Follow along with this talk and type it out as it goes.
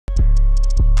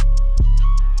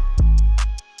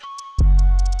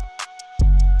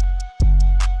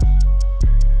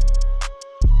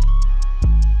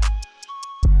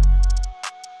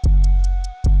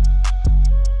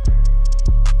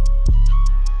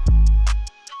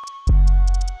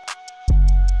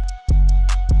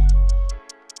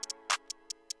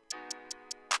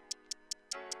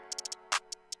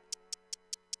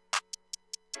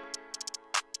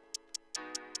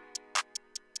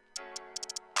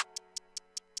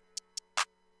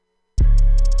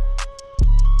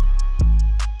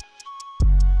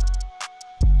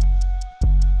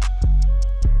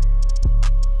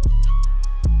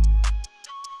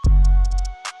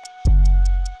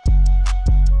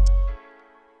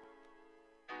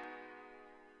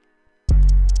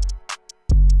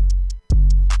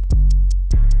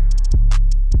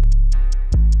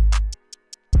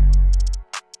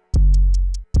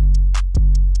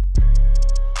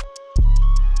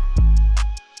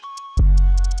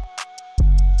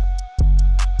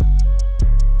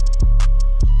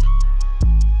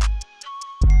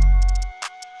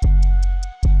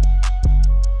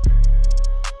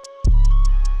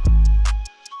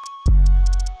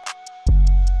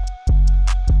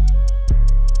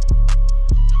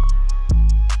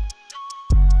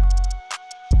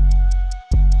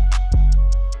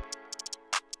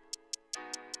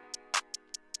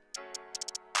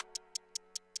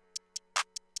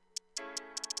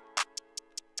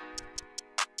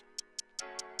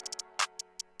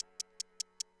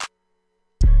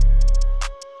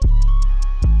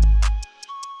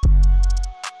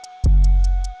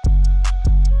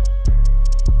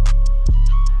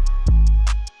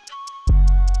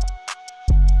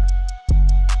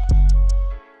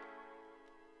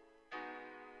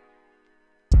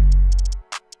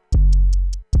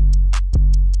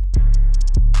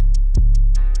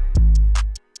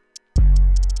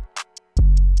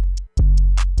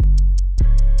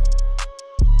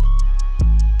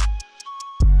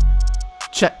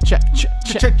Check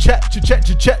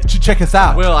us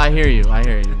out. Will, I hear you. It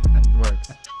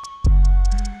works.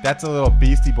 That's a little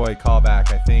Beastie Boy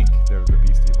callback. I think there was the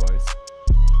Beastie Boys.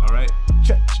 All right.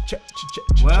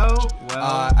 Well,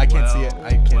 I can't see it.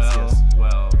 I can't see us.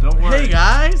 Well, don't worry. Hey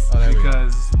guys. Oh, there we go.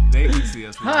 Because they can see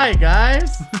us. Hi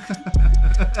guys.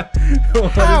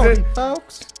 Howdy,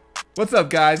 folks. What's up,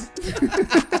 guys?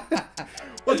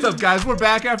 What's up, guys? We're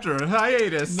back after a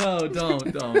hiatus. No, don't,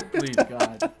 please,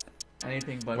 God.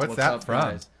 Anything but What's what's that up, from?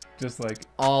 guys. Just like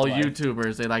All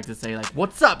YouTubers, they like to say like,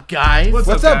 "What's up, guys? What's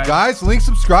up, guys? Link,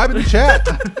 subscribe in the chat.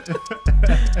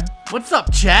 What's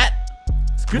up, chat?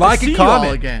 It's good Like to and see you all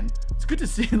comment. again. It's good to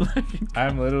see you."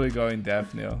 I'm literally going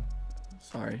deaf, Neil,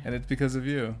 Sorry. and it's because of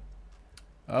you.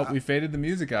 Oh, we faded the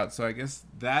music out, so I guess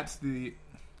that's the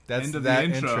end of the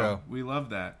intro. We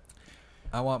love that.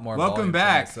 I want more. Welcome volume for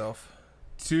back. myself.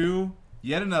 To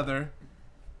yet another,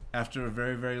 after a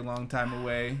very, very long time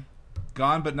away,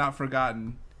 gone but not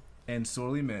forgotten, and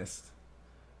sorely missed,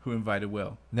 Who Invited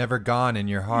Will. Never gone in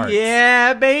your heart.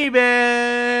 Yeah,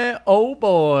 baby. Oh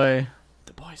boy,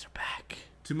 the boys are back.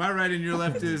 To my right and your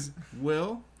left is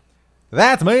Will.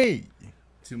 That's me.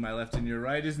 To my left and your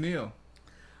right is Neil.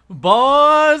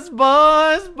 Boys.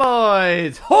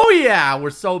 Oh yeah, we're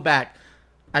so back.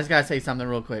 I just gotta say something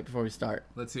real quick before we start.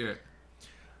 Let's hear it.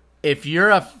 If you're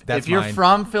mine.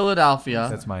 from Philadelphia,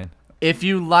 That's mine. if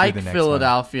you like the next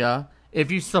Philadelphia,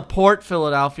 if you support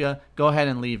Philadelphia, go ahead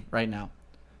and leave right now.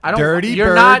 I don't. Dirty you're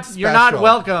Bird not. You're not special.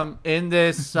 welcome in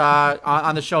this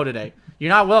on the show today. You're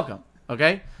not welcome.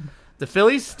 Okay. The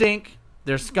Phillies stink.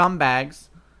 They're scumbags.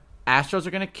 Astros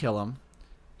are gonna kill them.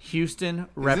 Houston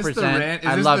represent. rant? Is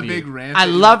I this love the you. big rant I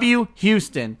that you- love you,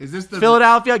 Houston. Is this the-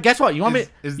 Philadelphia? Guess what? You want me?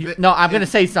 No, I'm gonna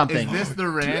say Is something. this the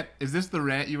rant? Is this the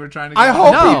rant you were trying to? I get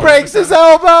hope No. he breaks his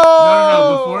elbow.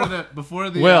 No. Before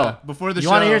the Will, before the you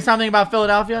show. want to hear something about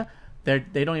Philadelphia?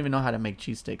 They don't even know how to make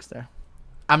cheesesteaks there.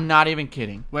 I'm not even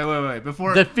kidding. Wait.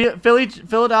 Before The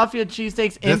Philadelphia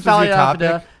cheesesteaks in This was your Philadelphia.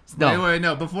 topic? No, wait.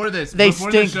 No, before this. They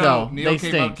before stink, the show, though. Neil They came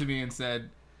stink. up to me and said,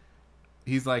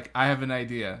 he's like, I have an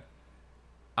idea.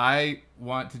 I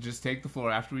want to just take the floor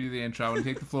after we do the intro. I want to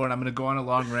take the floor and I'm going to go on a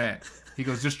long rant. He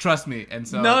goes, just trust me. And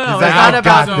so, No, He's it's like, not I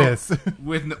about- got this.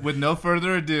 with no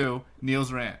further ado,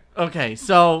 Neil's rant. Okay,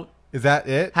 so Is that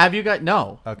it? have you got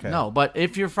no? Okay. No, but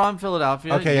if you're from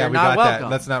Philadelphia, Okay, yeah, you're we not got welcome.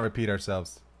 that. Let's not repeat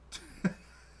ourselves.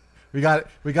 We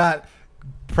got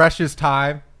precious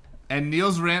time. And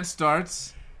Neil's rant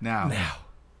starts now.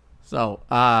 So,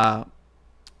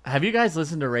 have you guys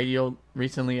listened to radio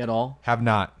recently at all? Have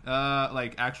not.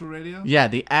 Like actual radio? Yeah,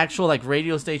 the actual like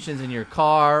radio stations in your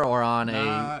car or on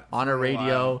Not a for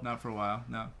radio. while. Not for a while.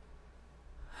 No.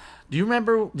 Do you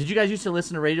remember? Did you guys used to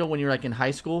listen to radio when you were like in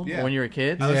high school Yeah. or when you were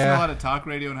kids? I listened to Yeah. a lot of talk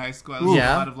radio in high school. I listened to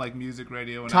Yeah. a lot of like music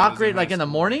radio. When I Talk was radio, like high in the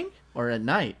school. morning or at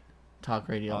night? Talk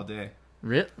radio. All day.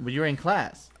 When you were in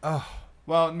class. Oh,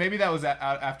 Well, maybe that was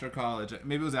after college.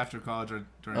 Maybe it was after college or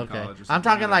during Okay. college. Or something. I'm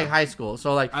talking like high school.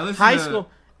 So like I listened high to, school.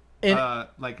 In,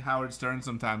 like Howard Stern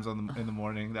sometimes in the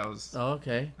morning. That was oh,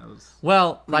 okay. that was.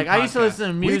 Well, like I used to podcast. listen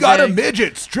to music. we got a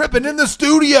midget stripping in the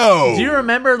studio. Do you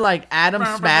remember like Adam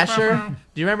Smasher?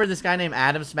 Do you remember this guy named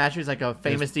Adam Smasher? He's like a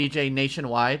famous DJ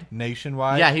nationwide.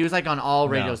 Nationwide? Yeah, he was like on all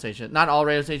radio No. stations. Not all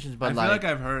radio stations, I but feel like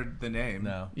I've heard the name.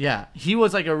 No. yeah, he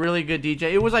was like a really good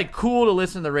DJ. It was like cool to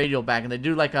listen to the radio back, and they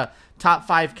do like a top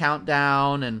 5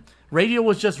 countdown, and radio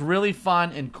was just really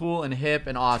fun and cool and hip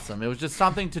and awesome. It was just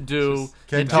something to do.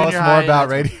 Can you in tell us junior more high about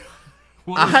and- radio?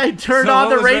 I turned So on what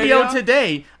the was radio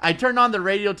today. I turned on the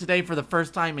radio today for the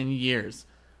first time in years.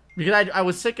 Because I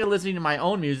was sick of listening to my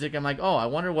own music. I'm like, oh, I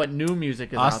wonder what new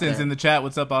music is out Austin's there. in the chat.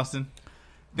 What's up, Austin?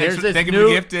 There's this Thank you new-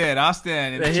 for gifted,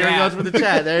 Austin. In the Here he chat. goes with the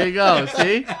chat. There you go.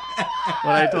 See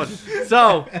what I told you.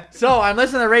 So I'm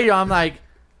listening to the radio. I'm like,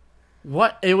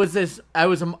 what? It was this.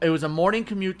 It was a morning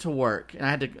commute to work, and I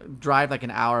had to drive like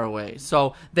an hour away.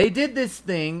 So they did this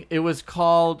thing. It was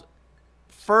called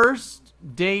First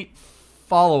Date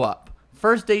Follow Up.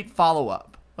 First Date Follow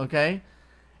Up. Okay.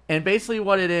 And basically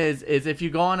what it is if you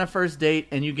go on a first date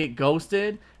and you get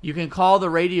ghosted, you can call the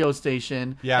radio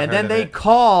station, Yeah, I've and heard then of they it.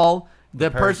 call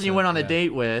the person you person, went on a yeah.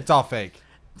 date with. It's all fake.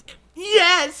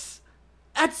 Yes!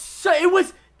 It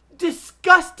was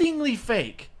disgustingly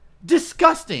fake.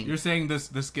 Disgusting. You're saying the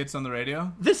skits on the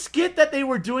radio? The skit that they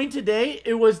were doing today,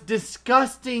 it was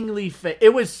disgustingly fake.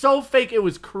 It was so fake, it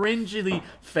was cringily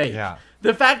fake. Yeah.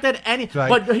 The fact that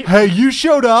Like, hey, you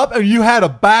showed up and you had a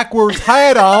backwards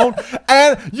hat on,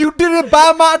 and you didn't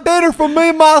buy my dinner for me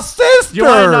and my sister. You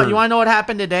want to know what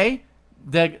happened today?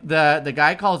 The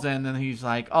guy calls in and he's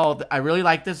like, "Oh, I really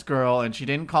like this girl, and she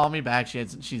didn't call me back.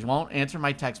 She won't answer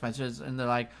my text messages." And they're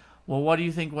like, well, what do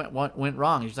you think what went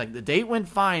wrong? She's like, the date went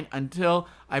fine until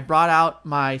I brought out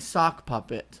my sock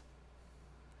puppet.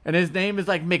 And his name is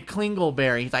like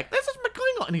McClingleberry. He's like, this is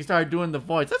McClingle. And he started doing the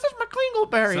voice. This is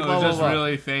McClingleberry. So blah, it's blah, just blah.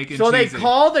 really fake and So they cheesy.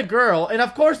 call the girl. And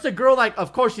of course, the girl, like,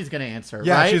 of course she's going to answer,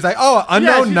 Yeah, right? she's like, oh,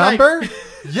 unknown she's like- number?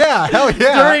 Yeah, hell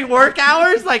yeah. During work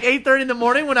hours, like 8:30 in the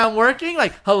morning when I'm working,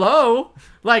 like, hello?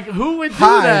 Like, who would do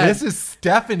Hi, that? this is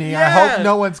Stephanie. I Yeah. hope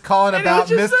no one's calling And it about was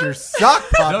just Mr. Sock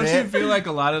Don't you Puppet. feel like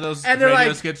a lot of those And they're radio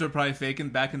like- skits were probably faking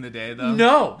back in the day, though?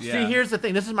 No. Yeah. See, here's the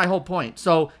thing. This is my whole point.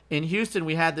 So in Houston,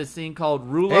 we had this thing called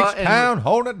Rula H-Town,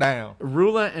 hold it down.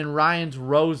 and Ryan's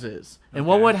Roses. And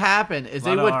what Okay. would happen is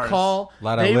they Lot of would Rs. call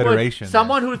Lot of they would- alliteration there.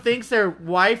 someone who thinks their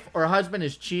wife or husband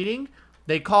is cheating.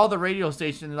 They call the radio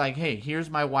station and like, hey, here's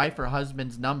my wife or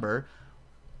husband's number.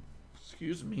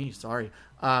 Excuse me, sorry.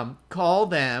 Call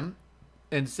them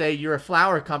and say you're a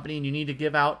flower company and you need to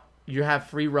give out. You have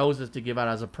free roses to give out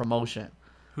as a promotion.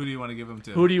 Who do you want to give them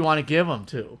to? Who do you want to give them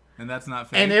to? And that's not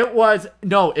fake. And it was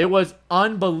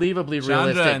unbelievably Chandra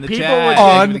realistic. in the People chat. would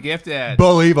On- Taking the gift ad.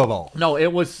 Believable. no,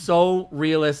 it was so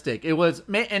realistic. It was,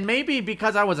 and maybe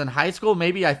because I was in high school,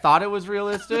 maybe I thought it was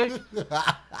realistic.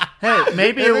 Hey,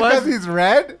 maybe Is it it because was. he's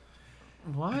red?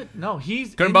 What? No,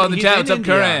 he's Curran Ball in the he's chat. in What's up,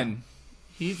 India. Curran?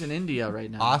 He's in India right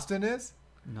now. Austin is?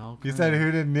 No, You Curran. said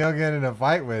who did Neil get in a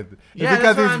fight with? Is Yeah, it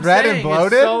because that's what he's I'm red saying. and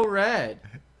bloated? It's so red.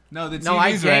 No, the TV's No,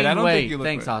 I red. gained I don't weight. think you look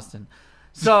Thanks, red. Austin.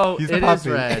 So He's it a is puppy.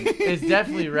 red. It's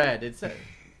definitely red. It's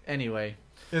anyway.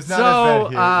 It's not So as red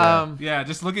here. yeah. Yeah,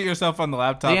 just look at yourself on the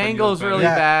laptop. the and you angle's look really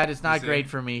better. Yeah. bad. It's not see. great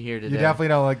for me here today. You definitely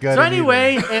don't look good. So in either.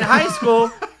 anyway, in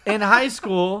high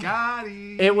school, Got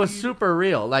it. it was super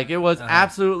real. Like it was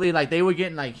absolutely like they were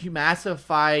getting like massive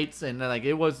fights and like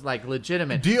it was like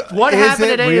legitimate. What is happened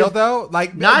it today? real though?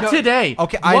 Like Not today.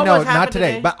 Okay, What I know, was not happened today,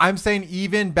 today? But I'm saying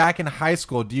even back in high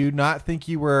school, do you not think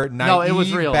you were naive No, it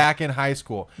was real. back in high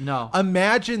school? No.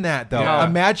 Imagine that though. Yeah.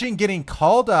 Imagine getting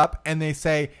called up and they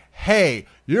say, "Hey,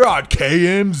 you're on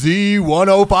KMZ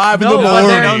 105 No, in the but morning."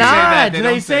 they're don't say not. that. They, They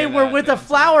don't say say we're that. with They a don't say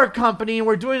flower company and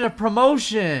we're doing a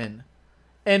promotion.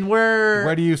 And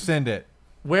Where do you send it?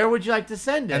 where would you like to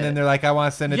send it? And then they're like, "I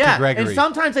want to send it yeah, to Gregory." and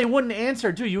sometimes they wouldn't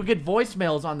answer too. You would get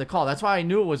voicemails on the call. That's why I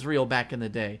knew it was real back in the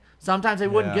day. Sometimes they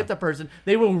wouldn't Yeah. get the person.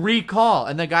 They will recall,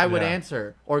 and the guy would Yeah.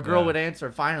 answer, or girl Yeah. would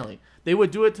answer. Finally, they would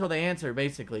do it till they answer.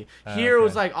 Basically, here it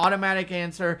was okay. like automatic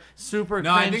answer, super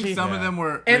No, cringy. I think some of Yeah. them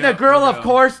were. And real- the girl, of real.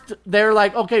 course, they're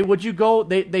like, okay, would you go?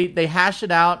 They hash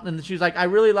it out, and she's like, I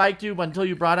really liked you until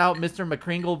you brought out Mr.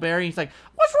 McCringleberry. He's like,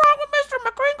 what's wrong with Mr.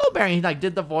 McCringleberry? He like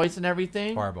did the voice and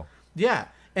everything. Horrible. Yeah.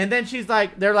 And then she's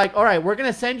like, they're like, all right, we're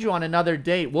going to send you on another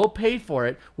date. We'll pay for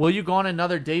it. Will you go on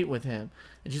another date with him?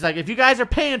 And she's like, if you guys are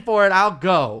paying for it, I'll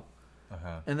go.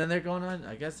 Uh-huh. And then they're going on,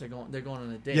 I guess they're going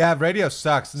on a date. Yeah, radio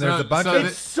sucks, and So- there's a bunch so of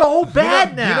It's so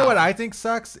bad now. You know what I think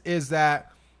sucks is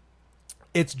that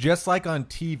it's just like on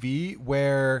TV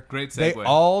where Great they segue,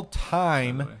 all by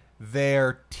time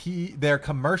the way. their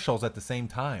commercials at the same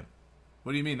time.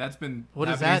 What do you mean? That's been What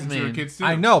does happening that since we were mean? kids too.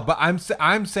 I know, but I'm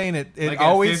saying it Like at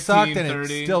always 15, sucked and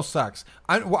 30. it still sucks.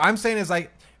 What I'm saying is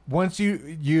like once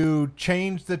you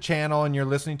change the channel and you're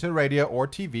listening to radio or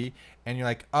TV and you're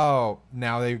like, oh,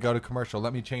 now they go to commercial.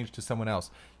 Let me change to someone else.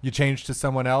 You change to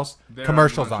someone else. There are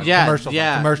Commercials on. yeah, Commercials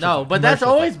yeah. on. Commercials no, on, but that's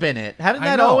commercials always on. been it. Haven't I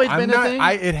that know. always I'm been not, a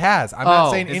thing? It has. I'm Oh.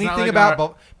 not saying It's not anything like about our-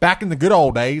 but back in the good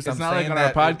old days. It's I'm not like saying on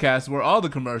our that podcast where all the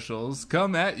commercials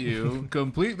come at you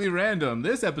completely random.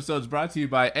 This episode's brought to you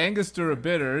by Angostura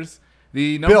Bitters,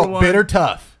 the built bitter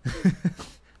tough.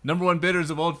 number one bitters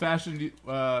of old-fashioned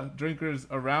drinkers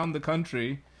around the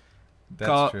country.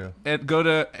 That's true. Go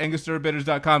to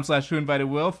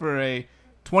angosturabitters.com/whoinvitedwill for a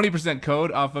 20%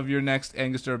 code off of your next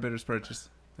Angostura Bitters purchase.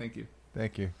 Thank you.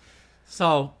 Thank you.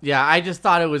 So yeah, I just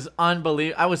thought it was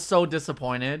unbelievable. I was so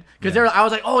disappointed because Yeah. I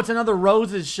was like, oh, it's another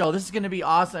Roses show. This is gonna be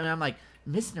awesome. And I'm like,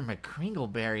 Mr.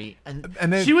 McCringleberry, and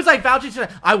then- she was like vouching.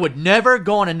 I would never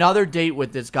go on another date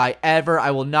with this guy ever. I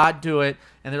will not do it.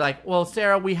 And they're like, well,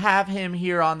 Sarah, we have him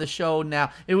here on the show now.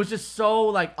 It was just so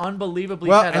like unbelievably.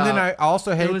 Well, set and then up. I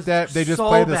also hate was that they just so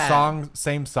play the bad.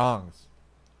 same songs.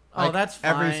 Oh, Like, that's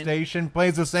fine. Every station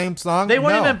plays the same song. They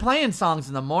weren't No. even playing songs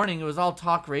in the morning. It was all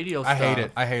talk radio I stuff. hate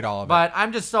it. I hate all of it. But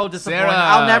I'm just so disappointed. Sarah,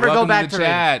 I'll never go welcome back to to the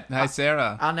radio. chat. Hi,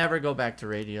 Sarah. I'll never go back to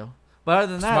radio. But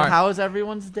other than that, Smart. how is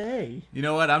everyone's day? You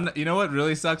know what? You know what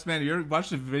really sucks, man? You ever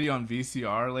watched a video on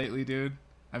VCR lately, dude?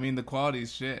 I mean, the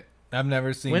quality's shit. I've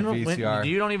never seen When VCR.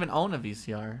 you don't even own a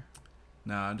VCR.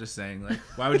 No, I'm just saying, like,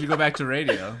 why would you go back to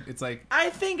radio? It's like,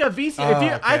 I think a VCR. Oh, I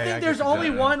okay, I think get there's you. only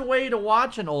Yeah. one way to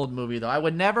watch an old movie, though. I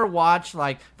would never watch,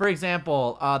 like, for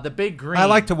example, The Big Green. I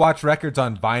like to watch records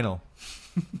on vinyl.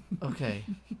 Okay.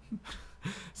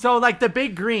 So like the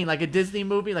Big Green, like a Disney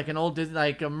movie, like an old Disney,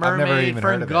 like a never Mermaid, even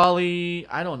heard of it. Ferngully.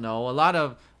 I don't know. A lot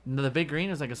of the Big Green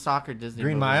was like a soccer Disney.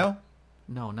 Green movie. Mile.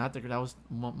 No, not that was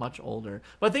much older.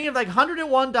 But think of like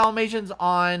 101 Dalmatians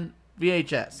on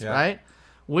VHS, Yeah. right?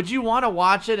 Would you want to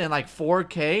watch it in like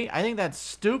 4K? I think that's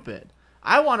stupid.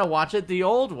 I want to watch it the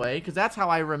old way because that's how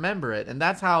I remember it, and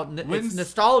that's how it's When's-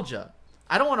 nostalgia.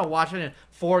 I don't want to watch it in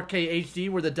 4K HD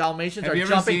where the Dalmatians Have are you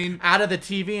ever jumping seen- out of the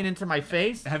TV and into my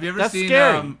face. Have you ever That's seen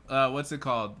scary. what's it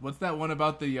called? What's that one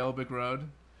about the Yellow Brick Road?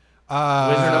 Wizard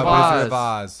of Wizard of Oz.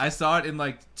 Oz. I saw it in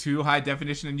like too high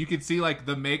definition, and you could see like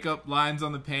the makeup lines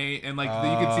on the paint, and like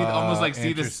you could see almost like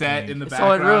see the set in the So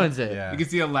background. it ruins it. Yeah. You can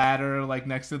see a ladder like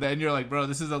next to that, and you're like, bro,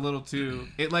 this is a little too.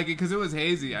 It like because it was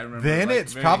hazy. I remember. Then like,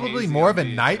 it's very probably hazy more on of a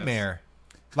VHS. nightmare.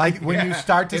 Like when you Yeah.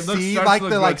 start to It looks- see starts like to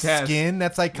the look like grotesque. skin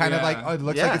that's like kind of Yeah. like it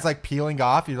looks Yeah. like it's like peeling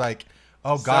off. You're like,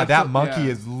 oh god, Starts that to- monkey yeah.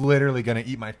 is literally gonna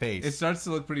eat my face. It starts to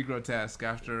look pretty grotesque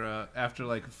after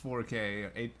like 4K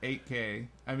or 8K.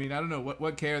 I mean, I don't know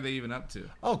what K are they even up to.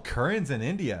 Oh, Curran's in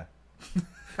India.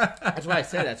 That's what I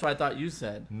said. That's what I thought you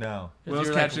said. No, 'Cause Will's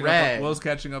you're like catching red. up. Will's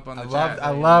catching up on the I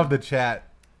chat. love the chat.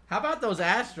 How about those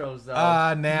Astros though?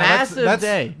 Nah, Massive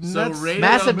day. So let's radio-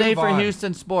 Massive day move for on.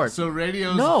 Houston sports. So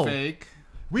radio's No. fake.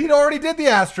 We already did the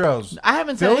Astros. I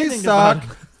haven't said Phillies anything suck.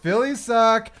 about it. Phillies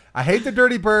suck. I hate the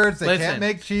Dirty Birds. They Listen, can't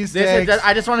make This cheesesteaks. is,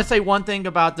 I just want to say one thing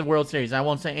about the World Series. I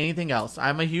won't say anything else.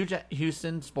 I'm a huge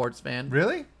Houston sports fan.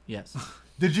 Really? Yes,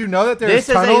 Did you know that there's This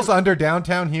is tunnels a- under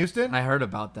downtown Houston? I heard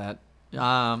about that.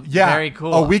 Yeah, very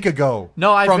cool. A week ago.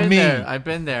 No, I've from been me. there. I've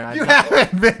been there. You I've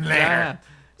haven't been there. Yeah.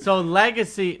 So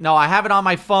legacy. No, I have it on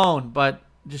my phone, but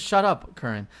just shut up,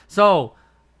 Curran. So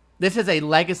this is a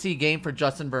legacy game for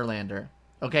Justin Verlander.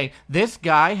 Okay, this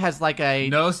guy has like a.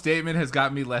 No statement has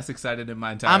got me less excited in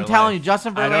my entire I'm life. telling you,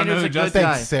 Justin I don't know Verlander's who a good Justin-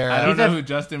 guy. Thanks, Sarah. I don't He's know a- who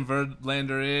Justin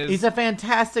Verlander is. He's a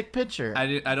fantastic pitcher. I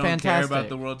don't care Fantastic. about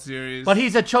the World Series. But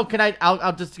he's a choke.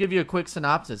 I'll just give you a quick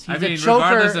synopsis. He's I mean, a choker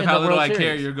regardless of in how the little World I care,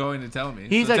 Series. you're going to tell me.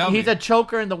 He's So tell a me.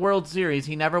 choker in the World Series.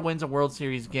 He never wins a World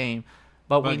Series game.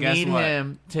 But we guess need what?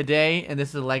 him today, and this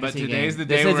is a But legacy today's game. the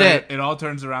day This is where it. all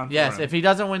turns around. Yes, for him. if he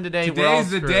doesn't win today, we're all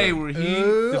Today's the screwed. day where he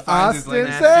Ooh, defines his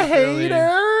Austin's legacy. a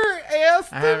hater.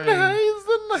 Austin haven't- is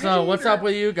a So what's hater. up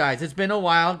with you guys? It's been a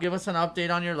while. Give us an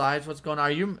update on your lives. What's going on?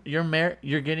 Are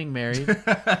you're getting married?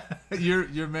 you're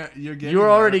getting. You were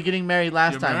already getting married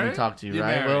last You're time we married? talked to you, You're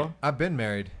right, married. Will? I've been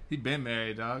married. He been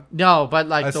married, dog. No, but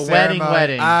like A the ceremony-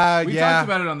 wedding. We yeah. talked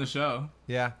about it on the show.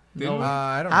 Yeah. Didn't we?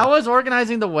 I don't know. How was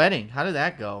organizing the wedding? How did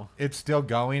that go? It's still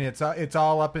going. It's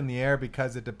all up in the air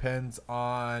because it depends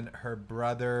on her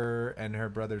brother and her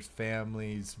brother's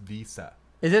family's visa.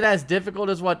 Is it as difficult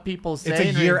as what people say?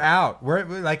 It's a year out. We're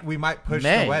like we might push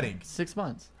May, the wedding. 6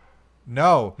 months.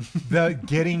 No, the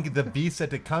getting the visa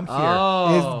to come here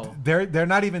Oh. is they're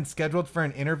not even scheduled for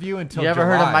an interview until You ever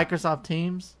July. heard of Microsoft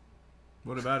Teams?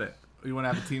 What about it? You want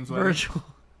to have a team's wedding? Virtual.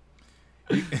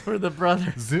 For the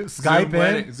brothers. Skype Zoom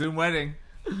wedding. in? Zoom wedding.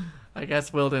 I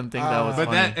guess Will didn't think that was But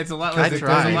funny. that it's a lot I less. It's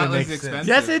tried. a lot It less makes sense. expensive.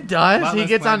 Yes, it does. Lot He less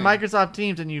gets on planning. Microsoft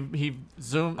Teams and he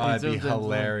zooms. It'd be in.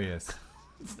 hilarious.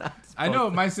 It's not I know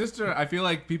supposed my sister. I feel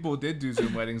like people did do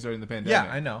Zoom weddings during the pandemic.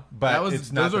 Yeah, I know, but That was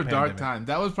it's not those were the dark pandemic. times.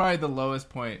 That was probably the lowest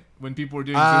point when people were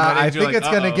doing Zoom I weddings. You're think like, it's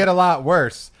going to uh-oh. get a lot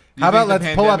worse. You How about think the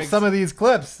let's pull up pandemic's- some of these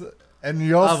clips and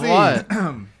you'll Of see. what?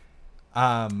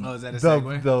 Oh, is that a the,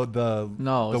 segue? the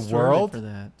No, the it's too early world. for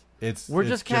that. We're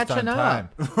Just on catching time.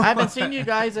 up. I haven't seen you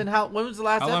guys in when was the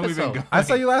last How long we been episode? gone? I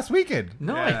saw you last weekend.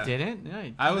 No, Yeah. I didn't.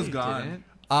 No, I was you gone. didn't.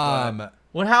 Um,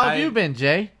 How have I- you been,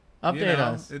 Jay? Update You know,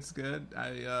 us. It's good.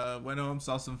 I went home,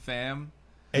 saw some fam.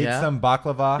 ate Yeah. some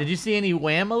baklava. Did you see any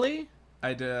Whamily?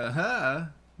 I did.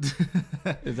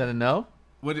 Is that a no?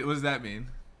 What does that mean?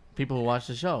 People who watch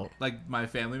the show. Like my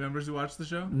family members who watch the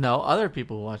show? No, other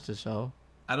people who watch the show.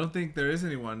 I don't think there is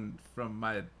anyone from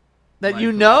my That life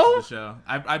you who know? watches the show.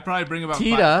 I probably bring about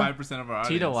Tita. 5% of our audience.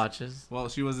 Tita watches. Well,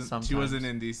 she wasn't. She Sometimes. wasn't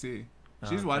in DC.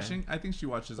 She's okay. watching. I think she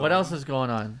watches. What all else of is going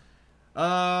on? them.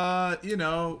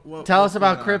 Tell what's us about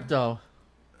going on? crypto.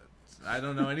 I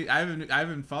don't know any. I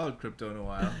haven't followed crypto in a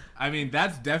while. I mean,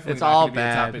 that's definitely It's not all gonna be a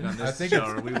bad. topic on I this think show.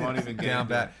 it's Or we won't even get down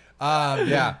into bad. it.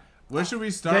 Yeah. Where should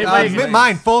we start? Anybody with can- these?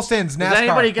 Mine. Full sends NASCAR. Is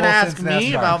anybody gonna Full ask sends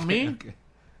me NASCAR. about me? Okay.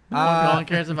 No one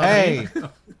cares about hey. me.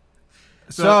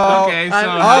 So, okay, so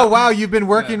I- oh wow, you've been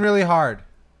working really hard.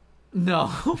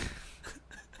 No.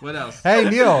 What else? Hey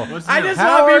Neil. What's I new? just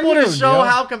How want are people to you, show Neil?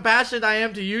 how compassionate I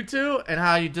am to you two, and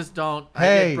how you just don't. I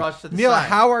Hey get brushed to the Neil, side.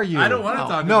 how are you? I don't want to No.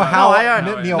 talk No, about how it. I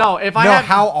are- Neil? no, if I no, have-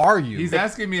 how are you? He's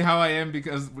asking me how I am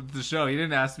because with the show. He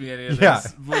didn't ask me any of Yeah.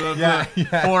 this. For the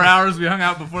Yeah. 4 hours we hung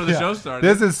out before the Yeah. show started.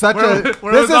 This is such Where- a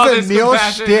where this was all is this a Neil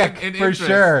compassion shtick and for interest?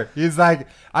 sure. He's like,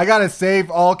 I gotta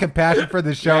save all compassion for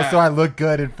the show Yeah. so I look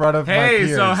good in front of my Hey,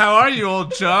 peers. so how are you,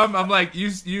 old chum? I'm like, you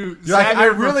You're sat like, I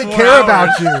here for really 4 care hours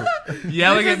about you.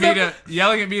 yelling This at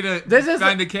is me to This is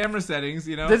find the camera settings.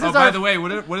 You know. This Oh, is by our- the way,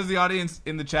 what does the audience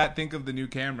in the chat think of the new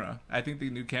camera? I think the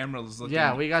new camera is looking.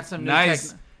 Yeah, we got some new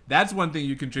nice. tech- That's one thing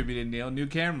you contributed, Neil. New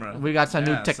camera. We got some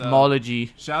Yeah, new so-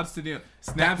 technology. Shouts to Neil.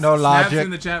 Snaps Technologic. in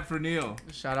the chat for Neil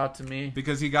Shout out to me.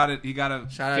 because he got it. He got a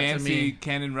Shout out to fancy me.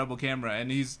 Canon Rebel camera, and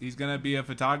he's gonna be a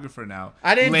photographer now.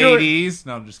 I didn't do it- Ladies.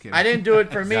 No, I'm just kidding. I didn't do it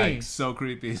for me. Yikes, so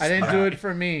creepy. I didn't do it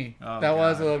for me. Oh, that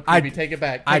was a God. little I- creepy. Take it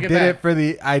back. I Take did back. it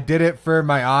for I did it for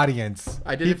my audience.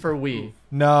 I did it for we.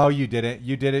 No, you didn't.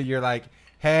 You did it. You're like,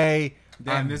 hey,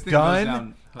 Damn, I'm this thing goes done.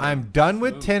 down- I'm done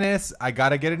with Smooth. tennis. I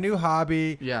gotta get a new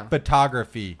hobby. Yeah.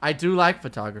 Photography. I do like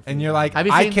photography. And you're like, Have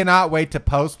you I seen- cannot wait to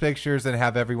post pictures and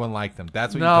have everyone like them.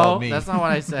 That's what you No, told me. that's not what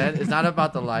I said. It's not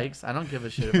about the likes. I don't give a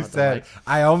shit You about the said likes.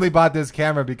 I only bought this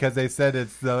camera because they said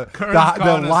it's the Kern's the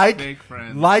calling us like fake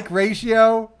friends.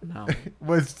 ratio No,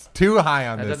 was too high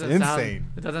on that this. doesn't sound. Insane.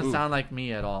 It doesn't Ooh. sound like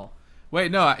me at all. Wait,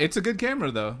 no, it's a good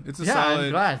camera though. It's a Yeah, I'm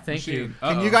solid. glad. Thank machine. you.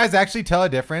 Can Uh-oh. you guys actually tell a I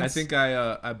difference? think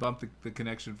I bumped the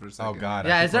connection for a Oh second. God. I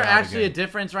Yeah, think is there we're out actually a again.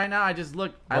 difference right now? I just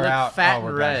look. I We're look out. fat Oh, and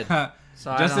we're red. back.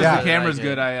 So I Just don't as the really camera's like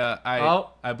it. good, Oh.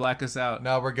 I black us out.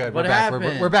 No, we're good. What we're back. We're,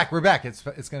 happened? we're back. We're back.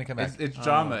 It's gonna come back. It's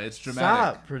drama. It's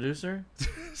dramatic. Stop, producer.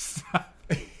 Stop.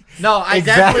 No, I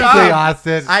exactly, definitely.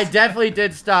 Austin. I definitely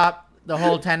did stop the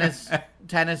whole tennis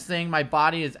thing. My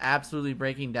body is absolutely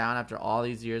breaking down after all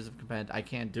these years of competitive. I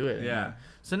can't do it. Yeah. anymore.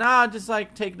 So now I just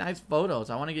like take nice photos.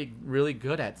 I want to get really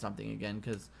good at something again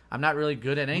because I'm not really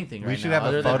good at anything we right should now. have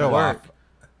other a than photo work. off.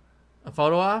 A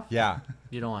photo off? Yeah,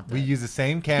 You don't want that. we use the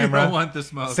same You camera. don't want the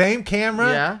smoke. Same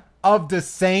camera. Yeah. Of the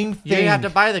same You thing. have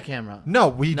to buy the camera. No,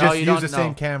 we No, just you use don't. the same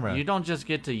no. camera. You don't just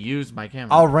get to use my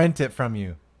camera. I'll rent it from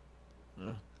you.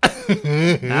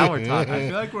 Now we're talking. I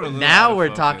feel like we're a little out Now of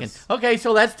we're focus. talking. Okay,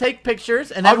 so let's take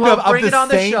pictures and then Of we'll the, bring of it the on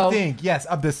the same show. thing. Yes,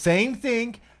 of the same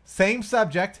thing, same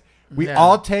subject. We Yeah.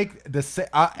 all take a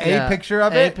Yeah, picture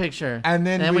of a it, picture, and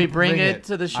then we bring it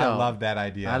to the I show. love that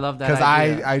idea. I love that because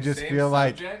idea. I just Same feel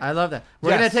like subject? I love that. We're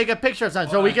Yes. gonna take a picture of something,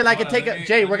 so Hold we on, can like hold on, take let a me-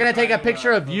 Jay. let We're me gonna take try a to,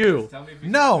 picture of focus. you. Tell me if you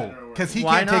think no, better or worse. because he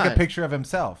Why can't take not? a picture of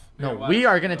himself. No, why? we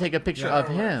are gonna take a picture Better of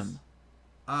or worse? him.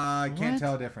 I can't What?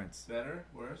 tell a difference. Better,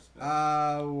 worse.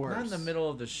 Worse. Not in the middle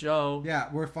of the show. Yeah,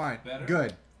 we're fine. Better?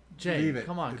 Good. Jay, Leave it.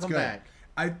 come on, It's come good. back.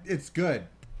 It's good.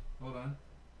 Hold on.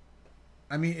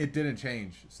 I mean, it didn't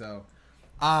change. So,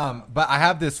 but I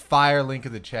have this fire link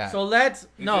in the chat. So let's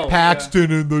no. it-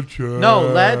 Paxton in the chat. No,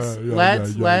 let's- I think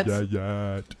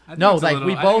No, it's a like little-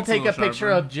 we I think both it's a take a little picture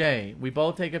sharper. of Jay. We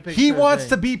both take a picture. He of wants Jay.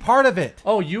 to be part of it.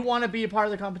 Oh, you want to be a part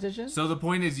of the competition? So the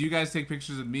point is, you guys take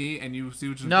pictures of me, and you see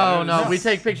which is No, better? no, This we is-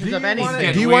 take pictures Do of you anything. wanna-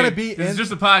 getting Do you weird. wanna be This is in-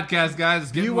 just a podcast, guys.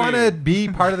 It's Do you getting want to weird. be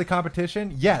part of the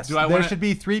competition? Yes. Do I there wanna- should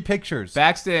be 3 pictures.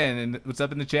 Baxton, and what's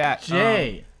up in the chat?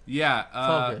 Jay. Yeah,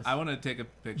 Focus. I want to take a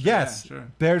picture. Yes. Yeah, sure.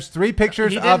 There's 3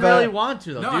 pictures He of didn't really a. want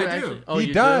to though. No, do you I do. actually? Oh, he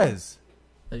you does.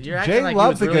 Do? You're acting Jay like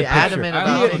loves he a was really good picture. adamant I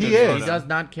about love it. a good He is. photo. He does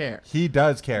not care. He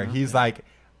does care. He's like,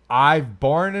 I've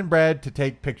born and bred to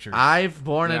take pictures. I've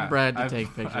born Yeah, and bred to I've- take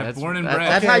pictures. I've That's, born and that-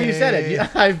 bred. That's how you said Okay. it. Yeah,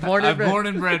 I've born and I'm bred. born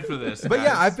and bred for this. but yeah,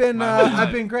 guys. I've been My whole I've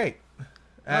life. been great. Oh.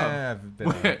 I've been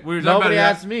we were talking Nobody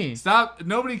about asked me. Stop.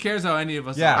 Nobody cares how any of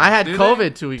us. Yeah. are. I had Do they?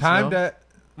 COVID 2 weeks time ago. to.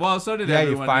 Well, so did Yeah, you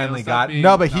everyone. finally Stop got- being-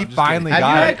 no, but he I'm just finally kidding.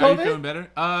 got Are it. you COVID? feeling better?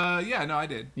 Yeah, no, I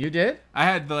did. You did? I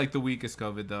had the weakest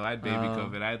COVID though. I had baby Oh.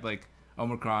 COVID. I had like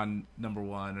Omicron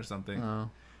 #1 or something. Oh,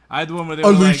 I had the one where they were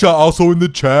Alicia like, also in the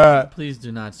chat. please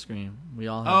do not scream. We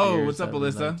all have Oh, ears what's up, that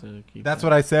we'd Alyssa? like to keep That's in.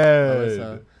 what I said.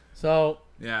 Alyssa. So,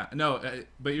 yeah, no,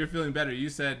 but you're feeling better. You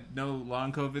said no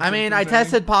long COVID. I mean, symptoms, I think?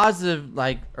 tested positive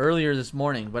like earlier this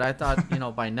morning, but I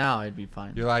thought, by now I'd be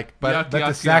fine. You're like, but Yuck, the yuck,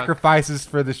 yuck. sacrifices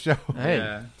for the show. Hey,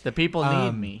 Yeah. the people need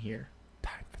Um, me here.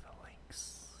 Time for the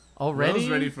links. Already? Will's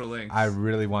ready for links. I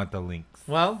really want the links.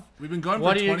 Well, We've been going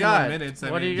What for do you 21 got? minutes.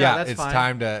 What do you mean, got? Yeah, that's it's fine.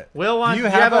 time to. Will wants. Do Do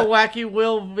you you have have a wacky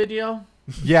Will video?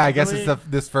 Yeah, I guess Do it's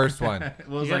we- this first one.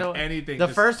 Will's You like gotta- anything. The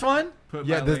just first one? put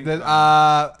Yeah, my the link the,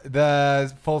 on.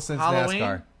 the full sense Halloween?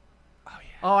 NASCAR.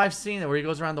 Oh, I've seen it where he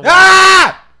goes around the.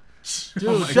 Ah! Dude,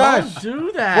 Oh my Shush. don't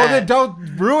do that. Well, then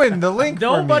don't ruin the link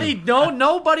Nobody, for me.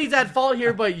 nobody's at fault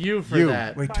here but you for You.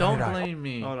 that. Wait, turn Don't it on. blame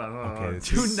me. Hold on. Okay, this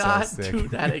Do is so not sick. do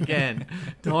that again.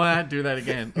 Do not do that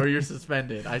again, or you're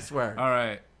suspended. I swear. All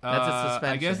right. That's a I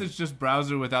suspension. guess it's just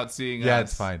browser without seeing us. Yeah,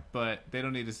 it's fine. But they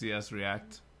don't need to see us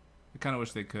react. I kind of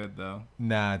wish they could, though.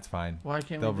 Nah, it's fine. Why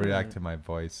can't They'll we do react that? to my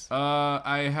voice.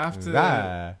 I have to.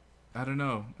 Ah, I don't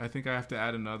know. I think I have to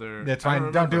add another. that's I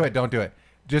fine. Don't do remember. it. Don't do it.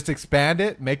 Just expand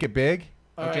it. Make it big.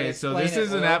 Okay, so this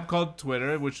is an app called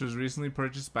Twitter, which was recently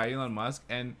purchased by Elon Musk,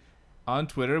 and on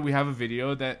Twitter we have a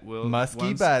video that will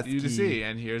Musky wants you to busky. see,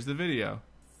 and here's the video.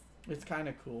 It's kind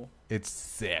of cool. It's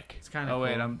sick. It's kind of Oh cool.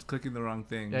 wait, I'm clicking the wrong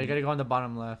thing. Yeah, you gotta go on the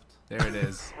bottom left. There it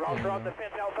is. Roll across the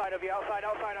fence outside of you. Outside.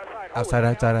 Outside,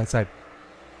 outside, outside.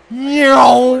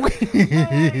 Yo!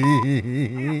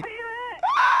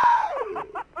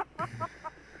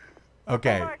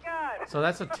 Okay. So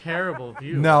that's a terrible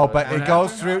view. No, but it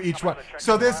goes through each one.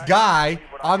 So this guy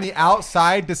on the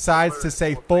outside decides to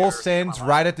say full sends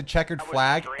right at the checkered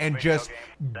flag and just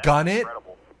gun it.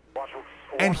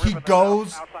 And he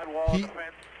goes,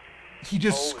 he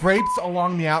just scrapes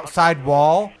along the outside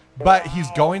wall, but he's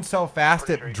going so fast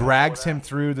it drags him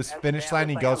through this finish line.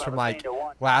 He goes from like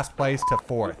last place to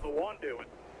fourth.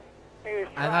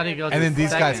 I thought he goes. And then to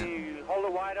these guys- second. Hold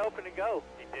it wide open and go.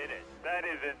 He did it. That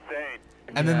is insane.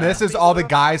 And then this is all the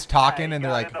guys talking, and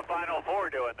they're like, in the final four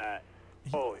doing that.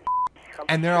 Holy.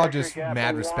 and they're all just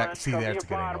mad respect. See, there, it's a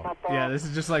good angle. Yeah, this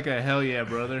is just like a hell yeah,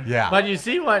 brother. Yeah. But you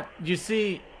see what you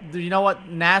see. You know what?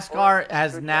 NASCAR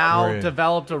has now Really?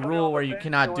 developed a rule where you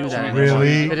cannot do that.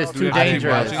 Really? Anymore. It is too I didn't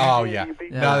dangerous. watch it. Oh yeah.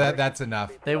 Yeah. No, that's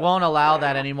enough. They won't allow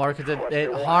that anymore because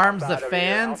it harms the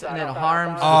fans and it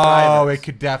harms the Oh, drivers. it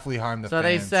could definitely harm the So fans.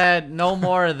 they said no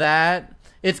more of that.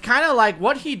 It's kind of like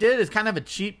what he did is kind of a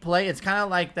cheap play. It's kind of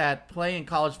like that play in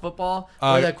college football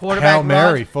where the quarterback Hail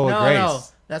Mary, runs. full of No, grace. no,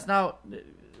 that's not.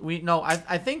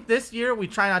 I think this year we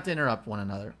try not to interrupt one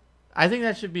another. I think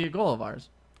that should be a goal of ours.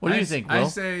 What do you think, Will? I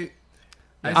say.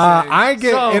 I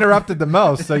get So- interrupted the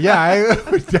most, so yeah, I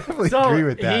would definitely So agree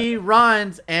with that. he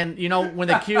runs, and when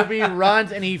the QB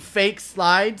runs and he fake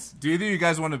slides, Do either of you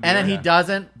guys want to? and then he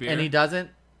doesn't, Beer? and he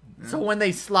doesn't. So when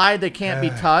they slide, they can't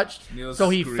be touched. Neil's So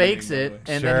he screaming, fakes by the it, way.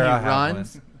 and Sure, then I he have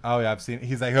runs. one. Oh yeah, I've seen it.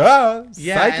 He's like, oh,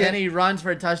 Yeah, psych and it. then he runs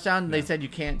for a touchdown. And they said you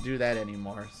can't do that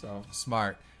anymore. So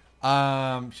Smart.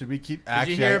 Should we keep? did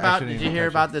Actually, you hear I about? shouldn't Did you even hear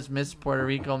touch about this Miss Puerto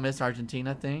Rico, Miss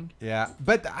Argentina thing? it. Yeah,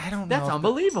 but I don't know. That's if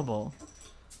unbelievable.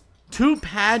 Two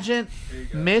pageant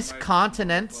Miss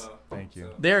Continents. Thank you.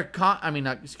 They're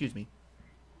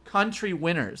country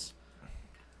winners.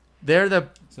 They're the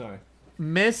Sorry.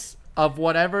 Miss of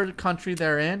whatever country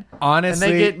they're in, Honestly,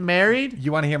 and they get married.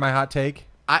 you want to hear my hot take?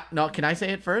 No, can I say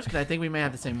it first? Because I think we may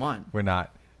have the same one. We're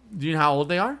not. Do you know how old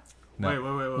they are? No.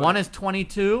 Wait. One is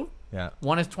 22. Yeah.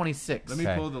 One is 26. Let me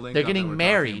Okay. pull the link. They're up that getting we're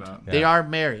married. talking about. Yeah. They are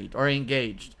married or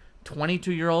engaged.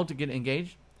 22-year-old to get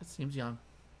engaged? That seems young.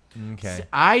 Okay.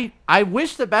 I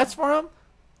wish the best for him.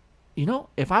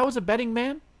 If I was a betting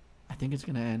man, I think it's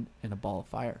going to end in a ball of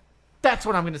fire. That's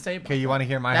what I'm going to say about Okay, you want to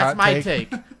hear my That's hot my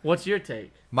take? take. What's your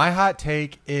take? My hot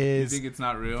take You is think it's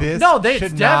not real? this No, it's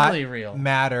should definitely not real.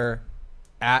 matter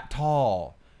at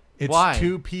all. It's Why?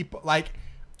 two people. Like,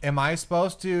 am I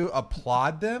supposed to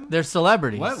applaud them? They're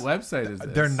celebrities. What website is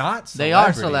this? They're not. They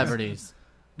are celebrities. celebrities.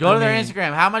 Go I to their mean-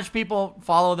 Instagram. How much people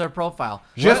follow their profile?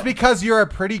 Just because you're a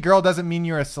pretty girl doesn't mean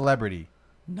you're a celebrity.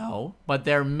 No, but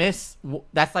they're Miss.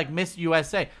 That's like Miss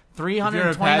USA. If you're a pageant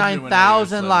winner,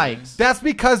 329,000 you're a likes. That's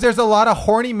because there's a lot of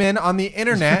horny men on the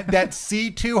internet that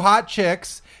see two hot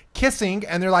chicks kissing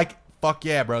and they're like, "Fuck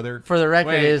yeah, brother." For the record,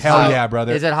 Wait, is hell hot. yeah,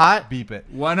 brother. Is it hot? Beep it.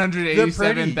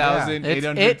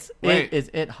 187,800. Is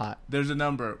it hot? There's a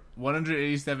number.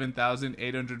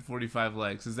 187,845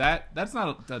 likes. That's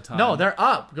not a ton. No, they're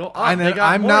up. Go up. And They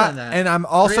got I'm more not, than that. and I'm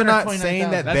also not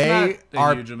saying that 329,000. that's they not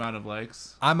a are. huge amount of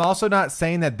likes. I'm also not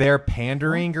saying that they're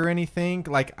pandering or anything.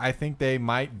 Like, I think they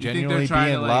might You think genuinely they're be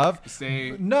trying in to, love.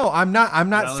 Stay No, I'm not. I'm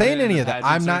not relevant saying in any the of that.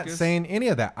 pageant I'm not circus? saying any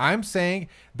of that. I'm saying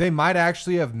they might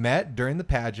actually have met during the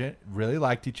pageant, really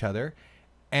liked each other,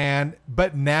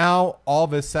 but now all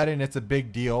of a sudden it's a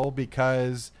big deal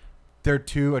because they're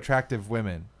two attractive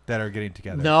women that are getting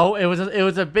together. No, it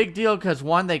was a big deal because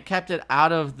one, they kept it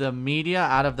out of the media,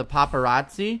 out of the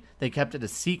paparazzi. They kept it a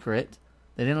secret.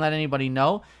 They didn't let anybody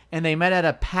know, and they met at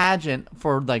a pageant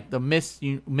for like the Miss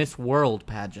World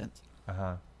pageant.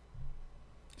 Uh-huh.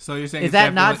 So you're saying Is it's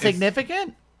that not definitely-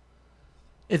 significant?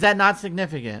 Is that not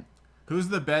significant? Who's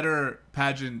the better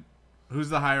pageant? Who's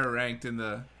the higher ranked in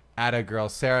the Atta girl,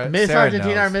 Sarah. Miss Sarah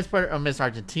Argentina knows. or Miss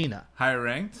Argentina higher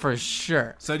ranked? for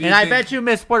sure. So do you and I think- bet you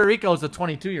Miss Puerto Rico is a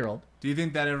 22-year-old. Do you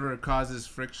think that ever causes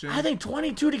friction? I think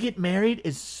 22 to get married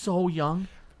is so young.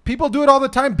 People do it all the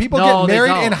time. People No, get they married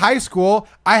don't. in high school.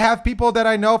 I have people that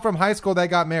I know from high school that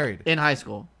got married. In high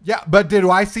school. Yeah, but did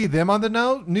I see them on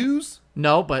the news?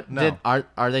 No, but No.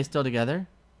 are they still together?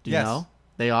 Do you Yes. know?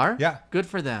 They are? Yeah. Good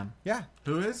for them. Yeah.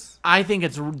 Who is? I think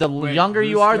it's the younger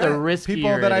you who's- are, yeah, the riskier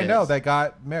People that it I know is. that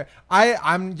got married.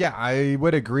 I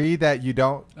would agree that you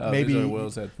don't maybe these are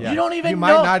Will's headphones. yeah. You don't even you know.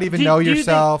 might not even know do you think-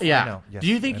 yourself. yeah. I know. Yes, do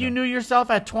you think I you know. knew yourself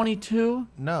at 22?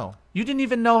 No, You didn't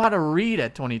even know how to read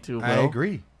at 22, Will. I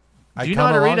agree. Do you know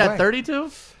how to read at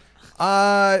 32?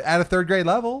 At a third grade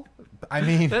level. I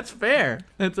mean, That's fair.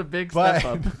 That's a big but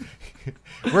step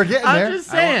up. we're getting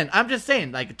there. I'm just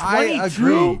saying. Like 22. I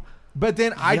agree. But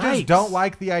then I Yikes. just don't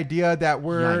like the idea that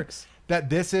Yikes. that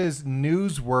this is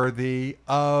newsworthy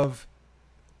of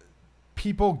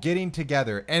people getting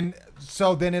together. And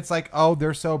so then it's like, oh,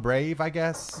 they're so brave, I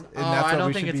guess. And Oh, that's I what don't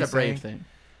we think should it's be a brave saying. thing.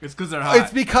 It's because they're hot.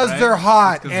 It's because right? they're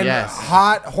hot It's 'cause and they're Yes.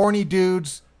 hot, horny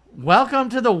dudes. Welcome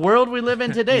to the world we live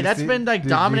in today. You That's see- been like did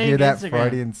dominating you hear that Instagram.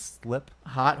 Freudian slip?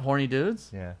 Hot, horny dudes?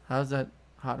 Yeah. How's that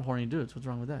hot, horny dudes? What's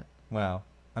wrong with that? Well,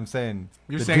 I'm saying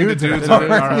You're the saying the dudes are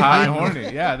are hot and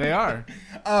horny. Yeah, they are.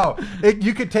 Oh,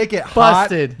 you could take it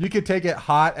Busted. hot. You could take it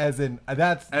hot as in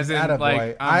that's As in, attaboy.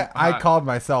 like, I hot. called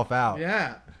myself out.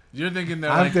 Yeah. You're thinking they're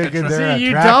I'm like thinking attra- they're See, you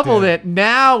attractive. doubled it.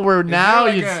 Now we're Is now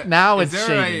there it's like a- now is it's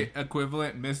there shady. a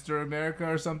equivalent Mr. America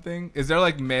or something? Is there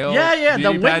like male? Yeah, the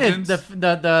beauty witness, pageants?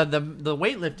 the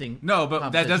weightlifting. No,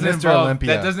 but that doesn't Mr. involve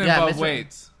Olympia. that doesn't Yeah, involve Mr.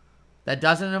 weights. That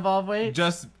doesn't involve weight.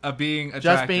 Just being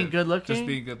attractive. being good looking? Just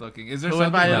being good looking. Is there Who something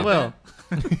invited like Will?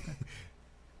 that?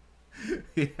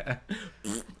 Yeah.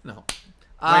 No.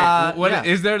 Wait, what yeah.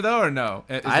 is there though or no?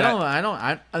 Is I that-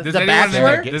 don't. Does The anyone-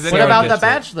 Bachelor. does What anyone about get The it?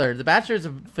 Bachelor? The Bachelor is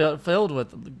filled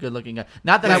with good-looking guys.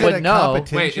 Not that Is I it would a know.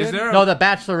 competition? Wait, is there? No, The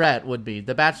Bachelorette would be.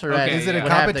 The Bachelorette. Okay, Is it a yeah.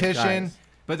 would have the competition? guys.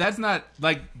 But that's not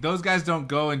like those guys don't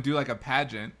go and do like a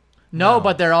pageant. No, No.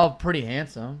 but they're all pretty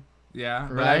handsome. Yeah,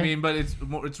 but Right? I mean, but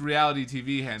it's reality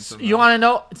TV handsome. You want to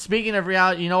know? Speaking of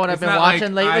reality, you know what I've It's been not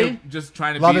watching like lately? I'm just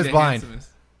trying to Love be is the Blind. handsomest.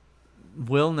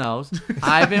 Will knows.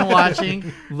 I've been watching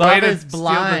Way Love to is steal the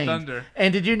Blind. thunder.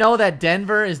 And did you know that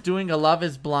Denver is doing a Love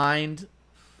is Blind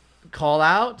call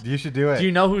out? You should do it. Do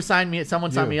you know who signed me?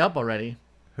 Someone signed You. me up already.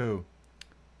 Who?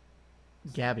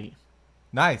 Gabby.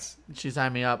 Nice. She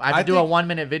signed me up. I have I to do a think-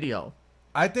 1-minute video.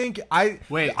 I think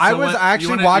Wait, I so was what- you actually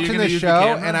wanna- watching you're gonna the use the show,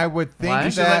 camera? and I would think What?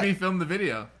 You should that let me film the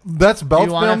video. let's both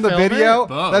You wanna film the film it? video.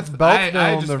 Both. Let's both I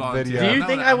film just the volunteered. video. Do Yeah, you I'm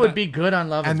think not- I I'm would not- be good on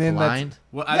Love And is then let's- Blind?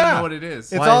 Well, I Yeah. don't know what it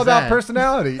is. It's Why all is about that?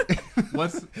 personality,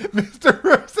 What's Mr.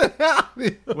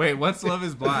 Personality. wait? What's Love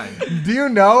Is Blind? Do you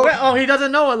know? Wait, oh, he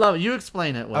doesn't know what love. You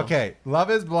explain it, Will. Okay, Love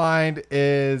is Blind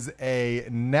is a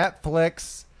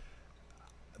Netflix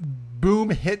boom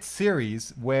hit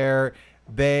series where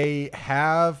they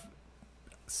have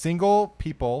single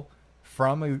people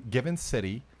from a given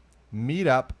city meet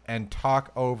up and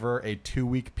talk over a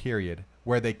 2-week period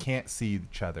where they can't see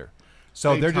each other.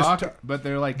 So They they're talk, just but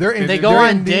they're like they're in, They go they're on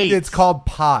in the- dates. It's called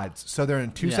pods. So they're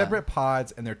in two Yeah. separate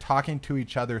pods and they're talking to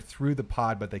each other through the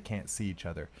pod, but they can't see each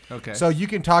other. Okay. So you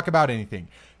can talk about anything.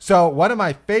 So one of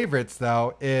my favorites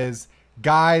though is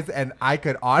guys, and I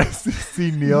could honestly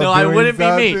see Neil. No, I doing wouldn't be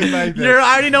me. something like this.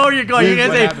 I already know where you're going. You're Here's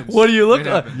gonna what say, happens. "What do you look What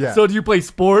like?" happens. Yeah. So do you play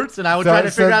sports? And I would try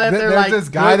to figure out if they're there's like this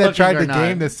guy that good-looking tried or to not.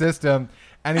 game the system,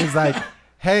 and he's like,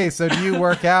 "Hey, so do you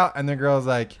work out?" And the girl's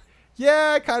like,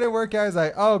 "Yeah, I kind of work out." He's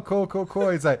like, "Oh, cool, cool, cool."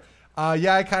 He's like,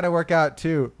 "Yeah, I kind of work out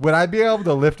too. Would I be able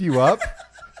to lift you up?"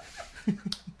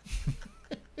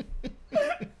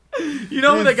 You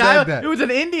know who He the guy? said that. It was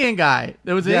an Indian guy.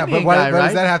 There was an Yeah, Indian but what, guy, what right?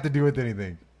 does that have to do with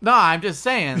anything? No, I'm just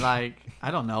saying. Like, I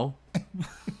don't know.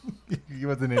 He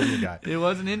was an Indian guy. It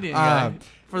was an Indian guy, Um,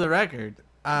 for the record.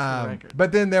 record.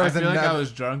 But then there I was feel another. like I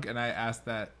was drunk and I asked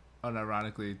that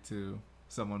unironically to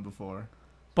someone before.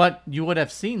 But you would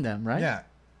have seen them, right? yeah.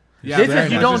 Yeah, This very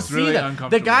is you much. don't It's see really them. The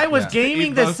uncomfortable. guy was Yeah. gaming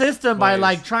In the both system by ways.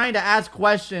 like trying to ask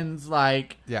questions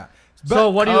like, Yeah. "So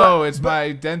what do you?" Oh, it's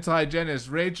my dental hygienist,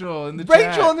 Rachel, in the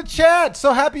Rachel chat. in the chat.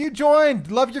 So happy you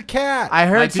joined. Love your cat. I my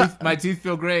heard. my teeth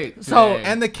feel great. So- today.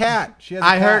 and the cat. She has. A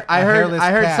I heard. cat, I a heard. hairless I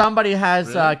heard cat. somebody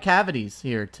has Really? cavities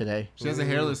here today. she has a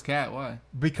hairless cat. Why?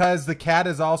 Because the cat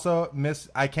is also Miss.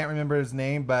 I can't remember his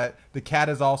name, but the cat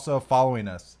is also following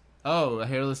us. Oh, a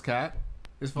hairless cat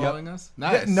is following us.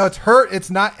 Nice. Yeah, no, it's her.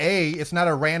 It's not It's not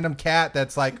a random cat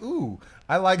that's like, ooh,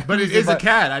 I like. but it who's is a the-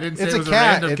 cat. I didn't say It's it a was cat.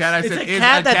 a random It's- cat. I It's said a it's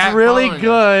cat that's really following us.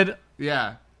 good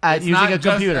Yeah. at It's using not a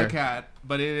just computer. a cat,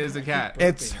 but it is a cat.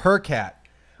 It's her cat.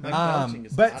 belching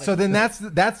is But not so then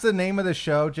that's the name of the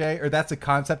show, Jay, or that's the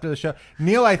concept of the show.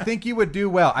 Neil, I think you would do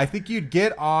well. I think you'd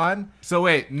get on. So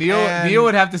wait, Neil And-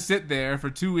 would have to sit there for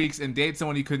 2 weeks and date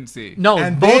someone he couldn't see. No,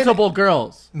 And then- multiple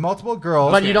girls, Multiple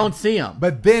girls, but you don't see them.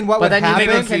 But then what But would then you happen? make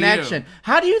a They don't see connection. you.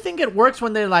 How do you think it works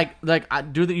when they like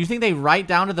you think they write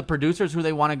down to the producers who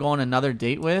they want to go on another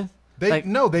date with?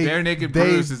 Like, they Bare Naked they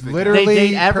Bruce is the guy. literally they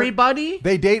date everybody.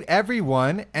 They date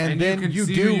everyone, and And you then can you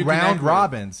see who do you round connect with.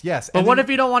 robins. Yes, But and what then- if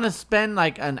you don't want to spend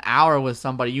like an hour with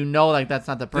somebody? You know, like that's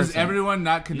not the person. Does everyone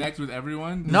not connect with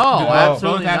everyone? No, Do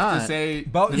absolutely both have not. to say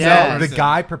But the Yes. same the person?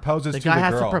 guy proposes The to guy the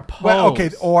has to girl. propose. Well, okay,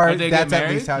 or Or they get that's at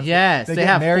least how. Yes, they get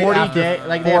have married 40 after days.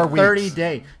 Like they 4 have 30 weeks.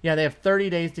 days. Yeah, they have 30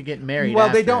 days to get married. Well,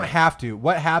 they after. don't have to.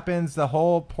 What happens? The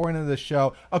whole point of the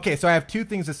show. Okay, so I have 2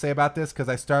 things to say about this because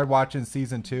I started watching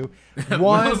season 2.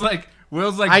 One,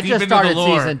 Will's like I deep just into started the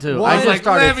lore. season 2. Well, I I He's just like,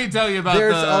 started. let me tell you about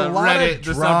there's the a lot Reddit, of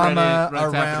the drama subreddit that's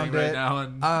around happening right it. now.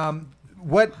 And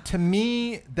What to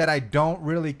me that I don't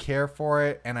really care for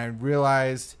it, and I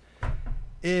realized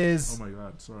is oh my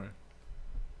god, sorry.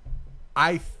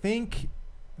 I think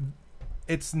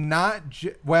it's not.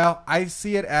 Well, I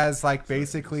see it as like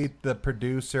basically the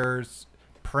producers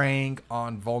preying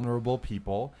on vulnerable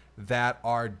people that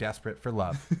are desperate for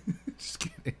love. Just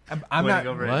kidding. I'm not.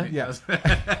 Over What? it. Yes.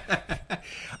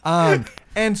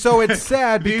 And so it's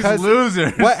sad These because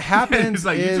losers. what happens It's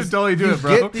like, you is should totally do you it,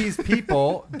 bro. get these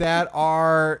people that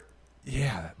are,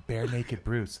 bare naked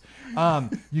Bruce.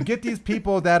 You get these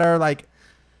people that are like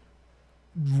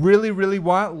really, really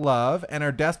want love and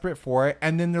are desperate for it,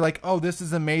 and then they're like, "Oh, this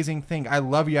is an amazing thing. I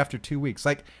love you after 2 weeks."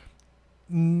 Like,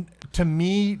 to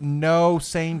me, no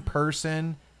sane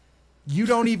person. You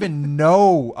don't even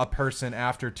know a person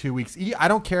after 2 weeks. I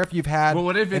don't care if you've had Well,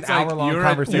 what if an it's like hour-long you're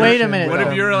conversation. Wait a minute, with What if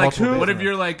them you're like multiple what if days.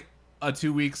 you're like a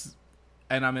 2 weeks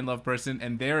and I'm in love person,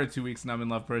 and they're a 2 weeks and I'm in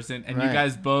love person, and Right. you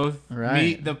guys both Right.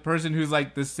 meet the person who's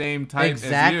like the same type as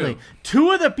Exactly. you.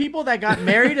 2 of the people that got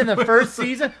married in the first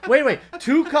season. Wait.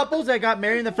 2 couples that got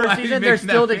married in the first Why are you season. They're making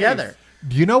still that face? together.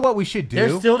 Do you know what we should do?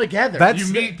 They're still together. That's-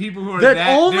 You meet people who are the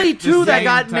that only they're the 2 that same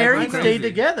got type married of stayed crazy.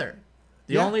 together.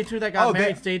 The Yeah. only 2 that got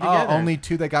married stayed together. Only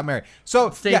 2 that got married.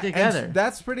 So Stayed and together.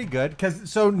 that's pretty good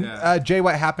because Yeah. Jay,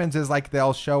 what happens is like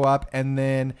they'll show up and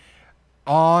then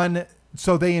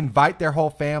so they invite their whole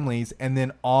families, and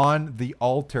then on the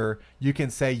altar you can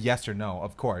say yes or no.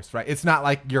 Of course, right? It's not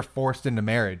like you're forced into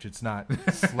marriage. It's not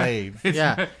slave.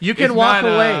 Yeah, you can it's walk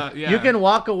not, away. yeah. You can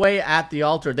walk away at the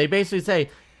altar. They basically say,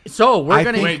 "So we're I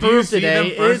going to think- Wait, do you prove see today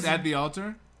them first is at the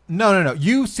altar? No.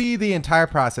 You see the entire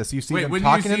process. You see Wait, them when do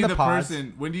you talking see in the the pods.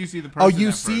 person? When do you see the person? Oh, you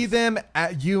at see first? them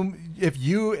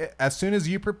as soon as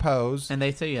you propose. and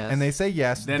they say yes." And they say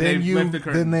yes. Then Then they you lift the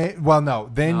curtain.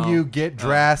 Then No. you get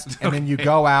dressed and then you Okay.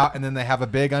 go out and then they have a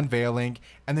big unveiling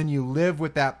and then you live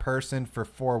with that person for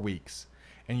 4 weeks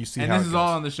and you see And how this it is goes.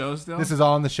 all on the show still. This is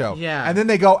all on the show. Yeah. And then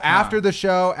they go after the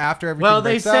show, after everything. well,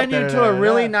 they breaks up, send you to a da-da-da-da-da.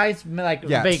 really nice like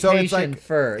Yeah, vacation so it's like,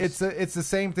 first. It's the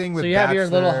same thing with So you have your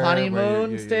little Bachelor, where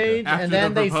honeymoon you stage, After and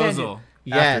then the they send you. proposal.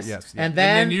 Yes. yes. And and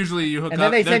then, then usually you hook and up.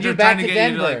 then they send they're you back trying to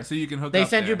get you Denver. like, so you can hook They up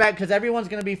send you there. back because everyone's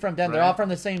going to be from Denver. They're Right. all from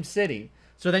the same city.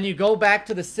 So then you go back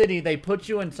to the city. They put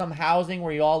you in some housing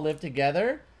where you all live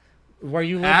together, where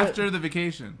you live after with, the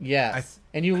vacation. yes,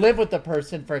 and you live with the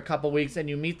person for a couple weeks, and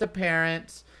you meet the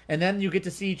parents, and then you get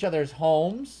to see each other's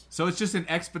homes. So it's just an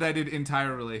expedited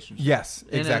entire relationship. Yes,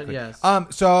 In a- exactly. yes.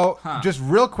 So Huh. just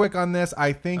real quick on this,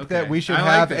 I think that Okay. we should I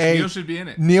like have this. a Neil should be in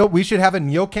it. We should have a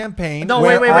Neil campaign. No,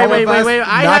 where wait. all of us,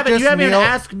 I not haven't. just You haven't even Neil-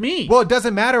 asked me. Well, it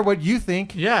doesn't matter what you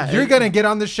think. Yeah, You're gonna get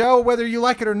on the show whether you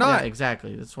like it or yeah, not.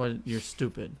 exactly. That's why you're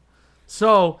stupid.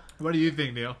 So What do you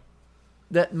think, Neil?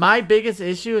 that my biggest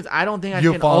issue is I don't think I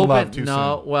You'll can fall in open. love too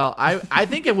no, soon. well, I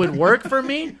think it would work for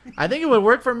me. I think it would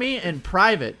work for me in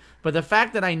private. But the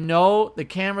fact that I know the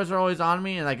cameras are always on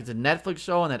me and like it's a Netflix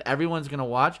show and that everyone's gonna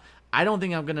watch, I don't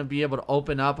think I'm gonna be able to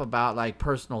open up about like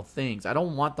personal things. I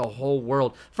don't want the whole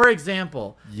world. For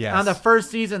example, Yes. on the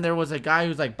first season there was a guy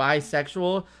who's like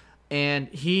bisexual, and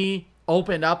he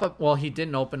opened up. Well, he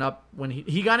didn't open up when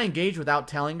he got engaged without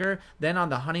telling her. Then on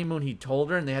the honeymoon he told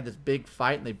her, and they had this big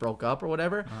fight and they broke up or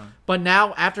whatever. But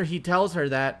now after he tells her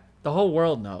that, the whole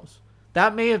world knows.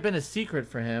 That may have been a secret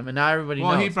for him, and now everybody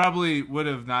Well, knows. he probably would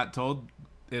have not told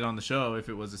it on the show if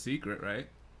it was a secret, right?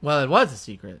 Well, it was a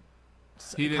secret.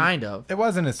 He didn't. Kind of. It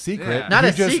wasn't a secret. Yeah. Not He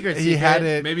a secret He had secret.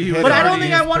 it. Maybe he hidden. was But I don't already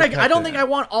think I want to. I don't think I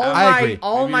want all I agree.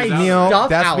 all Maybe my he was out Neil, stuff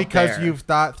that's out because there. you've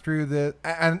thought through the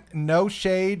and no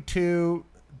shade to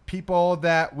people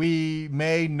that we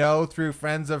may know through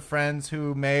friends of friends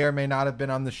who may or may not have been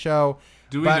on the show.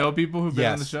 Do we but- know people who've been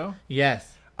on the yes. show? Yes.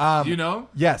 Um, Do you know?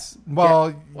 Yes.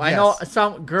 Well, Well, I yes. know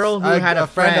some girl who had a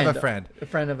friend of a friend. A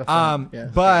friend of a friend. Yes.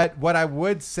 But what I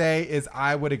would say is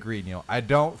I would agree, Neil. I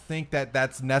don't think that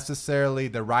that's necessarily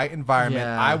the right environment.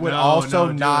 Yeah. I would No, also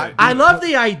no, do not. it. I love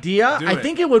the idea. Do I it.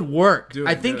 think it would work. Do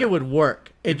I it, think do it it. would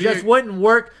work. It just wouldn't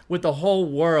work with the whole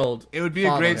world. It would be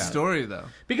a great following. story, though.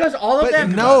 Because all of But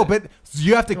them. no, but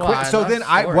you have to Well, quit. I So love then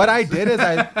stories. what I did is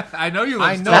I I know you love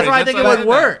I know. stories. That's why I think it why would did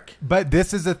work. but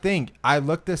this is the thing. I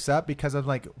looked this up because I'm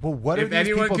like, well, what If are these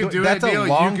anyone people could doing? do it, That's a Neil, you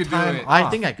long could do time. it. I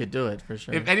off. think I could do it for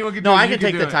sure. If anyone could do no, it, I you can could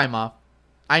take do the it. time off.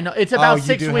 I know it's about you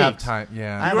 6 do weeks. have time.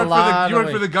 Yeah. I have You a work for the- lot. you of work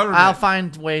for ways. the government. I'll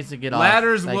find ways to get off.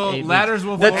 Ladders like will 8 weeks. ladders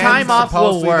will The fall. time And off will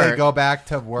Supposedly work. They go back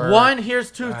to work. One,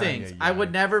 here's two Ay, things. ay, I ay.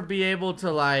 would never be able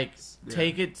to like Yeah.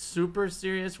 take it super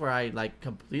serious, where I like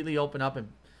completely open up and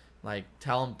like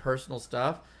tell them personal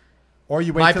stuff. Or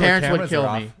you wait My till the parents would cameras kill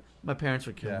are me. off. My parents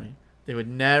would kill Yeah. me. They would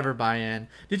never buy in.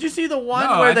 Did you see the one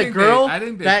No, where I the think girl, I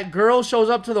think they- that girl shows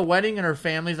up to the wedding and her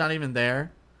family's not even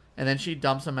there, and then she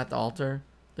dumps him at the altar?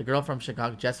 The girl from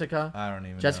Chicago, Jessica, I don't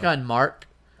even Jessica know. and Mark,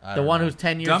 I the don't one know. who's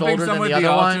 10 years Dumping older than someone the at the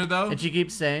other altar, one, though? and she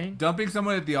keeps saying, Dumping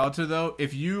someone at the altar, though,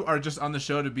 if you are just on the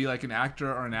show to be like an actor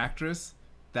or an actress,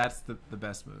 that's the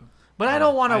best move. but I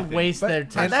don't want I to think. waste their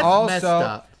time. And That's also, messed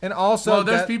up. And also, So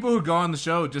there's that- people who go on the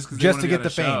show just because just to get the the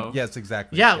fame. show. Yes,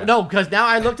 exactly. Yeah, no, because now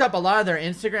I looked up a lot of their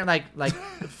Instagram, like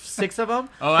 6 of them.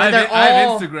 Oh, and I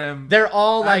have Instagram. They're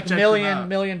all I've like checked them million out.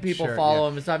 million people Sure, follow yeah.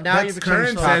 them and stuff. Now That's you Curran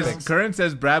changed says topics. Curran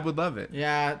says Brad would love it.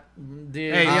 yeah.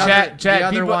 Hey, the chat, the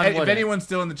other people. one If wouldn't. anyone's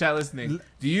still in the chat listening,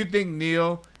 do you think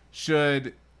Neil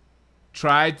should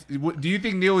try? Do you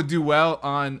think Neil would do well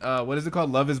on what is it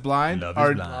called? Love is Blind. Love is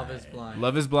Or- Blind. Love is blind.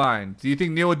 Love is Blind. Do you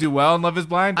think Neil would do well in Love is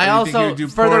Blind? Or I do you think he also, would do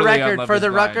for the poorly on record, Love for is the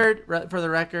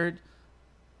Blind? record,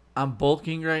 I'm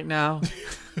bulking right now.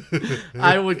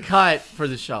 I would cut for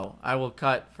the show. I will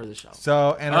cut for the show.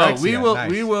 So anorexia. Oh, we will.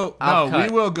 Nice. We will. I'll No, we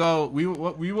cut. will go. We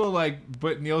will like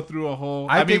put Neil through a whole.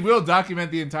 I I, mean, think- we'll document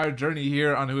the entire journey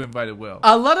here on Who Invited Will.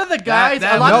 A lot of the guys,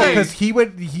 that- a lot No, of because the,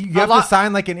 you have lot- to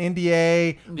sign like an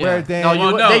NDA where Yeah. then No, you-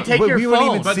 Well, no, they take but your we wouldn't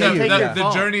phone. even but see the, you. take the, your yeah. the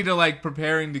phone. journey to like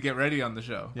preparing to get ready on the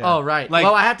show. Yeah. Oh right. Like,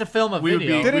 well, I have to film a we would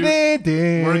video.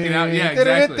 be- Working out, yeah,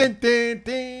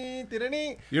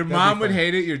 Your That'd mom be would fun.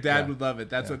 hate it. Your dad Yeah. would love it.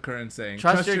 That's Yeah. what Curran's saying.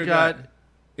 Trust your gut.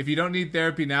 If you don't need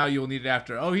therapy now, you will need it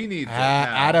after. Oh, he needs it now.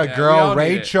 At a Yeah, we girl, all need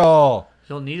it. Rachel.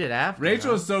 You'll need it after. Rachel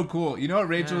huh? is so cool. You know what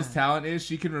Rachel's Yeah. talent is?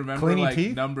 She can remember Cleaning like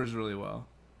teeth? numbers really well.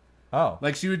 Oh.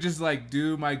 Like she would just like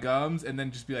do my gums and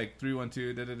then just be like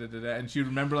 312 da da da da da, and she would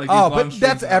remember like. Oh, these long but strings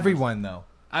that's of numbers. everyone though.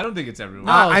 I don't think it's everyone.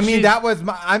 No, I mean, she's- that was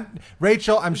my.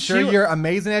 Rachel. I'm sure She- you're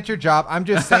amazing at your job. I'm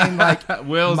just saying, like,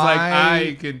 Will's like my-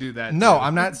 I can do that. no, too."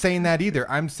 I'm not saying that either.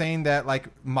 I'm saying that like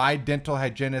my dental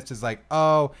hygienist is like,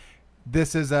 oh,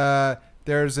 this is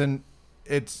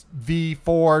it's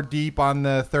V4 deep on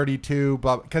the 32,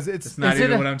 blah, because It's not Is it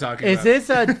even a- what I'm talking Is about. this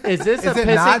a Is it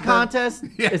pissing not the- contest?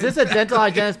 Yeah. Is this a dental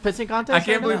hygienist pissing contest? I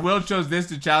can't right believe now? Will chose this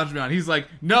to challenge me on. He's like,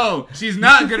 no, she's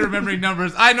not good at remembering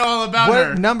numbers. I know all about her.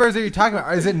 what numbers are you talking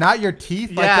about? Is it not your teeth?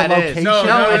 Like Yeah, the it is. location No,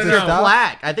 No, of it's the your stuff?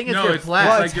 plaque. I think it's No, your it's plaque.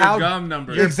 Well, like it's your how- gum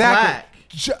numbers. Your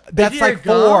Exactly. That's your like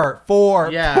gum? four.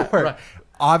 Yeah, four. right.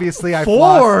 Obviously, I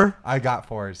Four? I got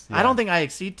fours. I don't think I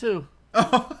exceed 2.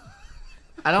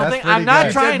 I don't That's think pretty I'm not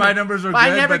good. trying. Said my numbers are but I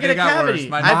good, never but get they a got cavity. worse.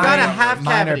 My I've got a mine are half worse.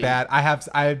 Mine are cavity. bad.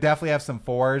 I definitely have some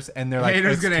fours, and they're like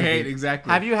Haters it's gonna too hate deep.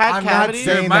 exactly. Have you had I'm not cavities?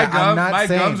 saying Dude, my that. I'm not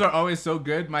saying- gums are always so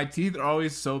good. My teeth are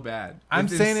always so bad. I'm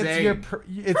It's saying insane.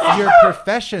 it's your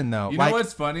profession though. You like, know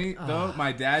what's funny though?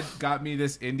 My dad got me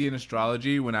this Indian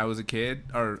astrology when I was a kid,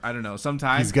 or I don't know,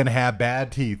 sometime. he's gonna have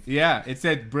bad teeth. Yeah, it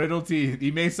said brittle teeth.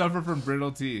 He may suffer from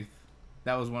brittle teeth.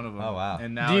 That was one of them. Oh, wow.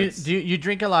 And now Do you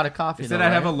drink a lot of coffee? it said though,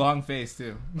 I'd have a right? long face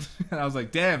too. And I was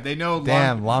like, damn, they know.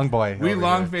 Damn, long boy. We over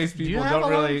long here. faced you people have a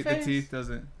don't long really. The face? teeth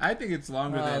doesn't. I think it's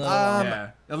longer Oh, a than. little long. Yeah,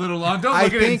 a little long. Don't I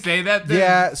look at it and think- say that. Then.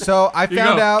 Yeah, so I You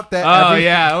found go, out that Oh every-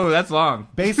 yeah. Oh, that's long.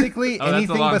 basically Oh, that's a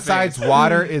anything long besides face.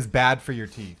 water is bad for your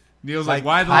teeth. Neil's Like, like,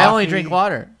 why the? I only coffee. drink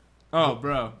water. Oh,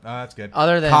 bro. Oh, that's good.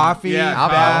 Other than Coffee, Yeah,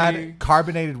 bad. coffee.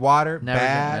 Carbonated water, Never drink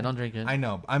it. bad. I don't drink it. I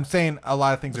know. I'm saying a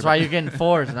lot of things That's are why bad. you're getting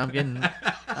 4s, and I'm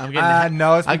getting.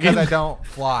 No, it's I'm because I getting- don't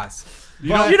floss.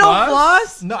 You But- don't You don't floss?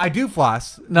 floss? No, I do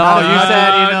floss. No, Not you as much- said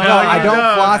you know. No, I you don't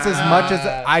don't. floss as much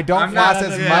as I don't I'm not- floss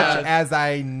as yeah. much as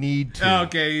I need to. Oh,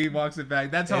 okay, he walks it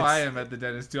back. That's how It's- I am at the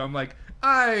dentist too. I'm like,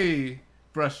 I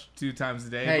brush 2 times a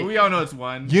day, Hey. but we all know it's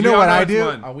one. You We know all what I it's do?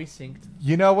 one. Are we synced?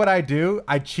 You know what I do?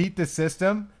 I cheat the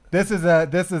system. This is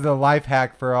a life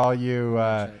hack for all you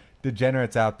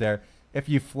degenerates out there. If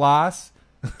you floss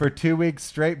for 2 weeks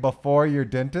straight before your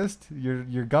dentist,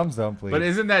 your gums don't bleed. But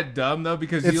isn't that dumb though?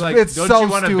 Because It's- you like, it's don't so you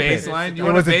want stupid. a baseline? You It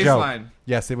want was a a joke. baseline.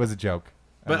 Yes, it was a joke.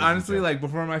 But It was a honestly, joke. like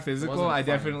before my physical, wasn't I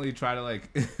funny. definitely try to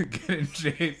like get in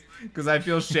shape because I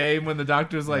feel shame when the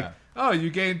doctor's like, Yeah. "Oh, you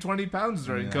gained 20 pounds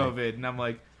during Yeah. COVID," and I'm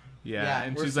like, "Yeah,", Yeah,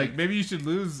 and we're she's like, "Maybe you should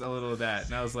lose a little of that,"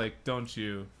 and I was like, "Don't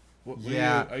you?" What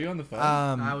Yeah. are you on the phone?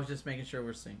 I was just making sure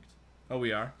we're synced. Oh,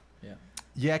 we are. Yeah.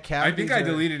 Yeah, I cavities. think I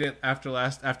deleted it after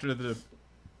the.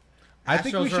 I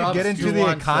think we Astros are should up get into 2-1 the still.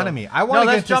 economy. I No, want to get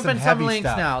let's into jump some in some heavy links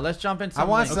stuff. now. Let's jump in some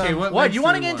want links. some- Okay, What? links You do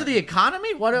want to we get into want? the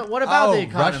economy? What about the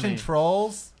economy? Russian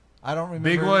trolls. I don't remember.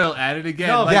 Big Oil at it again.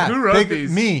 No, like, yeah, who wrote big,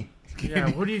 these? Me.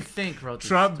 Yeah, what do you think wrote these?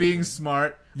 Trump being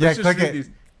smart. Yeah, Let's just click read it. these.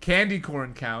 Candy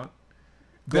corn count.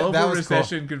 That Global was cool.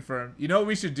 recession confirmed. You know what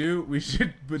we should do? We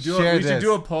should Share this.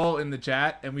 do a poll in the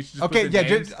chat, and we should just Okay, put the yeah,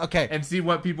 names just okay. and see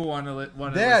what people want to There,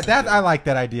 listen that to. I like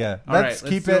that idea. All Let's right,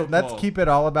 keep let's do it. a Let's poll. keep it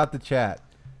all about the chat.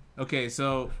 Okay,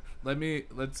 so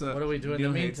let's. What do we do in the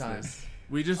Neil hates meantime? this.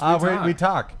 We just We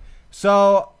talk.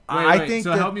 So I Wait, think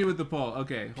so that, help me with the poll.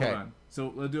 Okay, hold Okay. on.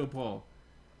 So we'll do a poll.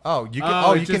 Oh, you can. Oh,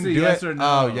 Oh, it's you just can a do yes it. or no.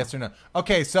 Oh, yes or no.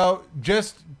 Okay, so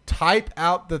just type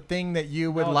out the thing that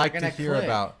you would No, they're like to gonna hear click.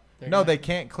 about. They're No, gonna- they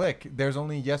can't click. There's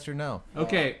only yes or no.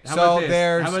 Okay, how So about this?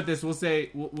 there's- How about this? We'll say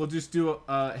we'll just do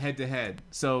head to head.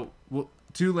 So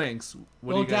two links.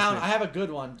 What do Go you guys down. think? I have a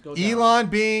good one. Go down. Elon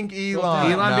being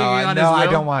Elon. Elon no, being Elon no, is I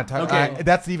real? don't want to talk. Okay.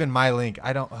 That's even my link.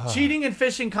 I don't. ugh. Cheating and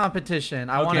fishing competition.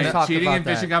 I want Okay, to talk cheating about and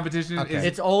fishing that. competition Okay. is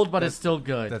It's old, but it's still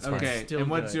good. That's fine. okay. Still And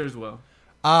what's good. yours, Will?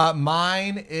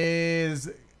 Mine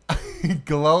is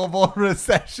global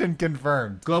recession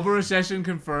confirmed. Global recession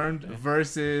confirmed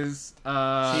versus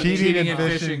Cheating and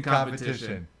fishing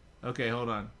competition. Okay, hold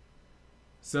on.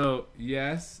 So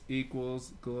yes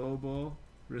equals global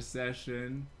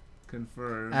recession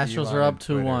confirmed. Astros Elon are up on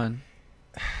Twitter. 2-1.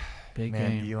 Big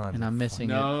Man, game, Elon's and I'm missing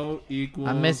it. No equals.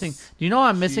 I'm missing. Do you know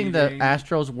I'm missing the cheating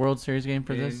Astros World Series game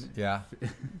for this? in- Yeah.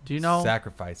 Do you know?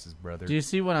 Sacrifices, brother. Do you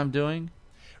see what I'm doing?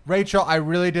 Rachel, I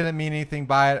really didn't mean anything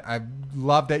by it. I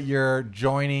love that you're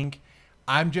joining.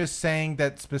 I'm just saying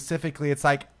that specifically, it's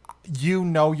like you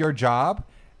know your job,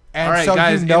 and All right, so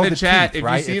guys, you know in the chat, teeth, if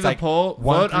right? you see It's the like poll, 1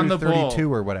 vote on through the poll.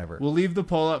 32 or whatever. We'll leave the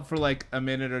poll up for like a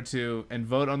minute or two and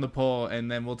vote on the poll,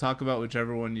 and then we'll talk about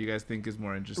whichever one you guys think is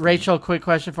more interesting. Rachel, quick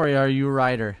question for you: are you a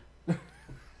writer?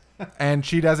 And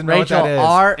she doesn't know Rachel,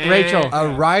 what that is. Rachel, A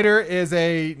writer is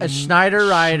a Schneider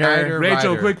writer. Schneider Rachel,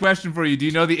 writer. quick question for you. Do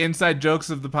you know the inside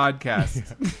jokes of the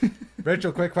podcast?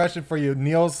 Rachel, quick question for you.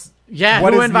 Niels. Yeah,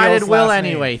 what who is invited Neil's Will last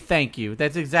name? anyway? Thank you.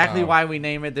 That's exactly Oh. why we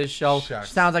named it this show.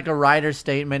 Shucks. Sounds like a writer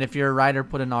statement. If you're a writer,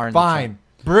 put an R in Fine.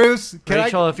 Bruce, the can chat.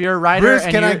 Rachel, I? if you're a writer, Bruce,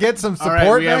 and can I you're- get some All support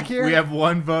right, we back have, here? We have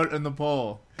one vote in the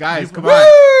poll. Guys, come on.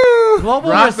 Woo! global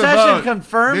Rock the recession vote.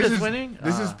 confirmed This is is winning?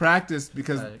 This is practice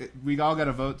because Right. we all got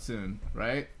to vote soon,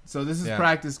 right? So this is Yeah.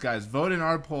 practice, guys. Vote in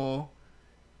our poll.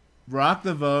 Rock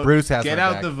the vote. Bruce has Get my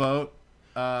out back. the vote.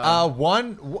 You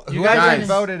Whoever guys-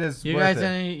 voted is you worth guys it.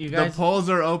 any you the guys polls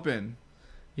are open.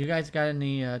 you guys got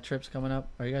any trips coming up?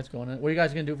 Are you guys going? What are you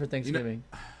guys gonna do for Thanksgiving?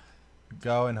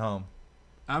 Going home.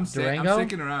 I'm Durango?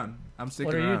 sticking around. I'm sticking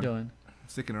What are around. you doing? I'm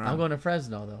sticking around. I'm going to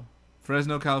Fresno though.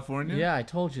 Fresno, California. Yeah, I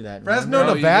told you that. Fresno,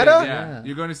 remember? Oh, you Nevada? did, yeah. Yeah.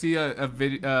 You're going to see a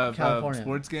California.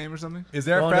 sports game or something. Is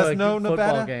there a Going to Fresno, football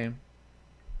Nevada? game.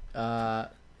 I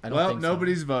don't Well, think so.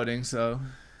 nobody's voting, so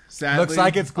sadly. Looks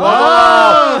like it's global.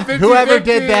 Oh, 50-50. Whoever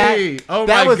did that, Oh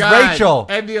that my was God. Rachel.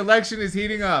 And the election is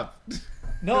heating up.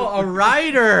 No, a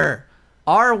writer.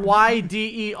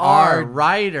 Ryder. R-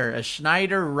 Writer. A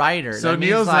Schneider writer. So That means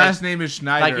Neil's like, last name is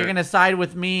Schneider. like you're gonna side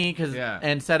with me Yeah.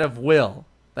 instead of Will.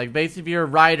 Like basically, if you're a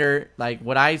writer, like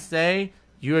what I say,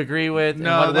 you agree with. and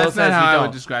No, what Will that's not says, how you I don't.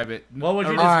 would describe it. What would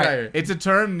you A- All describe right. it? It's a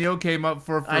term Neil came up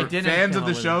for I didn't fans come of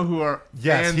the up with show it. who are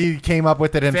Yes, fans, he came up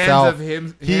with it fans himself. of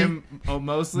him He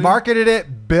mostly. marketed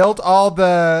it, built all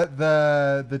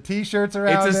the t-shirts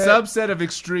around It's a it. subset of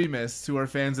extremists who are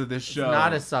fans of this show.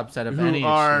 Not a subset of Who any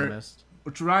are- extremist.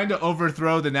 We're trying to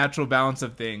overthrow the natural balance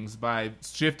of things by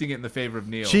shifting it in the favor of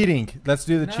Neil. Cheating. Let's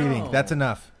do the No. cheating. That's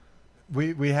enough.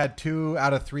 We had 2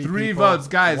 out of 3 Three people. votes,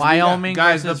 guys. Wyoming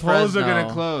guys, the versus polls are Fresno.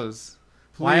 gonna close.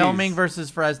 Please. Wyoming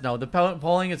versus Fresno. The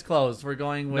polling is closed. We're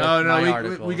going with No, my we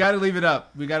article. got to leave it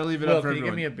up. We got to leave it Will, up for can you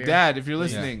give everyone. me a beer? Dad, if you're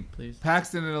Please. listening, Please.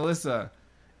 Paxton and Alyssa,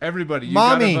 everybody, you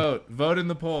Mommy. gotta vote. Vote in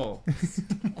the poll.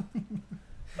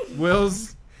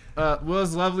 Will's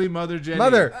lovely mother Jenny.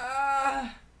 Mother.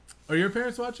 Are your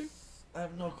parents watching? I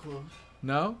have no clue.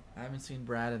 No. I haven't seen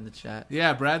Brad in the chat.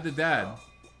 Yeah, Brad the dad.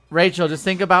 Rachel, just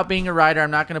think about being a writer.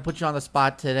 I'm not going to put you on the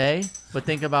spot today, but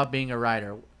think about being a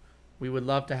writer. We would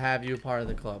love to have you part of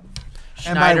the club.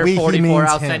 And by Schneider we, he 44. means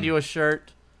I'll him. send you a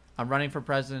shirt. I'm running for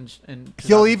president in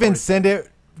He'll even 2040. send it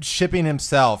shipping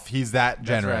himself. He's that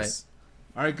generous.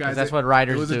 All right, guys. That's what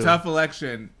writers It was do. a tough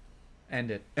election. End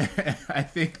it. I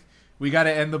think we got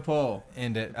to end the poll.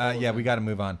 End it. Yeah, we got to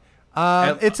move on.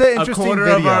 And It's an interesting quarter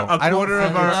video. Of our, I don't quarter of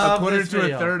think our, it's- a love quarter this to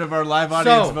video. a third of our live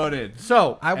audience So- voted.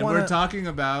 So, I And want we're talking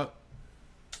about.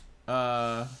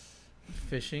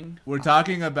 fishing. We're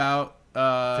talking about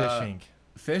fishing.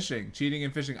 fishing, cheating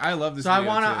and fishing. I love this. So I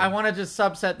video, too. wanna just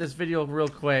subset this video real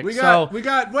quick. We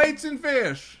got weights and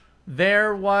fish.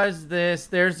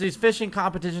 There's these fishing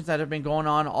competitions that have been going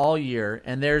on all year,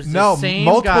 and there's the No, same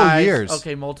multiple guys. years.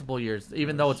 Okay, multiple years.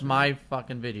 Even though it's my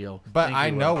fucking video. But Thank I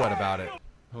you, know Will. what about it.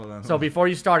 Hold on. So before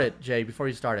you start it, Jay,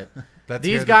 Let's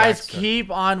hear these the guys backstory.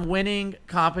 keep on winning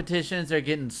competitions. They're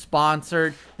getting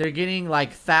sponsored. They're getting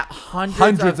like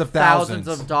hundreds of thousands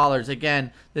of dollars.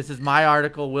 Again, this is my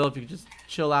article. Will, if you could just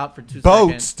chill out for 2 boats.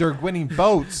 seconds. They're winning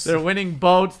boats. They're winning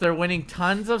boats. They're winning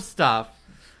tons of stuff.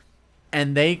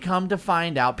 And they come to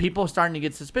find out, people are starting to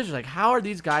get suspicious. Like, how are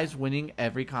these guys winning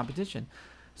every competition?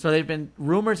 So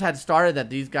rumors had started that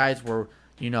these guys were,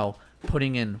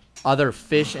 putting in other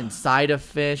fish inside of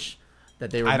fish. That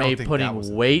they were I don't think that was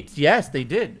putting it. weights. Yes, they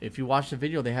did. If you watch the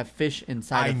video, they have fish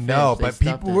inside I of fish. know, They but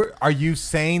stuffed people it. were. Are you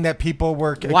saying that people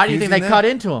were? Why do you think they accusing cut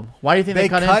them? into them? Why do you think they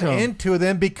cut into them? into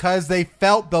them because they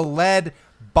felt the lead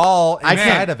ball I inside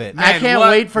can't, of it. I Man, can't what-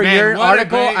 wait for man, your what a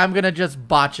article. great- I'm gonna just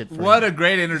botch it. For What you. a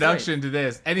great introduction to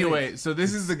this. Anyway, so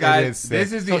this is the guy. It is sick.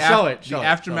 This is the, So show it, show it,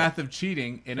 aftermath of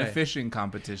cheating in a Okay. fishing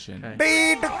competition. Okay.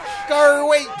 Bead scar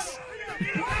weights.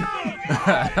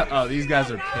 Oh, these guys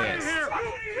are pissed.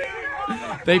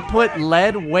 They put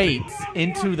lead weights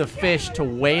into the fish to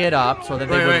weigh it up so that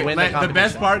they would win the competition. The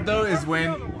best part though is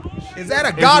when Is that a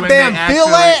is when goddamn they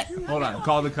fillet? actually- Hold on,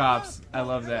 call the cops. I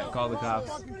love that. Call the cops.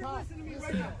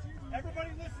 Everybody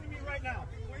listen to me right now.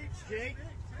 Jake,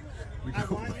 We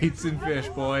got weights and fish,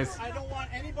 boys. I don't want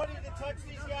anybody to touch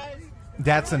these guys.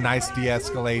 That's a nice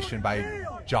de-escalation by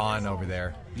John over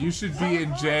there. You should be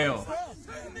in jail.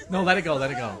 No, let it go.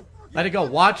 Let it go. Let it go.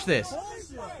 Watch this.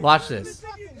 Watch this.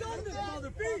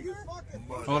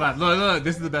 Hold on, look.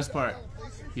 This is the best part.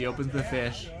 He opens the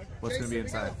fish. What's gonna be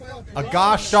inside? A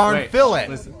gosh darn Wait, fillet.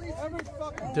 Listen.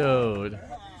 Dude.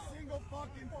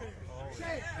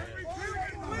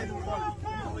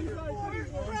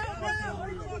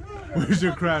 Where's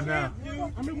your crown now?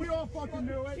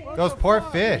 Those poor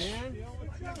fish.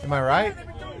 Am I right?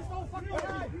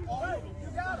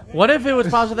 What if it was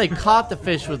possible they caught the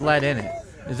fish with lead in it?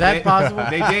 Is that possible?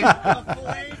 They did.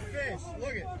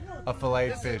 A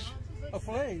filleted fish.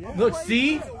 Look,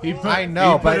 see? He put, I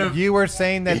know, he put but a- you were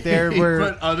saying that they he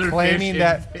were put other claiming fish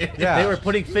that. in fish. Yeah, They were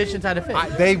putting fish inside a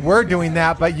fish. they were doing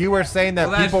that, but you were saying that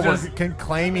Well, that's people were just-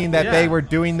 claiming that Yeah. they were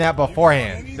doing that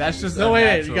beforehand. That's just No, wait,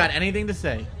 unnatural. you got anything to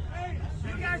say?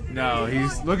 No,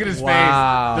 he's look at his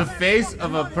Wow. face. The face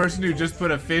of a person who just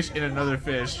put a fish in another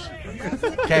fish.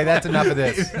 Okay, that's enough of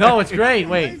this. No, it's great.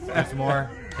 Wait. There's more.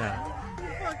 Yeah.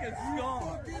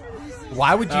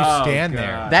 Why would you Oh, stand God.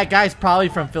 there? That guy's probably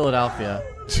from Philadelphia.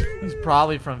 He's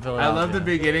probably from I Philadelphia. love the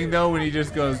beginning though when he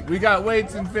just goes, "We got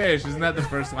weights and fish." Isn't that the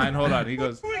first line? Hold on. He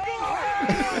goes.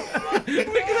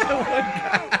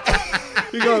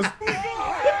 He goes.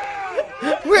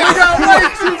 We got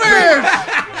weights and fish.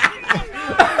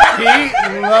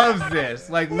 He loves this.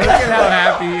 Like, look at how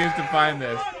happy he is to find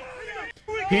this.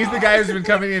 He's the guy who's been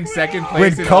coming in second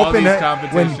place in all these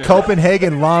competitions. when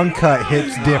Copenhagen long cut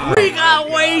hits different. We got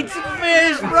weights and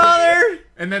fish, brother.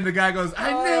 And then the guy goes,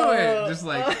 "I knew it." Just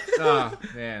like, oh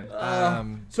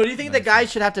man. So do you think the guy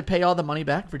should have to pay all the money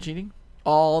back for cheating?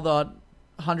 All the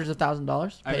hundreds of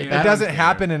 $1,000s? I Pay mean, it It back? doesn't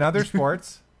happen in other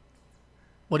sports.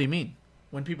 What do you mean?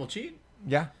 When people cheat?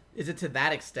 Yeah. Is it to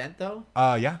that extent, though?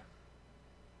 Yeah.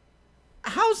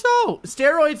 How so?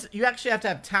 Steroids, you actually have to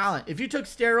have talent. If you took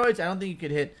steroids, I don't think you could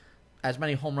hit as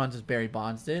many home runs as Barry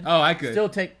Bonds did. Oh, I could. Still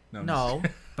take... I'm No.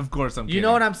 just- Of course I'm kidding. You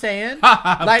know what I'm saying?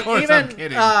 Of Like course even I'm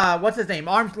kidding. what's his name?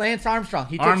 Lance Armstrong.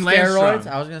 He took Arm Lance steroids.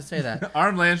 Strong. I was gonna say that.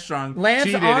 Arm Landstrong Lance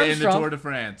cheated in the Armstrong- Tour de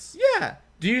France. Yeah.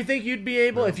 Do you think you'd be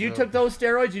able, if you took those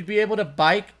steroids, you'd be able to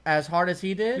bike as hard as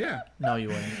he did? Yeah. No, you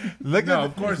wouldn't. Look No, at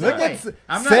of course look not. at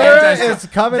I'm not Sarah anti- is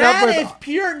coming That up with. is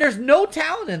pure. There's no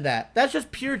talent in that. That's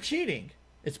just pure cheating.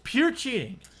 It's pure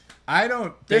cheating. I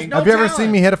don't There's think. no Have you ever talent.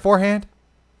 seen me hit a forehand?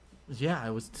 Yeah,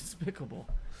 it was despicable.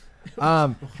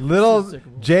 Little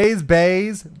Despicable. Jay's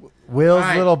Bays, Will's All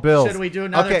right, Little Bills. should we do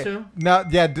another okay. two? No,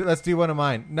 yeah, let's do one of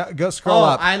mine. No, go scroll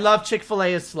up. I love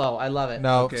Chick-fil-A is slow. I love it.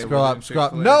 No, Okay, scroll we're up. doing Scroll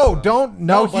up. Chick-fil-A No, slow. don't.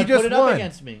 No, he but just put it up won.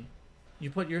 against me.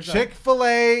 You put yours up.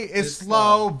 Chick-fil-A is It's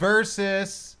slow slow.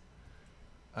 versus.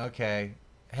 Okay,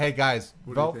 hey guys,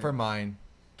 What do you vote think? for mine.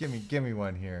 Give me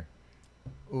one here.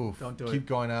 Oof. Don't do Keep it.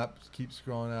 going up. Keep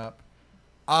scrolling up.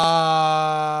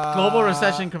 Global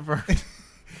recession confirmed.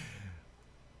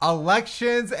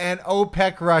 Elections and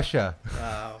OPEC Russia.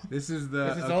 Wow. This is the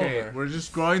This is okay. over. We're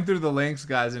just scrolling through the links,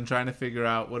 guys, and trying to figure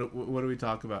out what do we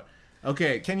talk about.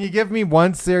 Okay, Can you give me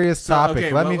one serious topic?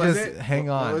 okay, Let what me was just it? hang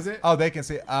What on. was it? Oh, they can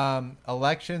see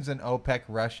elections and OPEC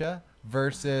Russia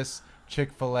versus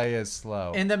Chick-fil-A is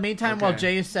slow. In the meantime, while Okay.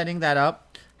 Jay is setting that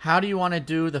up, how do you want to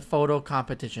do the photo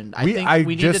competition? I think I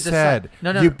we need just to decide. said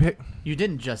No, you pick. you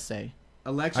didn't just say.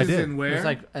 Elections did. in It where? was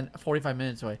like 45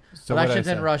 minutes away. So what'd I Elections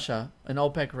in say? Russia, in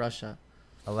OPEC Russia.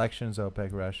 Elections, OPEC,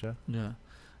 Russia. Yeah.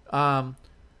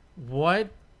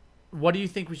 What do you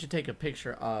think we should take a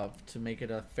picture of to make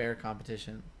it a fair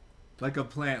competition? Like a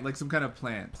plant, like some kind of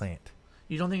plant. Plant.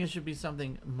 You don't think it should be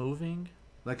something moving,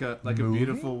 Like a Moving?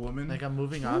 beautiful woman. like a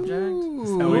moving object? that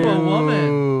Ooh, weird? a woman,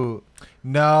 Ooh.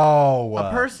 No.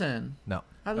 a person. No.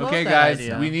 I love Okay, that guys,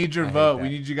 idea. we need your I hate vote. that. We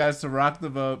need you guys to rock the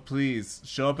vote, please.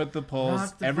 Show up at the polls.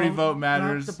 Rock the Every vote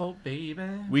matters. Rock the boat, baby.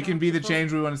 We can Rock be the vote.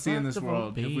 change we want to see in Rock this the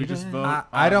world boat, if we just baby. vote.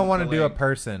 I don't want want to do a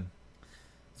person.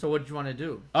 So what do you want to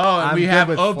do? Oh, and I'm we good have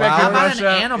with OPEC flowers. and How about an Russia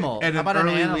animal? and How an about an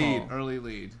early animal? lead. Early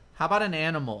lead. How about an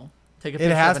animal? Take a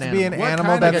picture It has of to be an What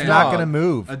animal kind of that's a not dog? going to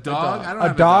move. A dog? dog. I don't A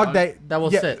have dog a dog. That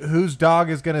will sit. Whose dog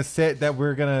is going to sit that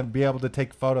we're going to be able to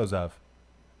take photos of?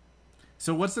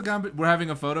 So what's the we're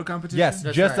having a photo competition? Yes,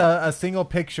 That's just right. a single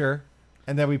picture,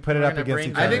 and then we put it We're up gonna against bring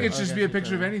each I other. think it should just be a Okay,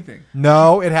 picture of okay. anything.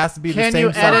 No, it has to be the Can same you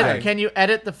edit? subject. Can you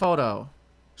edit the photo?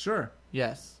 Sure.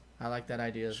 Yes, I like that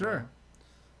idea. As Sure. well.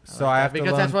 So like I that, have to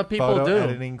because learn that's what people photo do.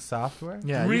 editing software.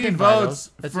 Yeah, you Three can buy votes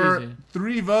those. That's for easy.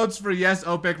 3 votes for yes,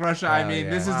 OPEC Russia. I Oh, mean,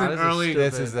 yeah. this Wow, isn't this is early.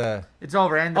 stupid. This is a. It's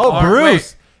over. And Oh, Or-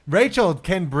 Bruce, Rachel,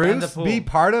 can And Bruce the pool. be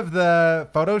part of the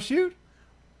photo shoot?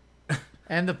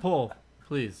 and the poll,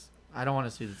 please. I don't want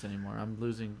to see this anymore. I'm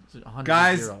losing 100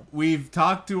 Guys, 0. we've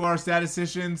talked to our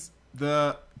statisticians.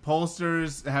 The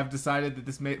pollsters have decided that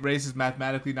this race is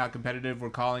mathematically not competitive. We're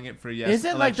calling it for yes.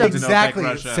 Isn't like elections the- in OPEC Exactly,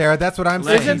 Russia. Sarah. That's what I'm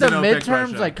Elections saying. Isn't the in OPEC midterms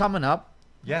Russia. like coming up?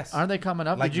 Yes. Aren't they coming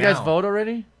up? Like Did you guys now. vote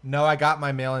already? No, I got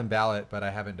my mail-in ballot, but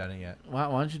I haven't done it yet. Why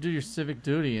don't you do your civic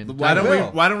duty? And Why don't we?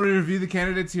 will. Why don't we review the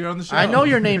candidates here on the show? I know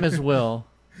your name is Will.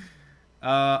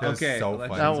 was Okay. so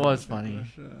elections funny. That in was OPEC funny.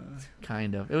 Russia.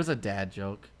 Kind of. It was a dad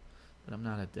joke, but I'm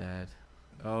not a dad.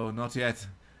 Oh, not yet.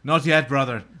 Not yet,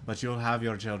 brother. But you'll have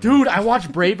your children. Dude, I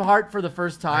watched Braveheart for the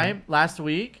first time last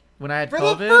week when I had For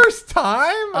COVID. the first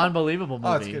time. Unbelievable movie.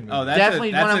 Oh, it's a good movie. Oh, that's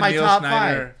Definitely that's one of a my Neil top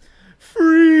Schneider.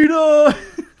 Freedom.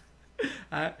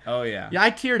 Oh yeah. Yeah, I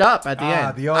teared up at the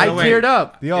end. the old- I Oh, wait. teared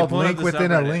up. The old pulled up link the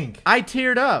within a subreddit. link. I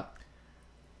teared up.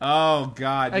 Oh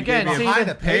God. You Again, gave me see, a Behind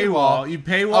the the paywall. You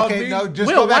paywalled Okay, me. no, just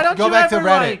Will, go why back. don't Go you back to ever,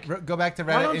 Reddit. like- Go back to Reddit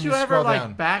Why don't and you just ever scroll like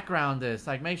down. background this?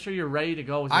 Like, make sure you're ready to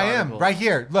go with your I am articles. right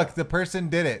here. Look, the person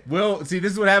did it. Will, see,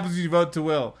 this is what happens when you vote to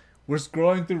Will. We're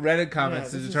scrolling through Reddit comments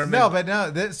Yeah, to this is- determine. No, but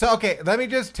no. So okay, let me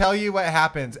just tell you what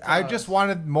happens. I just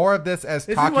wanted more of this as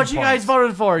This is talking what you guys points.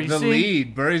 voted for. You the see,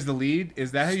 lead. Buries the lead.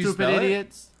 Is that how you stupid spell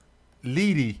idiots.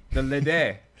 Leady. it? The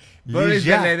lede. Buries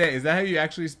the Yeah. lede. Is that how you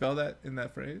actually spell that in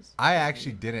that phrase? I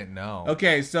actually didn't know.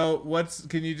 Okay, so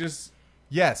can you just?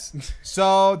 Yes.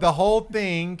 So the whole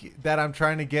thing that I'm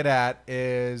trying to get at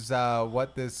is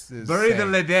what this is. Bury the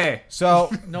saying. lede.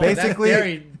 So No, basically,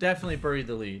 that's definitely buried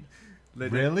the lead.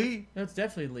 Lede. really? No, it's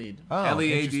definitely lead. Oh,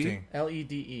 L-E-A-D? interesting.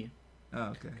 L-E-D-E. Oh,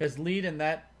 okay. Because lead in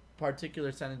that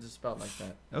particular sentence is spelled like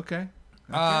that. Okay.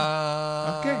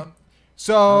 Okay. Okay.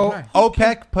 So Okay.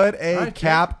 OPEC put a All right,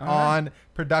 cap Jake. All right. on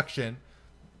production,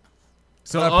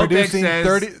 So OPEC producing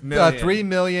says 3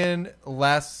 million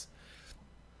less.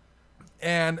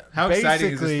 And How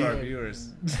exciting is basically, this for our viewers?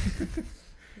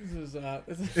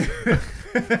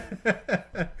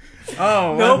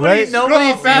 Oh, Nobody, Wait, nobody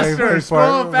scroll faster. Wait for it.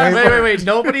 Scroll Wait faster. for it. Wait.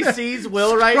 Nobody sees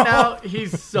Will right now.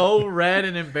 He's so red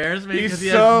and embarrassed me He's because he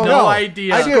so- has no No,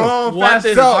 idea I do. what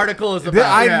this So, article is about.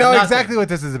 I Yeah, know nothing. exactly what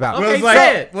this is about. Okay, Will's say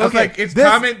like, it. Will's Okay, like, it's this-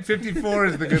 comment 54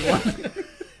 is the good one.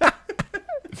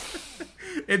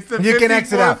 It's the You can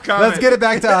exit 54th out. comment. Let's get it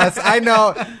back to us. I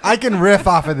know I can riff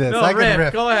off of this. No, I can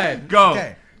riff. Go ahead. Go.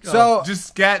 Okay. So Just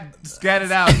scat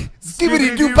it out.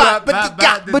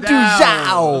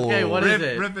 Skibbity-doo-bop-ba-da-ga-ba-doo-zow. Okay, what is Rip-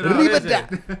 it? rip it What up. is Leave it it?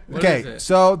 down. What is Okay, it?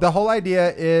 so the whole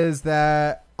idea is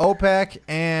that OPEC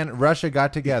and Russia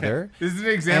got together. This is an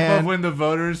example of And- when the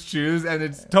voters choose and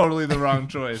it's totally the wrong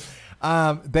choice.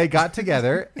 They got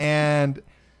together, and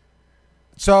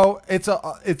so it's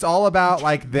all about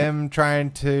like them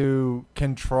trying to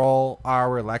control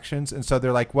our elections. And so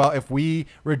they're like, well, if we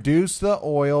reduce the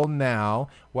oil now,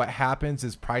 what happens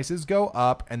is prices go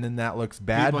up, and then that looks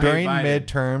bad People hate during Biden.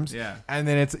 midterms. Yeah. And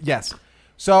then it's yes.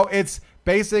 So it's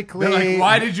basically They're like,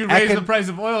 why did you raise econ- the price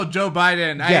of oil, Joe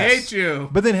Biden? I Yes. hate you.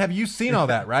 But then have you seen all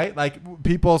that, right? Like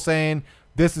people saying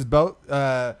this is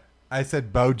I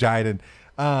said Bo Biden.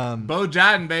 Bo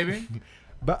Biden, baby.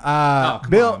 But Oh, come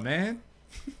Bill on, man.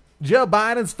 Joe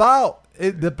Biden's fault.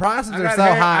 The prices I are got so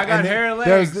hair- high. I got And hair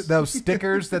there's legs. those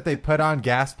stickers that they put on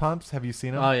gas pumps. Have you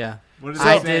seen them? Oh yeah. What does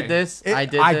I it say? did this. I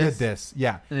did this.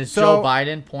 Yeah. And it's So- Joe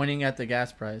Biden pointing at the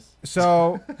gas price.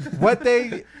 So what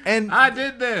they and I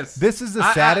did this. this is the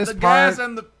I- saddest the part gas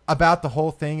and the- about the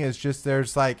whole thing is just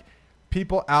there's like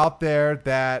people out there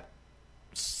that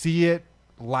see it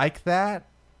like that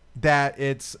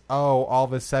it's all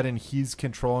of a sudden he's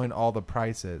controlling all the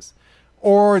prices.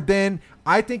 Or then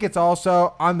I think it's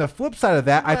also on the flip side of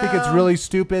that, I think it's really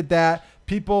stupid that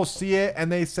people see it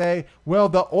and they say, well,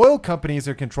 the oil companies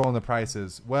are controlling the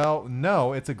prices. Well,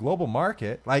 no, it's a global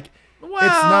market. Like Well,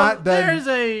 it's not the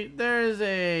there's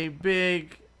a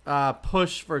big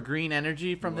push for green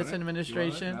energy from this You want it?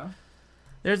 administration. No?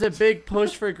 There's a big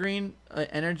push for green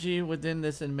energy within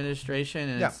this administration,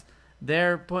 and Yeah.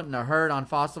 they're putting a hurt on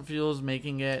fossil fuels,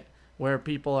 making it where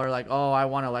people are like, oh, I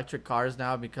want electric cars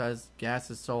now because gas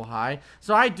is so high.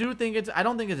 So I don't think it's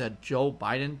a Joe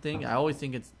Biden thing. I always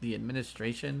think it's the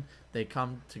administration. They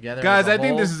come together. Guys, as a I think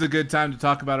whole. this is a good time to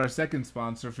talk about our second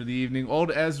sponsor for the evening,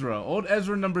 Old Ezra. Old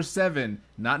Ezra number 7,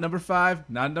 not number 5,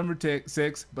 not number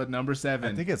 6, but number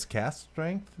 7. I think it's cast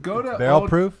strength. Go to barrel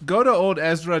proof. Go to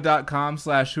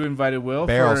oldezra.com/whoinvitedwill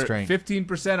Barrel for strength.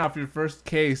 15% off your first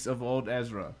case of Old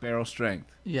Ezra barrel strength.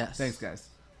 Yes. Thanks, guys.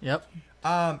 Yep.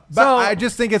 But So- I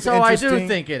just think it's So interesting. I do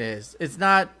think it is. It's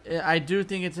not. I do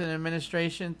think it's an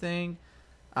administration thing.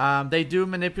 They do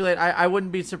manipulate. I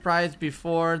wouldn't be surprised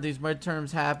before these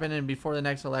midterms happen and before the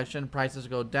next election, prices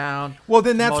go down. Well,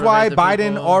 then that's motivate why the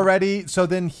Biden people. already. So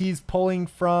then he's pulling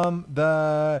from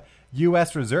the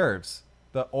U.S. reserves,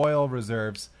 the oil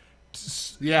reserves.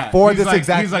 Yeah. For he's this like,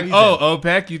 exact He's like, reason. oh,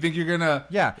 OPEC, you think you're gonna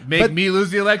Yeah, make but- me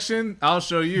lose the election? I'll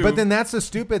show you. But then that's the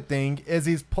stupid thing is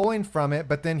he's pulling from it,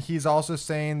 but then he's also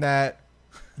saying that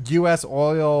U.S.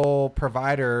 oil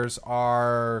providers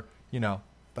are,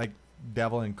 like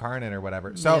devil incarnate or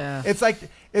whatever. So Yeah. it's like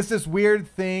it's this weird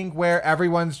thing where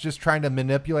everyone's just trying to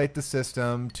manipulate the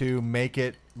system to make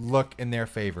it look in their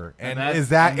favor. And that's- is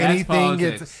that and that's anything?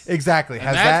 politics. It's exactly. And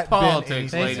Has that's that politics, been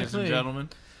anything? ladies and Basically. gentlemen.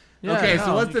 Yeah, Okay, so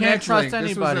no, what's you the can't next trust link?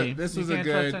 anybody. This You was a can't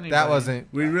good- trust anybody. That wasn't.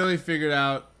 We really figured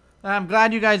out. I'm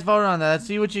glad you guys voted on that. Let's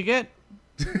see what you get.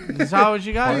 Is that what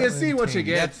you got? Oh, you see what you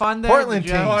You had get. fun there. Portland Did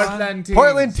you have teams. fun? Portland teams.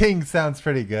 Portland Ting sounds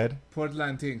pretty good.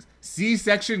 Portland things.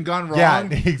 C-section gone wrong. Yeah,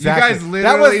 exactly. You guys literally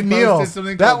that was posted Neil's.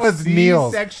 something That called was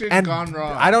Neil's. C-section And gone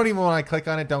wrong. I don't even want to click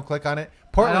on it. Don't click on it.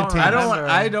 Portland don't Ting. remember.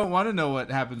 I don't want to know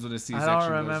what happens when a C-section goes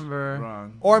remember.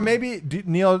 wrong. Or maybe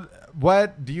Neil.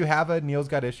 What do you have? A Neil's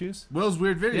got issues. Will's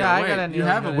weird video. Yeah, I Wait, got a you Neil's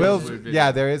have a got Will's Will's. weird video.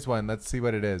 Yeah, there is one. Let's see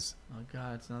what it is. Oh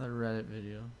god, it's another Reddit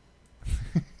video.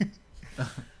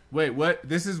 Wait, what?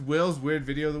 This is Will's weird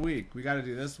video of the week. We got to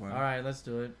do this one. All right, let's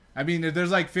do it. I mean,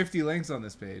 there's like 50 links on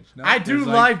this page. No, I do there's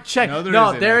live check. No, No,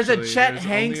 isn't, there is actually. a Chet There's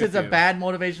Hanks only is a few. bad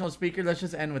motivational speaker. Let's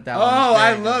just end with that Oh, one. It's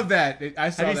I very good. love that. I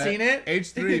saw Have you that. seen it?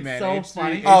 H3, It's man. so H3,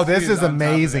 funny. Oh, H3 this is on top of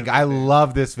amazing. I everything.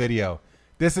 love this video.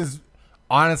 This is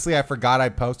honestly, I forgot I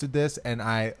posted this, and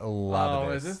I love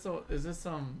Oh, this. is this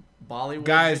some Bollywood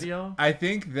Guys, video? I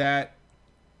think that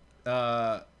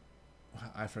I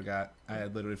forgot. I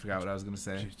literally forgot what I was gonna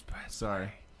say. Sorry.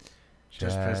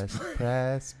 Just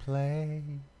press play.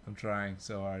 I'm trying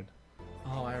so hard.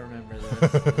 Oh, I remember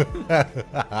this.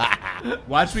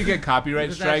 Watch me get copyright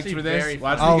This is strikes actually for this. very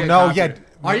Watch me Oh get no! copyright-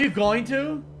 Yeah. Are you going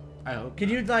to? I hope. Can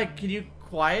you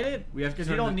quiet it? We have to because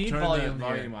turn you don't the, need turn volume the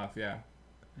here. volume off. Yeah.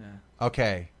 Yeah.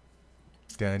 Okay.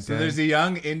 Dun, So dun. there's a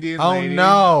young Indian Oh, lady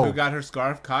no. who got her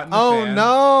scarf caught in the Oh fan.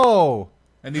 no!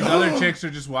 And these other chicks are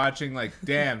just watching like,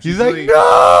 damn. She's really, like,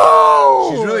 no!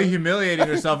 She's really humiliating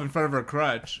herself in front of her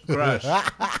crush.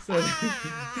 So,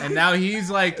 And now he's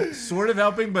like sort of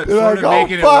helping, but You're sort like, of oh,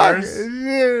 making fuck. it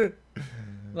worse.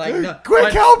 like, no, Quick,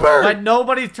 but, help her! But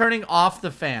nobody's turning off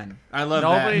the fan. I love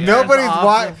Nobody that. knows. Nobody's off the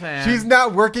walking. fan. She's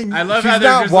not working. I love she's how they're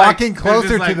not just walking like, they're just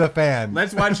closer like, to the fan.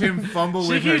 Let's watch him fumble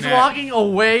with her She's neck. walking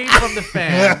away from the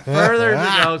fan. Further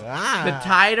she goes. The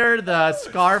tighter the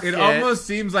scarf It gets. almost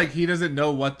seems like he doesn't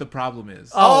know what the problem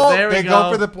is. Oh, Oh, there we they go.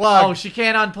 go for the plug. Oh, she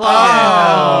can't unplug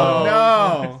Oh,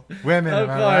 it. no. Women, Of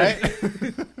am I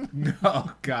right?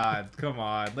 No, God. Come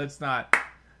on. Let's not.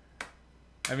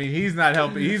 I mean, he's not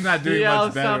helping. He's not doing Yell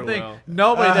much better, something. Will.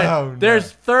 Nobody. Oh, no.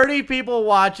 There's 30 people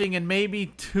watching and maybe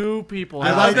 2 people. I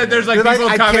love watching. that there's like They're people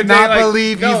I commenting cannot like,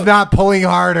 believe no, he's not pulling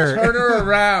harder. Turn her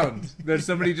around. There's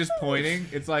somebody just pointing.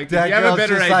 It's like, That if you have a girl's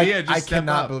better just idea, like, just I step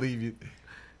cannot up. believe you.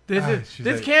 She's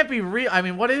This like- can't be real. I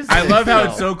mean, what is I this, love how though?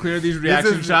 it's so clear these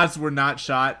reaction is- shots were not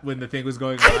shot when the thing was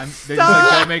going on. They just like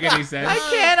don't make any sense. I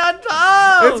can't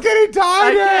unplug. It's getting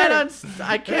I tighter. can't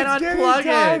It's getting unplug it.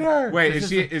 tighter. Wait, This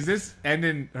is this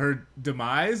ending her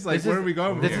demise? Like, This where is- are we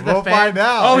going with this here? is the We'll fan- find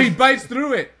out. Oh, he bites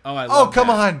through it. Oh, I love come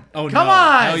that. on. Oh, Come no.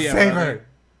 on. Hell yeah, Save brother. her.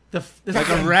 Like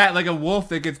a rat, like a wolf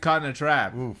that gets caught in a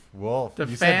trap. Oof, wolf. The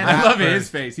You fan- said I rat love first. his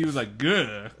face. He was like,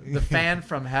 "Good." the fan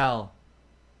from hell.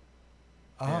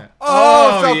 Yeah.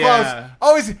 Oh, so yeah. close.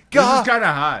 Oh, he's This God. is kind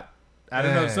of hot. I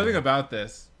don't know Dang. something about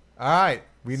this. All right,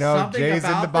 we know Something Jay's about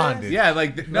into this? bondage. Yeah,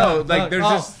 like no, like they're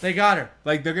just they got her.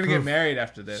 like they're gonna get Poof. married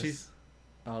after this. She's.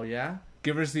 Oh yeah.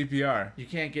 Give her CPR. You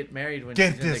can't get married when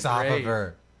Get she's in this the off grave. of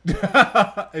her.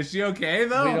 Is she okay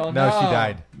though? We don't No, know. she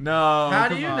died. No. How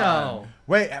do come you on. know?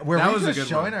 Wait, were That we was a just good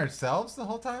showing one. ourselves the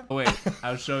whole time? Oh, wait,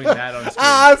 I was showing that on screen.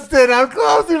 Austin, I'm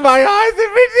closing my eyes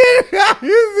if we didn't.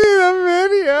 You see the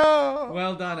video.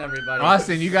 Well done, everybody.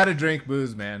 Austin, you got to drink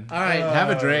booze, man. All right. Have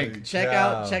a drink. Check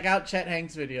Yeah. out Chet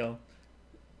Hanks' video.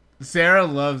 Sarah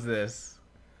loves this.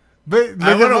 But look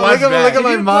I at, wanna watch look that. at Did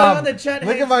my you put mom. on the Chet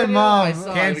Look Hanks at my video? mom. I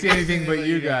saw Can't it. see anything but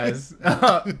you guys.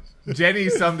 Jenny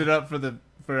summed it up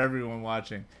for everyone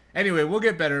watching. Anyway, we'll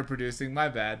get better at producing. My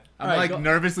bad. I'm All right, like go-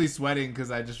 nervously sweating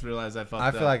because I just realized I fucked I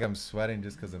up. feel like I'm sweating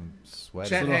just because I'm sweating.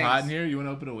 It's a Chet little hot Hanks. in here. You want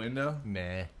to open a window?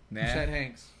 Nah. Nah. Chet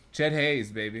Hanks. Chet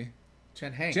Hayes, baby.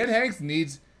 Chet Hanks. Chet Hanks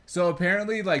needs. So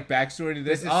apparently, like backstory to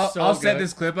this, This is I'll, so I'll set good.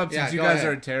 this clip up Yeah, since you go guys ahead.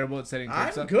 are terrible at setting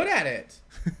clips I'm up. good at it.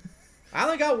 I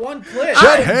only got one clip.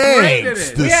 Chet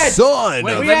Hanks, the We had- son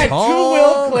Wait, We let had me- two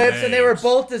Will clips, and they were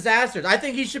both disasters. I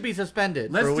think he should be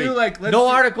suspended Let's for a do week. like let's no do-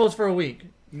 articles for a week.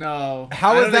 No.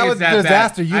 How I is don't that think with it's that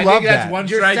disaster? bad. You I love think that's that. one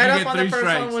Your strike. You setup get on 3 the first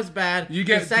strikes. one was bad. You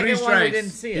get the second 3 one, strikes. we didn't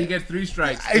see it. You get 3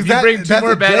 strikes. Is If you that- bring 2 that's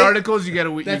more a bad date? articles, you get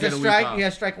a week. That's you a get a strike. week off. You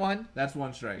got strike one. That's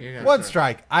 1 strike. One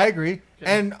strike. I agree.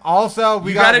 And also,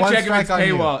 we You got gotta one check if strike it's on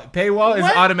you. paywall. Paywall is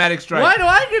What? automatic strike. Why do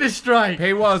I get a strike?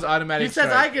 Paywall is automatic He says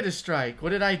strike. I get a strike.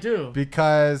 What did I do?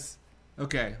 Because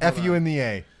Okay. F hold you on. in the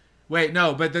A. Wait,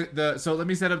 no, but the so let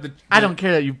me set up the. I don't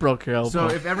care that you broke your elbow. So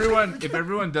if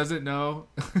everyone doesn't know,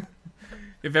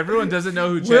 if everyone doesn't know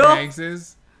who Chet Will? Hanks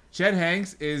is, Chet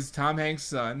Hanks is Tom Hanks'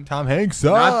 son. Tom Hanks'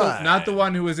 son. Not the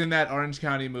one who was in that Orange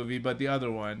County movie, but the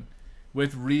other one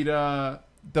with Rita.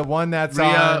 The one that's Rhea,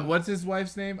 on what's his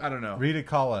wife's name? I don't know. Rita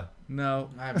Kala.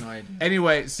 No. I have no idea.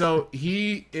 Anyway, so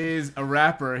he is a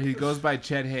rapper. He goes by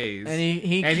Chet Hayes. And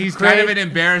he's kind of an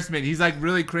embarrassment. He's like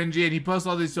really cringy, and he posts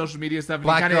all these social media stuff. And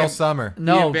Black he Girl kinda, Summer.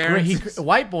 no embarrasses-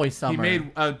 White Boy Summer. He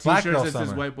made Black Girl t-shirts that says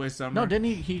Summer. White Boy Summer. no, didn't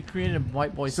he? He created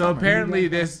White Boy So Summer. apparently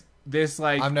this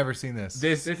like I've never seen this.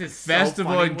 this This is so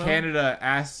festival funny, in Will. Canada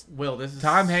asked Will, this is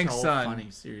Tom Hanks' so son. funny.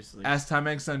 Seriously. Tom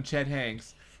Hanks' son Chet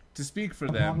Hanks to speak for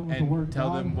problem them with the word and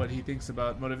tell them God? what he thinks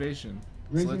about motivation.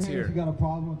 Raise So your let's hand if you hear. got a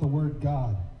problem with the word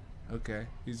God. Okay,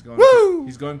 he's going. Woo!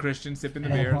 He's going Christian, sipping the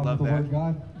Got a beer. problem Love with the that. word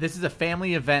God? This is a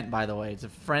family event, by the way. It's a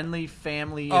friendly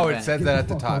family Oh, event. it says Get that at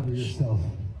the fuck top. over yourself.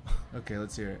 Okay,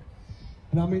 let's hear it.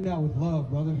 And I mean that with love,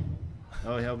 brother.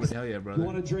 Oh hell yeah, You brother.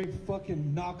 want to drink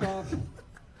fucking knockoff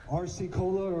RC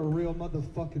Cola or a real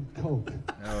motherfucking Coke?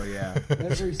 Oh yeah.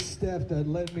 Every step that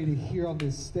led me to here on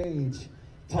this stage,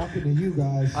 talking to you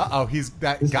guys. Uh-oh, he's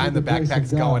that This guy is in the the grace of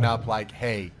backpack's going God. up like,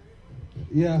 hey,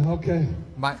 Yeah, okay.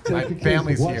 my Take the case,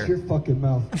 family's watch here. your fucking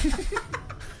mouth.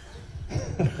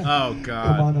 Oh Come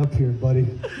god. on up here, buddy.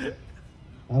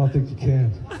 I don't think you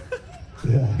can.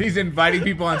 Yeah. He's inviting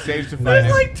people on stage to fight There's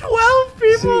him. like 12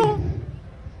 people.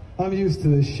 See, I'm used to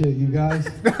this shit, you guys.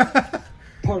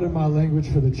 Pardon my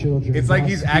language for the children. It's like I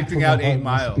he's speak acting from out the heart 8 and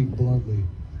I Mile. Speak bluntly.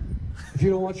 If you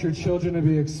don't want your children to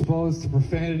be exposed to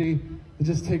profanity, then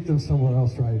just take them somewhere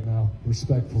else right now,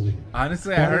 respectfully.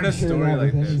 Honestly, I Don't heard a share story that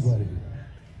like with this. anybody.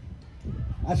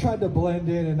 I tried to blend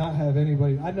in and not have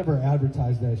anybody. I never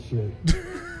advertised that shit.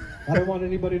 I don't want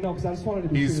anybody to know because I just wanted to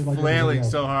be He's treated like flailing everybody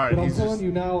else. so hard. But I'm He's telling just-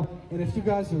 you now, and if you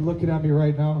guys are looking at me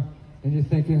right now and you're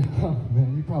thinking, oh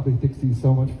man, you probably think he's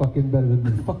so much fucking better than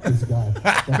me. Fuck this guy.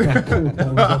 That guy cool that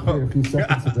was up here a few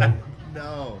seconds ago.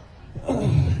 No.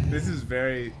 This is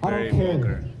very, I very don't care.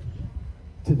 vulgar.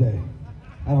 Today.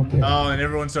 I don't care. Oh, and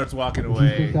everyone starts walking if you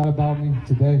think away. that about me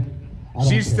today, I don't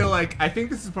She's care. still like, I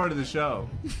think this is part of the show.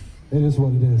 It is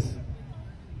what it is.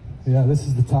 Yeah, this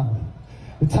is the time.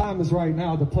 The time is right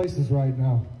now. The place is right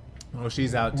now. Oh,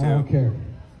 she's out I don't too. care.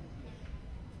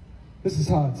 This is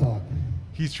how I talk.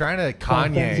 He's trying to If I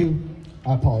offend Kanye, you,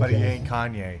 I apologize. but he ain't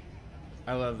Kanye.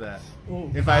 I love that.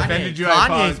 If I offended you, I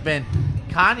Kanye's apologize.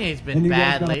 Kanye's been And you guys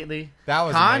bad know- lately. That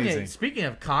was Kanye. amazing. Speaking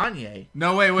of Kanye,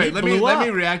 No, wait. He Let me blew let me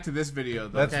up. react to this video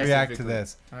though. Let's react to specifically.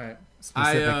 this all right.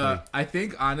 specifically. I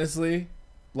think honestly,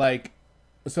 like,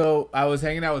 so I was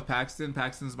hanging out with Paxton.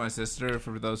 Paxton's my sister.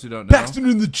 For those who don't know. Paxton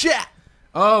in the chat.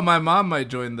 Oh, my mom might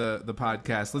join the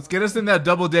podcast. Let's get us in that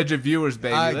double digit viewers,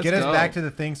 baby. Let's Get us go. back to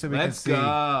the thing so we Let's can see.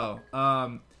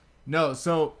 go. No,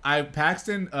 so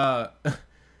Paxton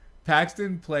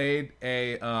Paxton played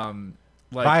a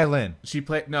like Violin. she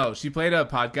played a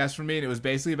podcast for me, and it was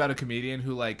basically about a comedian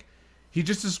who like he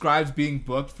just describes being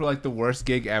booked for like the worst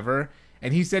gig ever.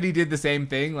 And he said he did the same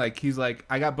thing. Like, he's like,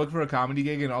 I got booked for a comedy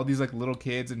gig and all these like little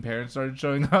kids and parents started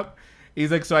showing up.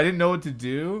 He's like, so I didn't know what to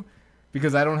do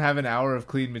because I don't have an hour of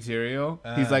clean material.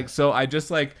 He's like, so I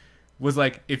just like was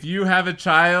like, if you have a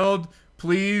child,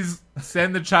 please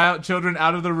send the children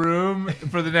out of the room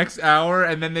for the next hour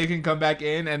and then they can come back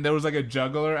in. And there was like a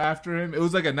juggler after him. It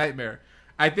was like a nightmare.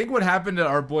 I think what happened to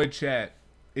our boy Chet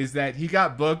is that he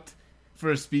got booked for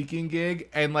a speaking gig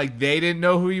and like they didn't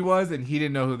know who he was and he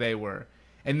didn't know who they were.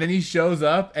 And then he shows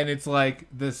up and it's like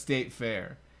the state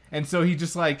fair. And so he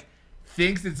just like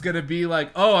thinks it's going to be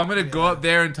like, oh, I'm going to go up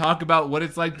there and talk about what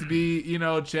it's like to be, you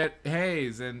know, Chet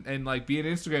Hayes and like be an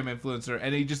Instagram influencer.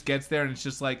 And he just gets there and it's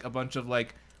just like a bunch of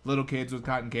like little kids with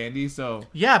cotton candy. So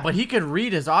Yeah, but he could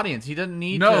read his audience. He didn't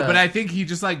need to. no, but I think he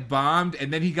just like bombed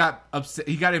and then he got upset.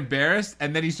 He got embarrassed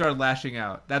and then he started lashing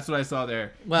out. That's what I saw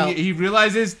there. Well- he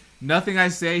realizes nothing I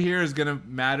say here is going to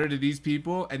matter to these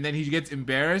people. And then he gets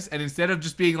embarrassed. And instead of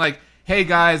just being like, hey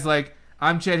guys, like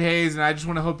I'm Chet Hayes and I just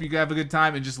want to hope you have a good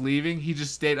time and just leaving, he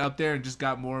just stayed up there and just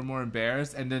got more and more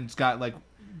embarrassed. And then just got like,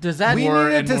 Does that We more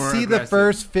needed and to more see the aggressive.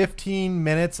 first 15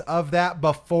 minutes of that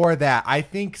before that. I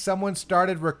think someone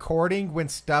started recording when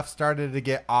stuff started to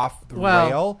get off the Well-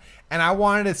 rail, and I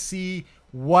wanted to see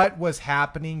what was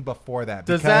happening before that.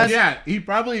 Does because- that- yeah, he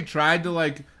probably tried to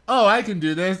like, oh, I can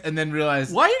do this. And then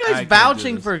realized, Why are you I guys can't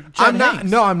vouching do this. for Chet I'm not.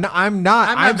 Hanks? No, I'm not. I'm not.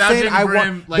 I'm not I'm saying vouching I for want.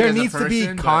 him, like, there as a needs to be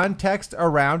person, but- context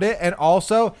around it, and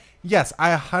also, yes,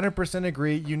 I 100%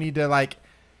 agree. You need to like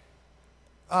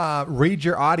read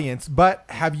your audience. But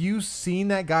have you seen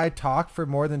that guy talk for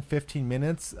more than 15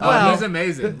 minutes? Oh, Well, he's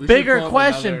amazing. We should Bigger pull up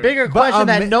question, another- bigger But, question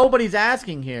that mi- nobody's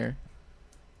asking here.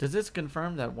 Does this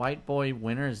confirm that White Boy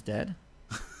Winner is dead?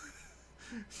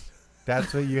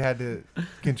 That's what you had to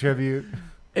contribute.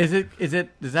 Is it?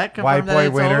 Does that confirm White that boy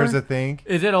it's winner is over? a thing.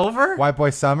 Is it over? White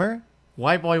boy summer.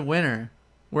 White Boy Winner.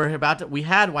 We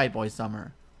had White Boy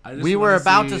Summer. I just We were wanna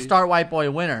about to see- start White Boy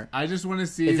Winner. I just want to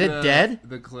see. Is it dead?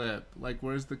 The clip. Like,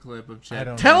 where's the clip of I Chet?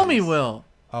 don't Tell know. me, Will.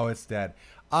 Oh, it's dead.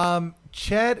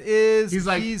 Chet is. He's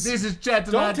like, this is Chet.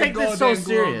 Don't take this so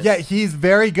serious. Yeah, he's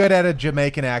very good at a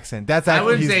Jamaican accent. That's I actually.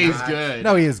 wouldn't say he's not. good.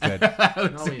 No, he is good. I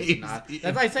would No, say he's not.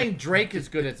 That's like saying Drake is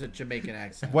good at a Jamaican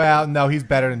accent. Well, no, he's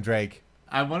better than Drake.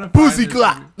 I want to. Pussy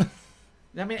clot.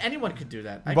 I mean, anyone could do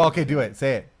that. I Well, could okay, do it.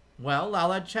 Say it. Well, I'll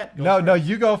let Chet go. No, first. no,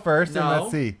 you go first, No, and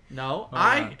let's see. No,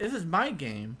 on. this is my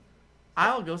game.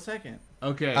 I'll go second.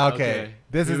 Okay. Okay,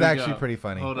 this Here is we actually go. pretty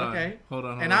funny. Hold on. Okay. Hold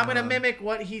on. And I'm gonna mimic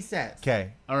what he says.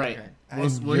 Okay. All right. Okay. We'll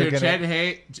And we'll you're hear gonna- Chet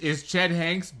Hanks. Is Chet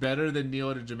Hanks better than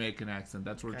Neil at a Jamaican accent?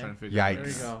 That's what we're Okay. trying to figure out. There we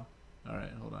Yikes. go. All right.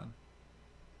 Hold on.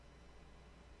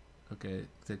 Okay.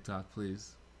 TikTok,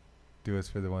 please. Do us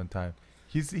for the one time.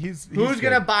 He's Who's good.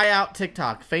 gonna buy out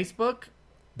TikTok? Facebook?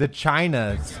 The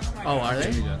Chinas? Oh, are There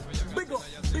they? you go.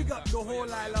 Big up the whole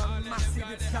island, massive,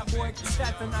 it's that boy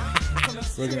Chetana. Coming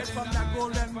straight from that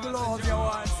Golden Glove, you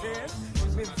want to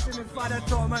see? Me feeling Father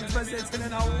Tom and presenting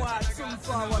in a watch, soon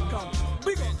forward come.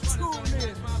 Big up, tune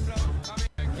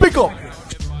in. Big up.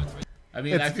 I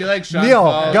mean, It's- I feel like Sean Neil,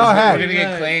 Paul. go is- ahead. We're gonna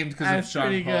get Good. claimed because of That's Sean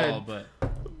pretty Paul, good.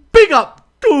 but Big up!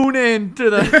 Tune in to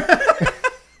the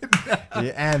Yeah,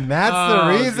 and that's Oh,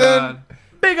 the reason. God.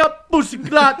 Big up Pussy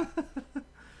Clot.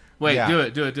 Wait, Yeah. do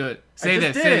it. Say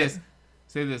just this. did it.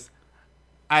 Say this.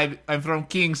 I'm from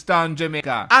Kingston,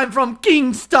 Jamaica. I'm from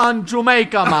Kingston,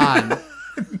 Jamaica, man.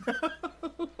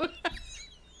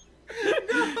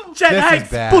 Chet This is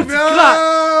Hanks, bad. Pussy Clot.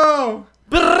 No.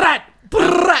 Brat,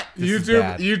 brat. This is YouTube.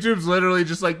 bad. YouTube's literally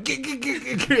just like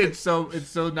it's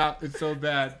so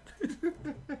bad.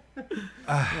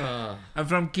 I'm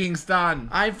from Kingston.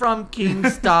 I'm from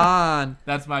Kingston.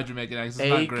 That's my Jamaican accent.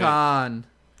 It's not great. Akon.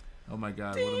 Oh my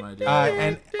god, what am I doing?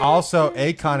 And also,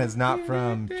 Akon is not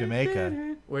from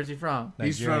Jamaica. Where's he from?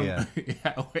 He's Nigeria. from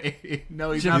yeah. Wait,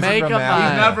 no, he's Jamaica, from Africa. He's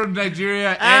man. not from Nigeria,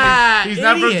 and Ah, he's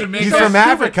not from idiot. Jamaica. He's So from stupid.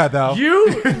 Africa, though.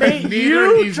 You, made, Neither,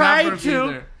 you he's not tried from to.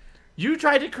 either. You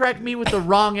tried to correct me with the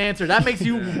wrong answer. That makes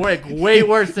you work way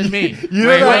worse than me. You know,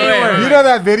 Wait, that, wait, wait, you wait. know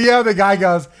that video? The guy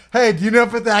goes, "Hey, do you know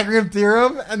Pythagorean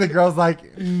theorem?" And the girl's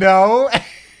like, "No."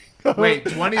 Wait,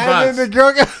 20 And bucks. then the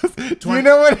girl goes, "Do you 20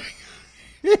 know what?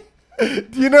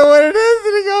 Do you know what it is?"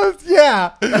 And he goes,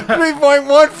 "Yeah,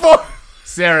 3.14."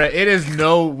 Sarah, it is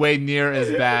no way near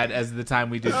as bad as the time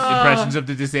we did impressions of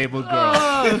the disabled girl.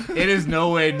 It is no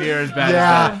way near as bad as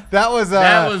Yeah, that. that was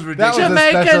That was ridiculous. a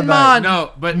Jamaican special night. man.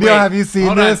 No, but Neil, wait, have you seen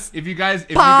hold on. this? If you guys,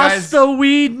 Pasta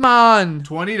weed man.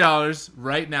 $20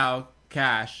 right now,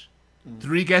 cash,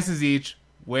 3 guesses each.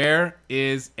 Where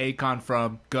is Akon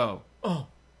from? Go. Oh.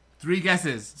 3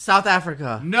 guesses. South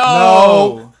Africa.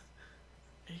 No.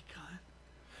 Akon.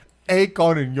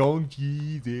 Akon and Young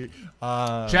Jeezy.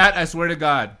 Chat, I swear to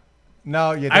God.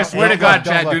 No, you. I swear to don't God, look,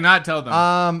 don't Chat, look. do not tell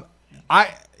them.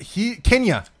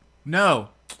 Kenya. No.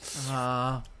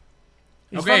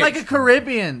 He's Okay. from like a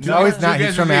Caribbean. No, he's not. Two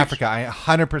He's from guesses Africa. I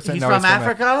 100% He's know from he's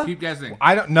Africa? Keep guessing.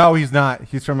 I don't. No, he's not.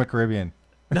 He's from the Caribbean.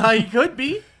 No, he could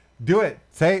be. Do it.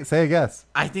 Say a guess.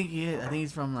 I think he is. I think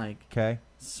he's from like Okay.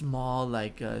 small,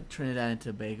 like Trinidad and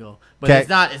Tobago. But 'Kay. it's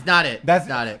not. It's not it. That's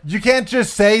not it. You can't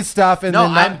just say stuff and No,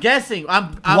 then I'm not guessing.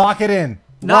 I'm lock it in.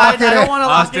 No, I Lock it don't in. want to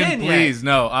lock Austin, it in please. yet.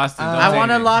 No, Austin. Don't I say want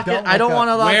to anything. lock Don't it. I don't look want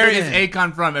to up. lock Where it is in.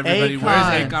 Akon from, everybody? Where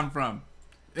Akon. is Akon from?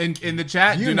 In the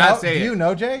chat, Do do you not know? say Do it. you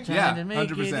know, Jay? Trying Yeah, to make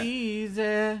 100%. it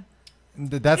easy.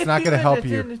 That's not going to help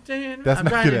you. That's I'm not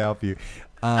trying going to help you.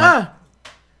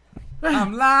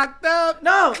 I'm locked up.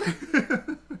 No.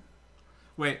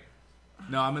 Wait.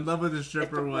 No, I'm in love with a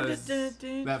stripper was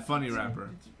that funny rapper.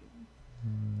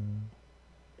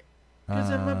 Cause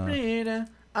I'm a breeder.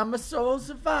 I'm a soul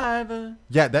survivor.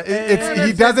 Yeah,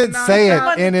 he doesn't say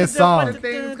it in his song.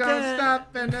 Things can't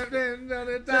stop and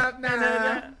the top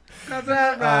now.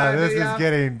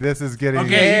 This is getting.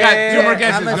 Okay, you got two more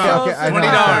guesses. I'm a Go. soul Okay, I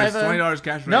know. $20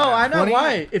 cash right No, now. I know 20?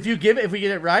 why. If we get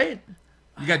it right.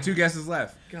 You got two guesses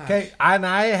left. Okay, and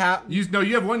I have You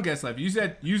have one guess left. You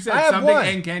said I have something one.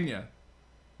 in Kenya.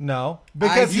 no I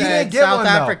because you said didn't get South one.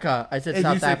 though. Africa. I said You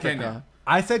South said Africa. Kenya.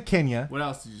 I said Kenya. What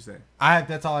else did you say?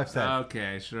 That's all I've said.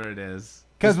 Okay, sure it is.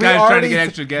 Because This we guy's already trying to get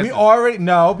extra guesses. we already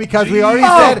because we already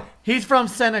Oh, said he's from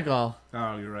Senegal.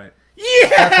 Oh, you're right.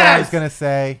 that's what I was Yes. gonna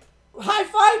say. High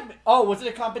five! Oh, was it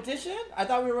a competition? I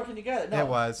thought we were working together. No, It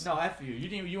was. No, F you.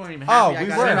 You weren't even Oh, happy. I we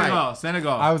got were. it right.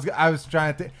 Senegal. I was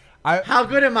trying to think. How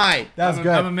good am I? That was I'm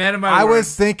good. I'm a man of my I word.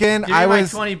 was thinking. Give me I my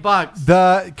was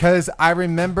 $20. because I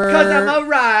remember Cause I'm a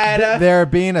rider. there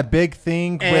being a big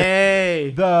thing with Hey,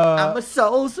 I'm the. a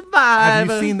soul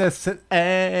survivor. Have you seen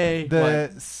Hey,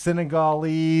 the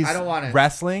Senegalese I don't want it.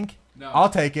 wrestling? No. I'll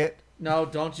take it. No,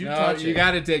 don't you No, touch you it.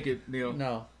 got to take it, Neil.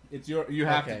 No. It's you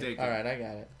have Okay. to take it. All right, I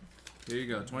got it. Here you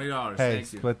go. $20. Hey,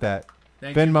 Thank you. split that.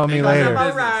 Thank Venmo you. me Thank you. later. I'm a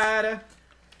Business. rider.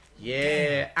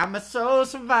 Yeah, I'm a soul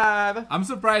survivor. I'm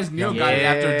surprised Neil got it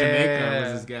after Yeah. Jamaica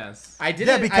was his guess. I didn't.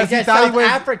 Yeah, I because he said thought he South was-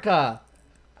 Africa.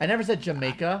 I never said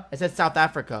Jamaica. I said South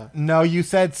Africa. No, you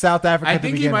said South Africa. I to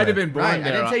think he begin might have with. been born Right, I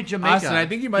there. didn't say Jamaica. Austin, I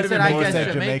think he might He have said been I born guessed said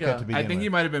there. Jamaica Jamaica. to begin I think he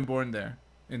with. might have been born there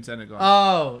in Senegal.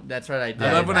 Oh, that's right. I did.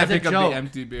 I love when I As a pick up joke. the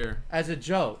empty beer. As a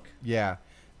joke. Yeah,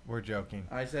 we're joking.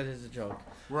 I said as a joke.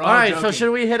 We're All right, joking. so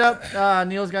should we hit up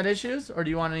Neil's Got Issues, or do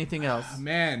you want anything else?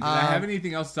 Man, did I have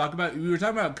anything else to talk about? We were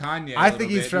talking about Kanye. I a think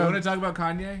little he's bit. from- You want to talk about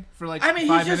Kanye for like I mean,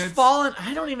 5 he's just minutes? fallen.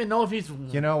 I don't even know if he's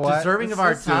You know what? deserving of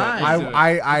our Let's do it. time. Let's do it.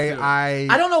 I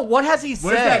I don't know what has he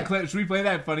Where's said. that clip? Should we play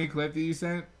that funny clip that you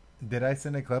sent? did I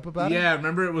send a clip about it? Yeah,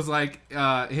 remember it was like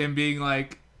him being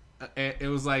like, it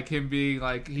was like him being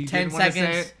like he 10 didn't want to say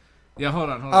seconds. it. Yeah, hold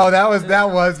on. Oh, that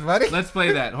was funny. Let's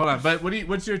play that. Hold on. But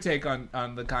what's your take on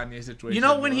the Kanye situation? You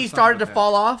know when he Let's talk started to about that.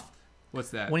 fall off? What's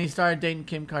that? When he started dating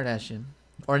Kim Kardashian.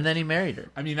 Or then he married her.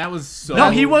 I mean, that was so No,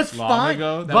 he was long fine.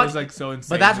 ago. That But- was like so insane.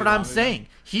 But that's what long I'm ago. saying.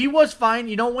 He was fine.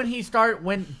 You know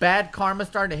when bad karma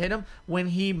started to hit him? When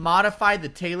he modified the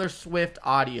Taylor Swift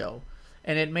audio.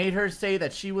 And it made her say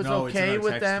that she was No, it's in okay our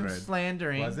with text them thread.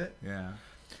 slandering. Was it? Yeah.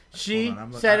 She Hold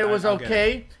on, said it was I'll get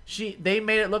okay. They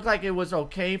made it look like it was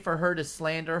okay for her to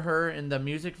slander her in the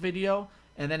music video,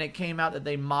 and then it came out that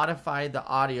they modified the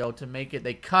audio to make it.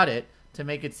 They cut it to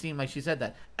make it seem like she said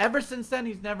that. Ever since then,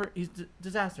 he's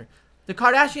disaster. The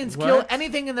Kardashians kill What?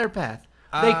 anything in their path.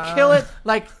 They kill it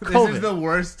like This COVID. is the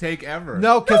worst take ever.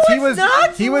 No, because No, he it's was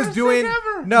not. he was Worst doing thing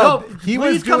ever. no, No, he please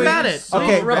was come doing at it. okay,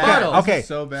 Please rebuttal. okay, This is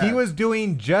so bad. he was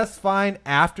doing just fine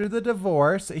after the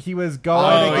divorce. He was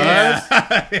going Oh against.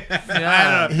 yeah.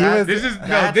 Yeah, He was-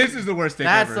 This is the worst take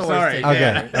that's ever. the worst Sorry. take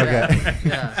Okay, okay.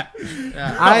 Yeah.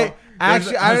 Yeah. I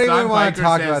actually I don't Hassan even want Biker to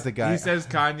talk says- about the guy. He says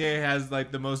Kanye has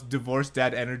like the most divorced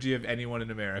dad energy of anyone in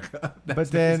America.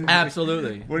 but then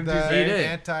Absolutely. Wouldn't you the say? did.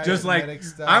 anti-Semitic Just like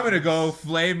stuff. I'm gonna go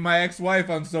flame my ex-wife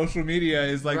on social media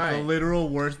is like the Right. literal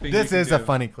worst thing. This you is can a do.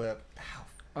 funny clip.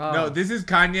 No, this is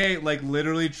Kanye like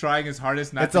literally trying his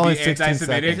hardest not It's to only be 16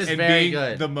 anti-Semitic seconds. This is and very being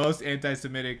good. the most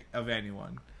anti-Semitic of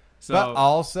anyone. So But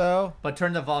also, But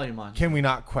turn the volume on. can we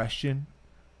not question?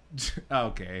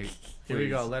 okay, Here we please.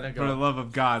 go. Let it For the go. love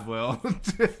of God, Will.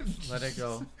 Let it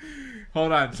go.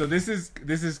 Hold on. So this is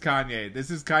Kanye.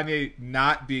 This is Kanye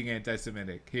not being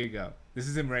anti-Semitic. Here you go. This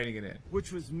is him reining it in.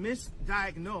 which was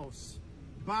misdiagnosed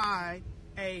by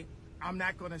I'm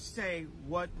not going to say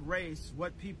what race,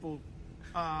 what people,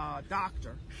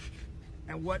 doctor,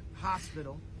 and what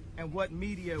hospital, and what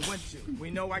media it went to.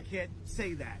 We know I can't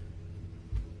say that.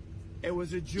 It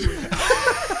was a Jewish.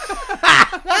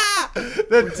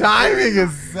 The timing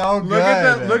is so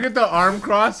good. Look at the arm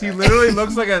cross. He literally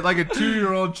looks like a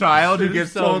 2-year-old child who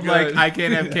gets so told good. like I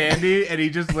can't have candy, and he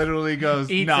just literally goes,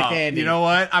 Eats "No, the candy. you know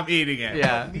what? I'm eating it."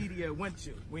 Yeah. Media went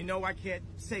to. We know I can't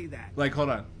say that. Like, hold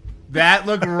on, that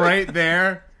look right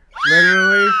there,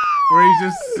 literally, where he's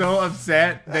just so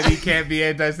upset that he can't be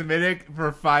anti-Semitic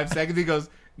for 5 seconds. He goes,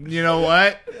 "You know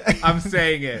what? I'm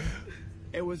saying it."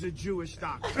 It was a Jewish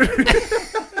doctor.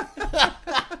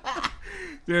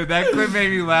 Dude, that clip made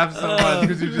me laugh so much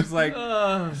because you're just like,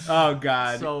 oh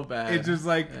god, So bad. It's just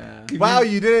like, can Wow,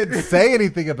 you- you didn't say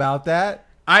anything about that.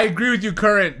 I agree with you,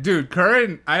 Curran. Dude,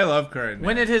 Curran, I love Curran.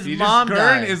 When man. did his He mom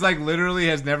Curran die? is like literally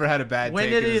has never had a bad When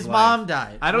take did in his life. mom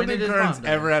die? I don't When think did his Curran's mom die?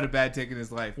 ever had a bad take in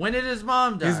his life. When did his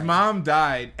mom die? His mom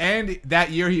died, and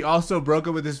that year he also broke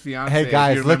up with his fiance. Hey if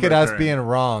guys, you look at remember us Curran. being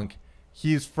wrong.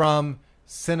 He's from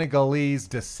Senegalese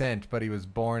descent, but he was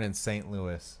born in St.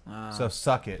 Louis. So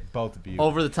suck it, both of you.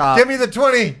 Over the top. Give me the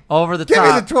 20. Over the Give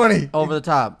top. me the 20. Over the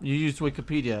top. You used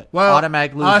Wikipedia. Well,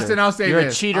 Automatic loser. Austin, I'll say You're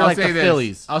this. a cheater I'll like say the this.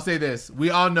 Phillies. I'll say this. We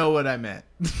all know what I meant.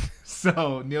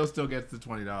 So Neil still gets the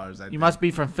 $20. I think. You must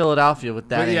be from Philadelphia with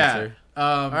that But yeah. answer.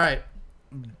 All All right.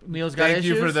 Neil's got Thank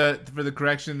issues? you for the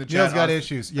correction. The Neil's chat. got Austin-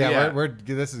 issues. Yeah, Yeah. We're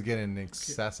this is getting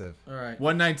excessive. All right.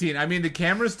 119. I mean, the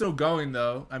camera's still going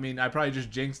though. I mean, I probably just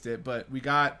jinxed it, but we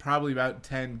got probably about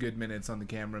 10 good minutes on the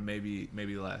camera, maybe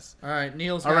less. All right.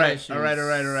 Neil's All got right, issues. all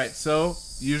right. So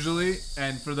usually,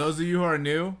 and for those of you who are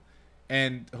new,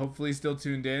 and hopefully still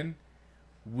tuned in,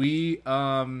 we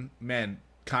man,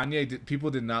 people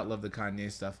did not love the Kanye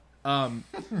stuff.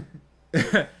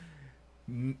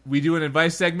 We do an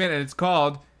advice segment, and it's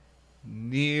called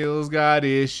Neil's Got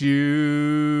Issues.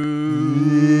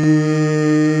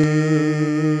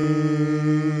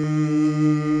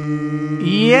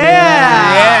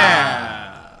 Yeah.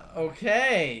 Yeah.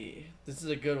 Okay. This is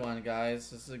a good one, guys.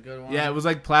 This is a good one. Yeah, it was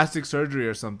like plastic surgery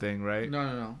or something, right?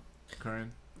 No.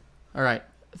 Curran? All right.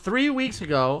 3 weeks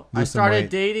ago, I Lose some started weight.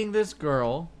 dating this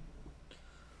girl.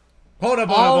 Hold up,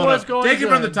 All was going Take it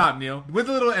from the good. top, Neil. With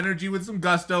a little energy, with some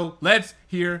gusto. Let's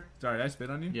hear. Sorry, did I spit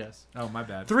on you? Yes. Oh, my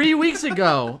bad. 3 weeks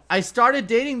ago, I started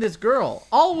dating this girl.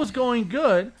 All was going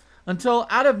good until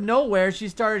out of nowhere, she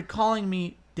started calling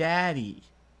me daddy.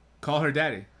 Call her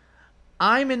daddy.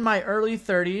 I'm in my early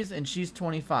 30s and she's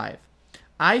 25.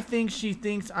 I think she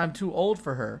thinks I'm too old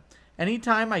for her.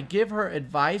 Anytime I give her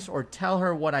advice or tell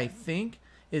her what I think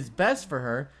is best for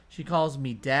her, she calls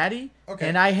me daddy, Okay.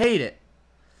 and I hate it.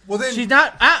 Well then, She's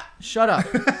not. Shut up.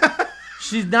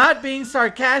 She's not being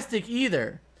sarcastic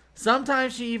either.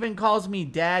 Sometimes she even calls me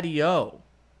daddy-o.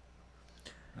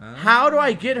 How do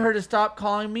I get her to stop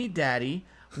calling me daddy?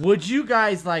 Would you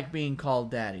guys like being called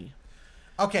daddy?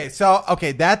 okay,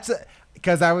 that's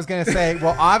because I was gonna say.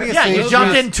 Well, obviously, Yeah, you Will's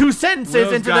jumped got- in 2 sentences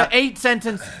Will's into got- the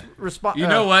 8-sentence response. You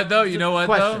know what, though? You know what,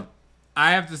 question. though?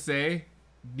 I have to say,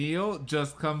 Neil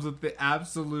just comes with the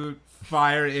absolute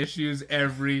fire issues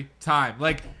every time.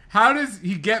 Like, how does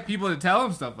he get people to tell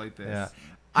him stuff like this? Yeah.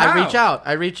 I How?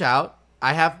 reach out.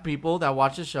 I have people that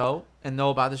watch the show and know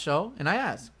about the show, and I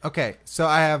ask, Okay, so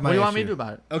I have my. what do you want me issue. to do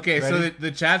about it? Okay, so Ready?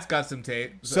 the chat's got some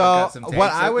tape. So, got some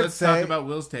what I would let's say- talk about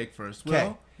Will's take first. Will,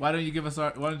 'Kay. why don't you give us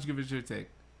your take?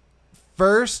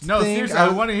 First No, thing seriously, I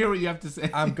want to hear what you have to say.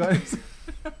 I'm going.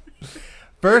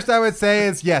 First, I would say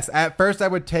is yes. At first, I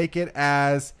would take it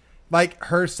as like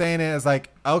her saying it as like,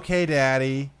 "Okay,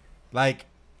 daddy," like,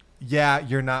 "Yeah,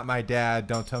 you're not my dad.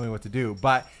 Don't tell me what to do."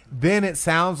 But then it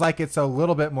sounds like it's a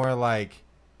little bit more like,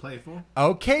 Playful.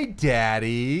 "Okay,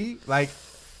 daddy," like.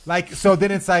 So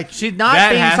then it's like She's not That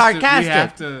being has to- we sarcastic.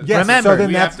 have to- yes. Remember, so then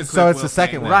we have that's to so clip it's Will the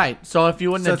second saying one, that. Right. So if you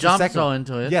wouldn't So have it's the jumped second so one.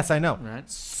 into it. Yes, I know. Right.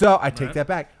 So I take Right. that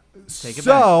back. Take it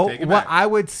So back. Take it what back. I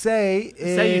would say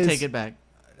is Say you take it back.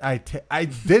 I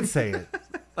did say it.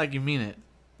 Like you mean it.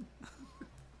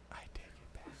 I take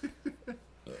it back.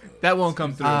 That won't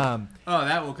come through. Um,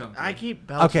 that will come through. I keep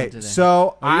belching Okay, today.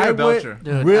 so Oh, you're I a would belcher.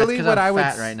 Dude, really that's 'cause what I'm I would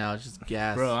fat right now. It's just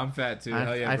gas. Bro, I'm fat too.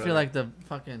 Hell yeah, I brother. feel like the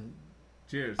fucking.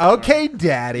 Cheers. Okay, Bro.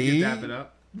 daddy. You can dap it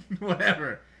up.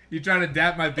 Whatever. You trying to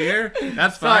dap my beer?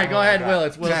 That's Sorry, fine. go ahead, Will.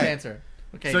 It's Will's Okay. answer.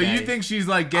 Okay. So Daddy. you think she's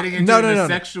like getting into no.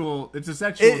 sexual? It's a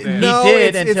sexual dance. No,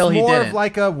 did it's, until it's he more didn't. of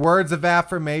like a words of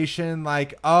affirmation,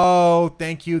 like, "Oh,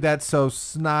 thank you. That's so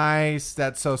nice.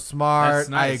 That's so smart. That's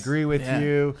nice. I agree with Yeah.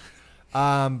 you."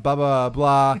 Blah blah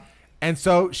blah. And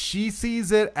so she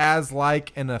sees it as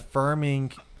like an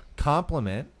affirming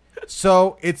compliment.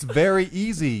 So it's very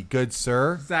easy, good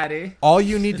sir. Zaddy. All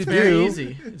you need It's to very do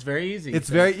easy. It's very easy. It's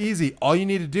very easy. All you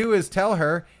need to do is tell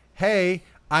her, "Hey,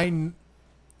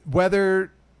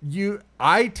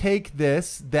 I take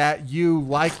this that you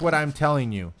like what I'm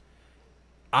telling you.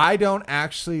 I don't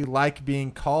actually like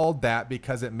being called that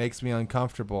because it makes me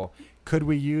uncomfortable. Could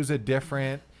we use a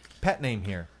different pet name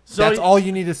here? So That's all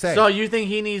you need to say. So you think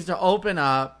he needs to open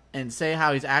up and say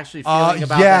how he's actually feeling about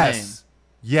the name? Yes.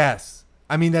 Yes.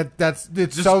 I mean, it's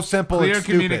Just so simple. Clear it's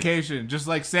stupid. communication. Just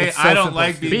like say, It's so I don't simple,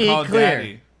 like stupid. being Be called clear.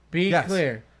 daddy. Be Yes.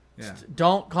 clear. Yeah.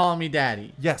 Don't call me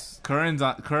daddy. Yes. Curran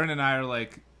and I are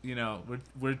like, you know,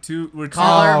 we're two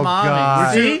Call her Oh, mommy.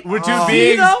 God. See? we're two Oh. See,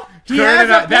 beings. though? He Curran has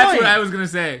and I, a that's point. what I was gonna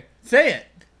say. Say it.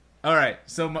 All right.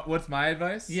 So what's my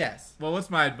advice? Yes. Well, what's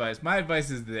my advice? My advice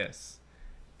is this: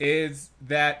 is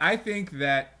that I think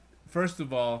that first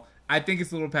of all, I think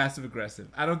it's a little passive aggressive.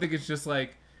 I don't think it's just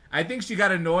like I think she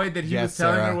got annoyed that he Yes, was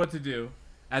telling Sarah. her what to do.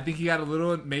 I think he got a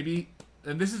little maybe,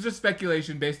 and this is just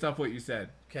speculation based off what you said.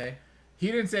 Okay. He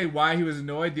didn't say why he was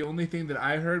annoyed. The only thing that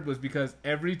I heard was because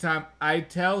every time I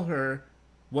tell her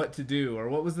what to do, or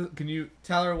what was the? Can you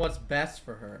Tell her what's best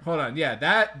for her. hold on?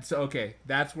 Yeah, okay.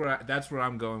 That's where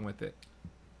I'm going with it.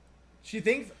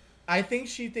 I think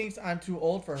she thinks I'm too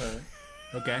old for her.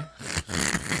 Okay.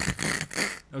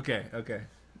 Okay.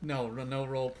 No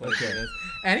role play Okay. for this.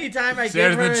 Anytime I Sarah's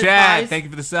give in her the chat. advice Thank you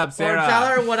for the sub, or Sarah. tell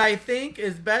her what I think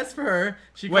is best for her,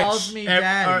 she calls me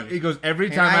daddy. He goes every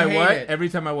And time I I hate what? it. Every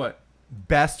time I what?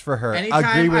 Best for her. Anytime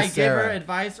Agree with I give Sarah. her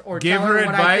advice or Give tell her her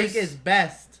what I advice. think is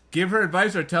best Give her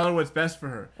advice or tell her what's best for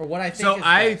her. or what I think So is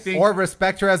I best. think Or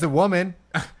respect her as a woman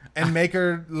and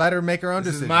let her make her own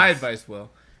this decisions. is my advice, Will.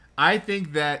 I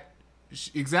think that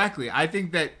exactly. I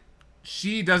think that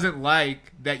she doesn't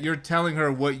like that you're telling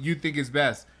her what you think is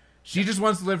best. She just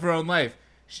wants to live her own life.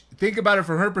 Think about it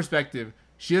from her perspective.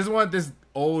 She doesn't want this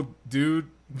old dude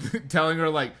telling her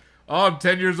like, "Oh, I'm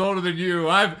 10 years older than you.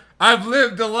 I've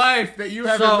lived a life that you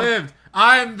haven't lived.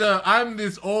 I'm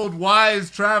this old wise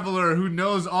traveler who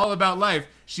knows all about life."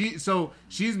 She's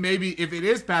maybe, if it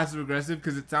is passive aggressive,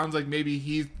 because it sounds like maybe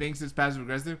he thinks it's passive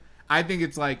aggressive. I think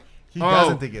it's like He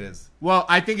doesn't think it is. Well,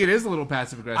 I think it is a little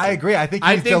passive aggressive. I agree. I think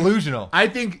he's delusional. I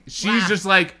think she's just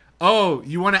like, "Oh,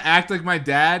 you want to act like my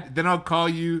dad? Then I'll call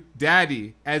you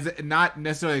daddy," as not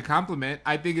necessarily a compliment.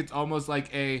 I think it's almost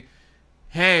like a,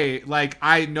 "Hey, like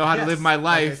I know how to Yes, live my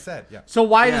life." Like I said, yeah. So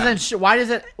why Yeah.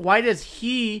 why does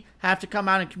he have to come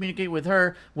out and communicate with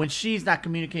her when she's not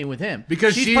communicating with him?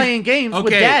 Because she's playing games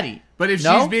with daddy. But if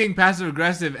No? she's being passive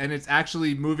aggressive and it's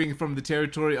actually moving from the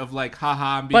territory of like,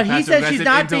 haha, I'm being But he passive said aggressive she's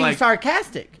not into being like,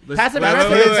 sarcastic. Listen- Passive wait,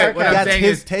 aggressive wait, is wait, wait. What I'm sarcastic. That's saying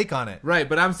his is- take on it. right?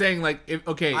 But I'm saying like, if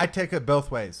okay, I take it both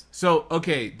ways. so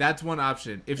okay, that's one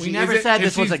option. If We she never isn't- said if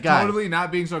this was she's a guy. totally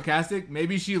not being sarcastic,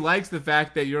 maybe she likes the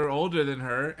fact that you're older than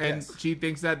her, and Yes. she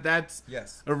thinks that that's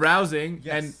Yes. arousing,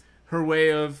 Yes. and her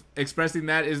way of expressing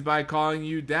that is by calling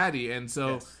you daddy. And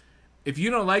so, Yes. if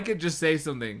you don't like it, just say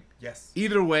something. Yes.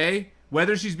 Either way,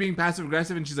 whether she's being passive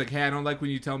aggressive and she's like, "Hey, I don't like when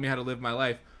you tell me how to live my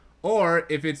life," or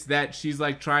if it's that she's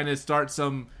like trying to start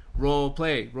some role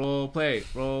play,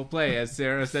 as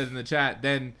Sarah said in the chat,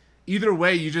 then either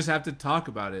way, you just have to talk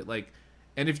about it. Like,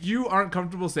 and if you aren't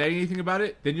comfortable saying anything about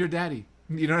it, then you're daddy.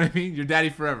 You know what I mean? You're daddy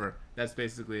forever. That's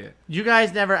basically it. You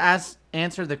guys never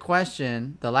answered the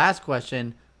question, the last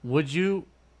question. Would you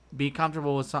be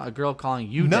comfortable with a girl calling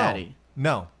you No. daddy?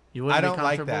 No. You wouldn't I don't be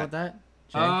like comfortable that. with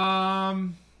that?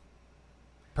 Jay?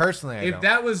 Personally, I If don't.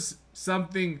 that was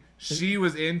something she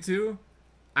was into,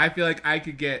 I feel like I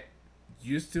could get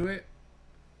used to it.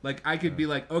 Like I could be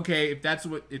like, okay, if that's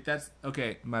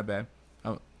okay, my bad.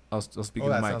 I'll speak Oh,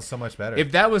 in the that mic. sounds so much better.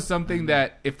 If that was something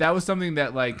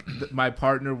that like my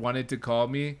partner wanted to call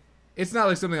me, it's not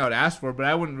like something I would ask for, but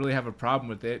I wouldn't really have a problem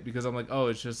with it because I'm like, oh,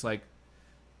 it's just like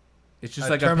A a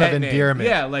term pet of name. endearment.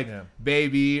 Yeah, like Yeah.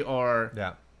 baby or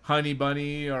yeah. honey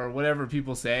bunny or whatever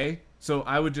people say. So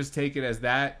I would just take it as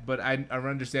that. But I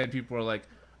understand people are like,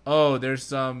 oh, there's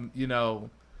some,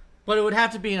 But it would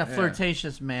have to be in a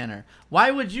flirtatious manner.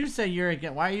 Why would you say you're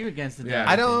against? Why are you against the Yeah.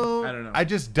 daddy? I don't. I don't know. I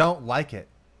just don't like it.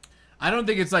 I don't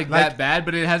think it's like that bad,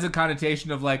 but it has a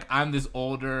connotation of like I'm this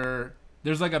older.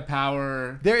 There's like a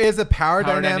power. There is a power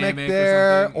dynamic dynamic or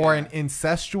there, something, or yeah. an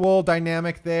incestual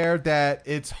dynamic there that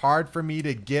it's hard for me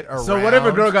to get around. So what if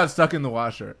a girl got stuck in the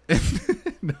washer?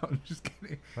 No, I'm just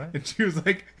kidding. What? And she was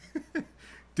like,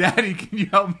 "Daddy, can you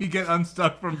help me get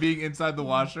unstuck from being inside the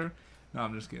washer?" No,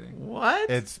 I'm just kidding. What?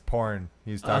 It's porn.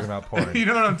 He's talking about porn. You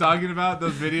know what I'm talking about?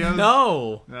 Those videos?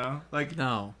 no. No? Like,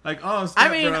 No. oh, I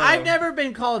step mean, bro. I've never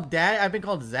been called dad. I've been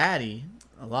called zaddy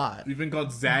a lot. You've been called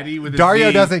Zaddy with a Dario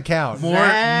Z. doesn't count.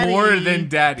 Zaddy. More than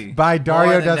Daddy. By More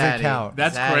Dario than doesn't daddy. count.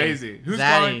 That's Zaddy. crazy.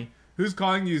 Zaddy. Who's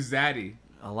calling you Zaddy?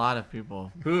 A lot of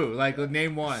people. Who? Like,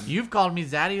 name one. You've called me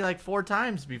zaddy like 4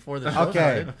 times before the show Okay.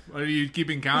 started. Are you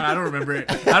keeping count? I don't remember it.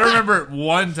 I don't remember it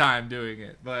one time doing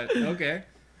it, but okay.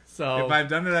 So If I've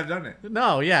done it, I've done it.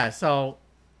 no, yeah. So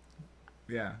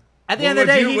Yeah. At the What end of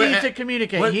the would day, you- he wait, needs to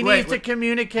communicate. wait, He wait, needs to what's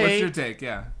communicate. your take?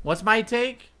 Yeah. What's my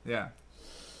take? Yeah.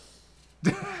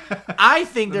 I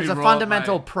think Let there's me a roll up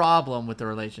fundamental my- problem with the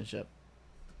relationship.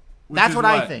 Which That's is what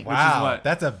I think. Which is Wow, what?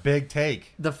 that's a big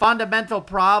take. The fundamental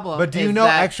problem. But do you is know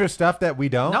that- extra stuff that we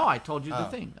don't? No, I told you the Oh.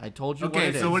 thing. I told you Okay, what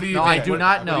it is. so what do you no, think? I do What-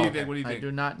 not what know. do you think? What do you I think?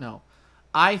 do not know.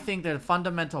 I think that the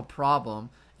fundamental problem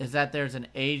is that there's an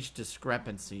age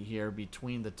discrepancy here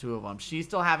between the two of them. She's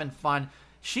still having fun.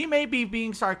 She may be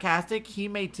being sarcastic. He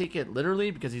may take it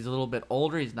literally because he's a little bit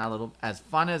older. He's not a little as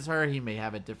fun as her. He may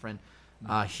have a different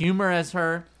humor as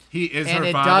her. He is And her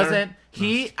it father. doesn't.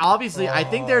 He obviously. I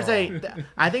think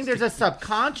there's a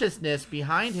subconsciousness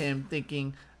behind him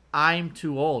thinking I'm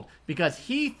too old because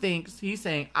he's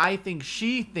saying I think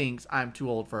she thinks I'm too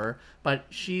old for her, but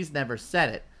she's never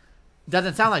said it.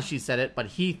 Doesn't sound like she said it, but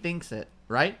he thinks it,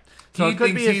 right? So He it could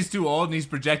thinks be a- he's too old, and he's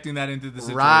projecting that into the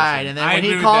situation. right. And then I when agree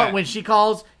he with calls, that. when she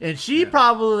calls, and she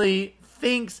probably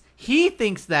thinks he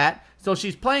thinks that, so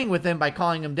she's playing with him by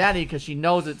calling him daddy because she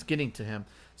knows it's getting to him.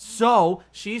 So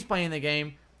she's playing the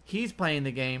game. He's playing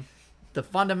the game. The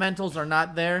fundamentals are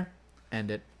not there. End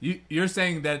it. You're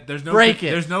saying that there's no Break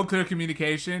it. there's no clear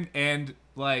communication, and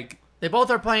like They both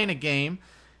are playing a game.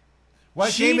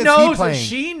 What She game is knows. he playing?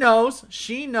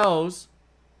 She knows.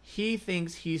 He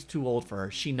thinks he's too old for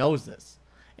her. She knows this,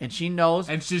 and she knows.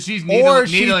 and she's Or needling,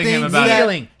 she needling him thinks about that-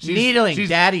 it. needling, She's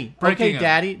daddy. breaking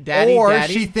Okay, him. daddy, or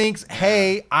daddy. she thinks,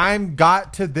 hey, I'm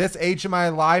got to this age of my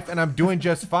life and I'm doing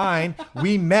just fine.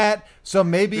 We met, so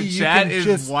maybe The you chat can is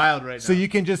just wild right so now. you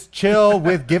can just chill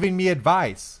with giving me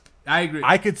advice. I agree.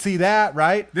 I could see that,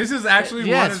 right? This is actually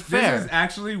Yeah, one it's of fair. this is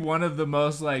actually one of the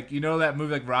most like, you know, that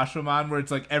movie like Rashomon where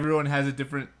it's like everyone has a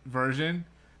different version.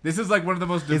 This is like one of the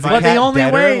most Is divisive. but the cat only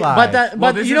dead or way, alive? but that,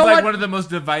 well, but this you is know like what? one of the most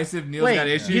divisive Neil's Wait, got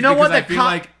issues. you know what because the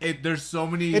I feel like there's so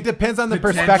many. It depends on the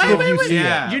potential- perspective you see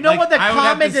Yeah. it. You know like, what the I would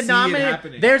have common to see it denominator?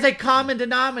 happening. There's a common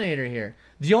denominator here.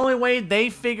 The only way they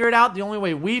figure it out, the only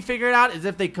way we figure it out, is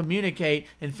if they communicate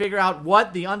and figure out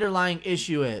what the underlying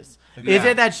issue is. Is Yeah.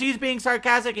 it that she's being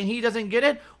sarcastic and he doesn't get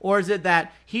it, or is it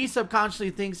that he subconsciously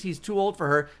thinks he's too old for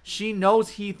her? She knows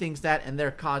he thinks that, and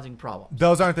they're causing problems.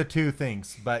 Those aren't the two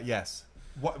things, but yes.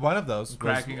 One of those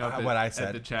cracking was up what I at the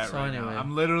said. chat So right anyway. now.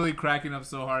 I'm literally cracking up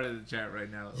so hard at the chat right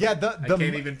now. Yeah, I can't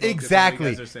even focus on what exactly.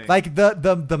 you guys are saying. Like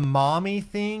the mommy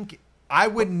thing, I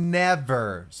would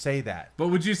never say that. But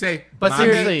would you say? But mommy?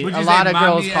 seriously, Would a you lot say of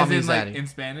girls mommy call as me in, like, Zaddy. in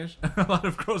Spanish. A lot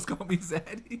of girls call me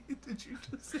Zaddy. Did you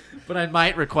just say? But I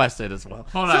might request it as well.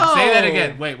 Hold on, say that So-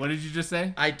 again. Wait, what did you just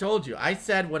say? I told you. I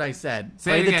said what I said.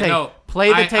 Say Play it the again. tape. No,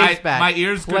 Play the tapes back. My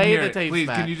ears couldn't Play hear the it. tapes Please,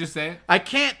 back. can you just say it? I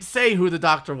can't say who the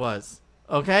doctor was.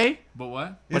 Okay? But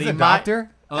what? But He's he a might-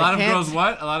 doctor? A lot of can't- girls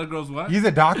what? A lot of girls what? He's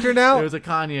a doctor now? It was a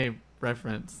Kanye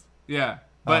reference. Yeah.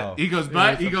 But Oh. he goes, It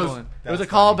but was he a goes, It was a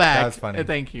That's funny. callback. That was funny.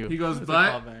 Thank you. He goes, It was a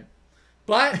but- callback.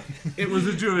 But it was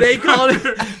a Jewish. they called it.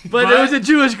 But But- it was a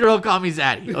Jewish girl called me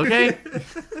Zaddy. Okay.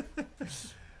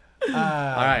 All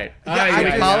right. Yeah, Should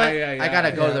we I- call yeah, it? yeah, I gotta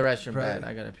yeah, go to yeah. the restroom. Right. Bad.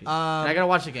 I gotta pee. And I gotta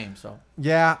watch the game. So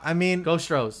Yeah, I mean, go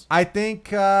Stros. I think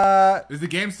Is the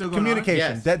game still going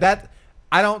communication. Yes. That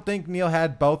I don't think Neil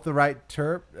had both the right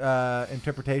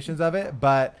interpretations of it,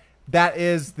 but that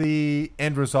is the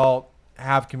end result.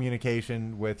 Have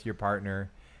communication with your partner,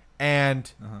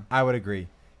 and I would agree.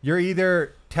 You're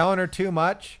either telling her too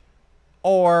much,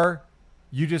 or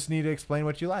you just need to explain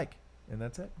what you like, and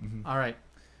that's it. All right.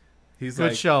 He's Good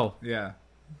like, show. Yeah.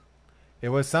 It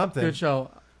was something. Good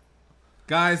show.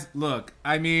 Guys, look.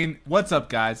 I mean, what's up,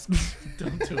 guys?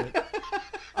 Don't do it.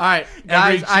 All right,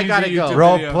 guys. I cheesy gotta go. YouTube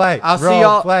Role video. play. I'll see Role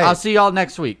y'all. play. I'll see y'all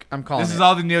next week. I'm calling. This it. is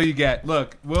all the Neil you get.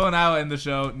 Look, Will and I will end the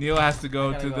show. Neil has to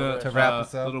go gotta to go the to wrap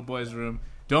us up. little boy's room.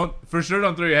 Don't throw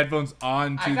your headphones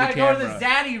onto I the gotta camera. go to the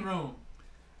Zaddy room.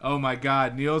 Oh my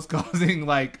God, Neil's causing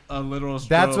like a little.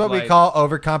 That's strobe what we light. call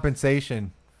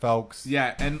overcompensation, folks.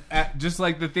 Yeah, and just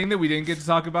like the thing that we didn't get to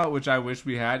talk about, which I wish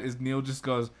we had, is Neil just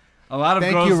goes. A lot of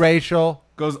Thank girls you, Rachel.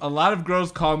 goes. A lot of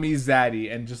girls call me Zaddy,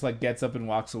 and just like gets up and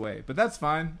walks away. But that's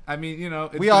fine. I mean, you know,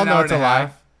 it's We been all an know hour it's and a lie.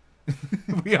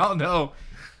 half. We all know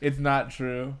it's not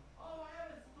true.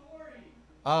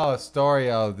 Oh, story.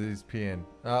 Oh, these peeing.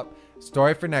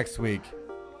 Story for next week.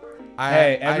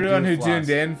 Hey, I everyone do who floss. tuned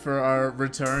in for our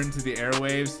return to the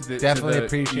airwaves, to the, Definitely to the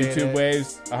appreciate YouTube it.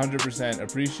 waves, 100%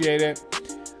 appreciate it.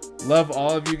 Love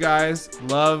all of you guys.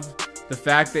 Love the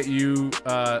fact that you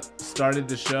started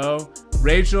the show.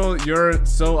 Rachel, you're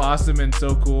so awesome and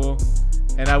so cool.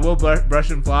 And I will brush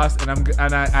and floss, and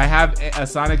I have a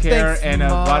Sonicare Thanks, and a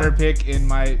Mom. water pick in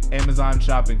my Amazon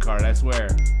shopping cart. I swear,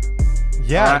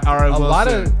 Yeah, Or I a will lot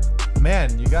soon. of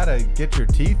man. You gotta get your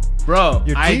teeth. bro.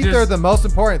 Your I teeth just, are the most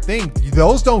important thing.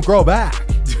 Those don't grow back.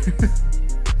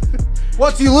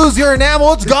 Once you lose your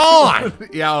enamel, it's gone.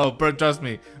 Yeah, oh, bro, trust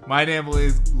me, my enamel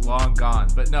is long gone.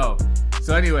 But no.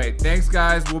 So anyway, thanks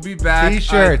guys. We'll be back.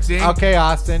 T-shirts. I think Okay,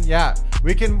 Austin. Yeah,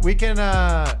 we can we can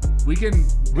we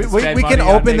spend can money on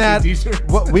open making that. t-shirts.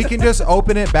 We can just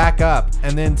open it back up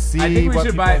and then see. I think we what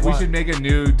should people buy. We want. should make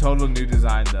a total new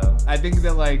design though. I think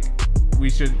that like we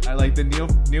should. I like the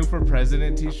Neil for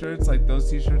President T-shirts. Like those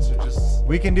T-shirts are just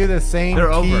We can do the same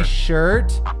They're over.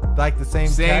 T-shirt, like the same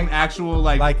same tag, actual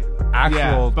like actual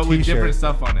yeah, but with T-shirt. different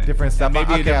stuff on it. Different stuff. And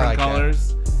maybe Okay, I different like that.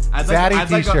 colors. I'd Zaddy like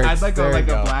a T-shirts. There you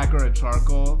go. black or a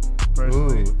charcoal.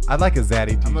 Personally, Ooh, I'd like a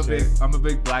Zaddy T-shirt. I'm a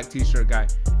big black T-shirt guy.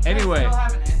 Anyway, Still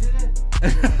haven't ended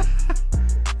it?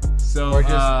 so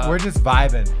We're just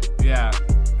vibing. yeah.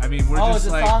 I mean, we're Oh, just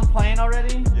is the like song playing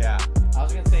already? Yeah. I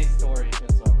was gonna say story if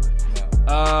it's over.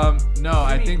 no. I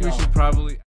What do you think we mean, should no?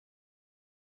 probably.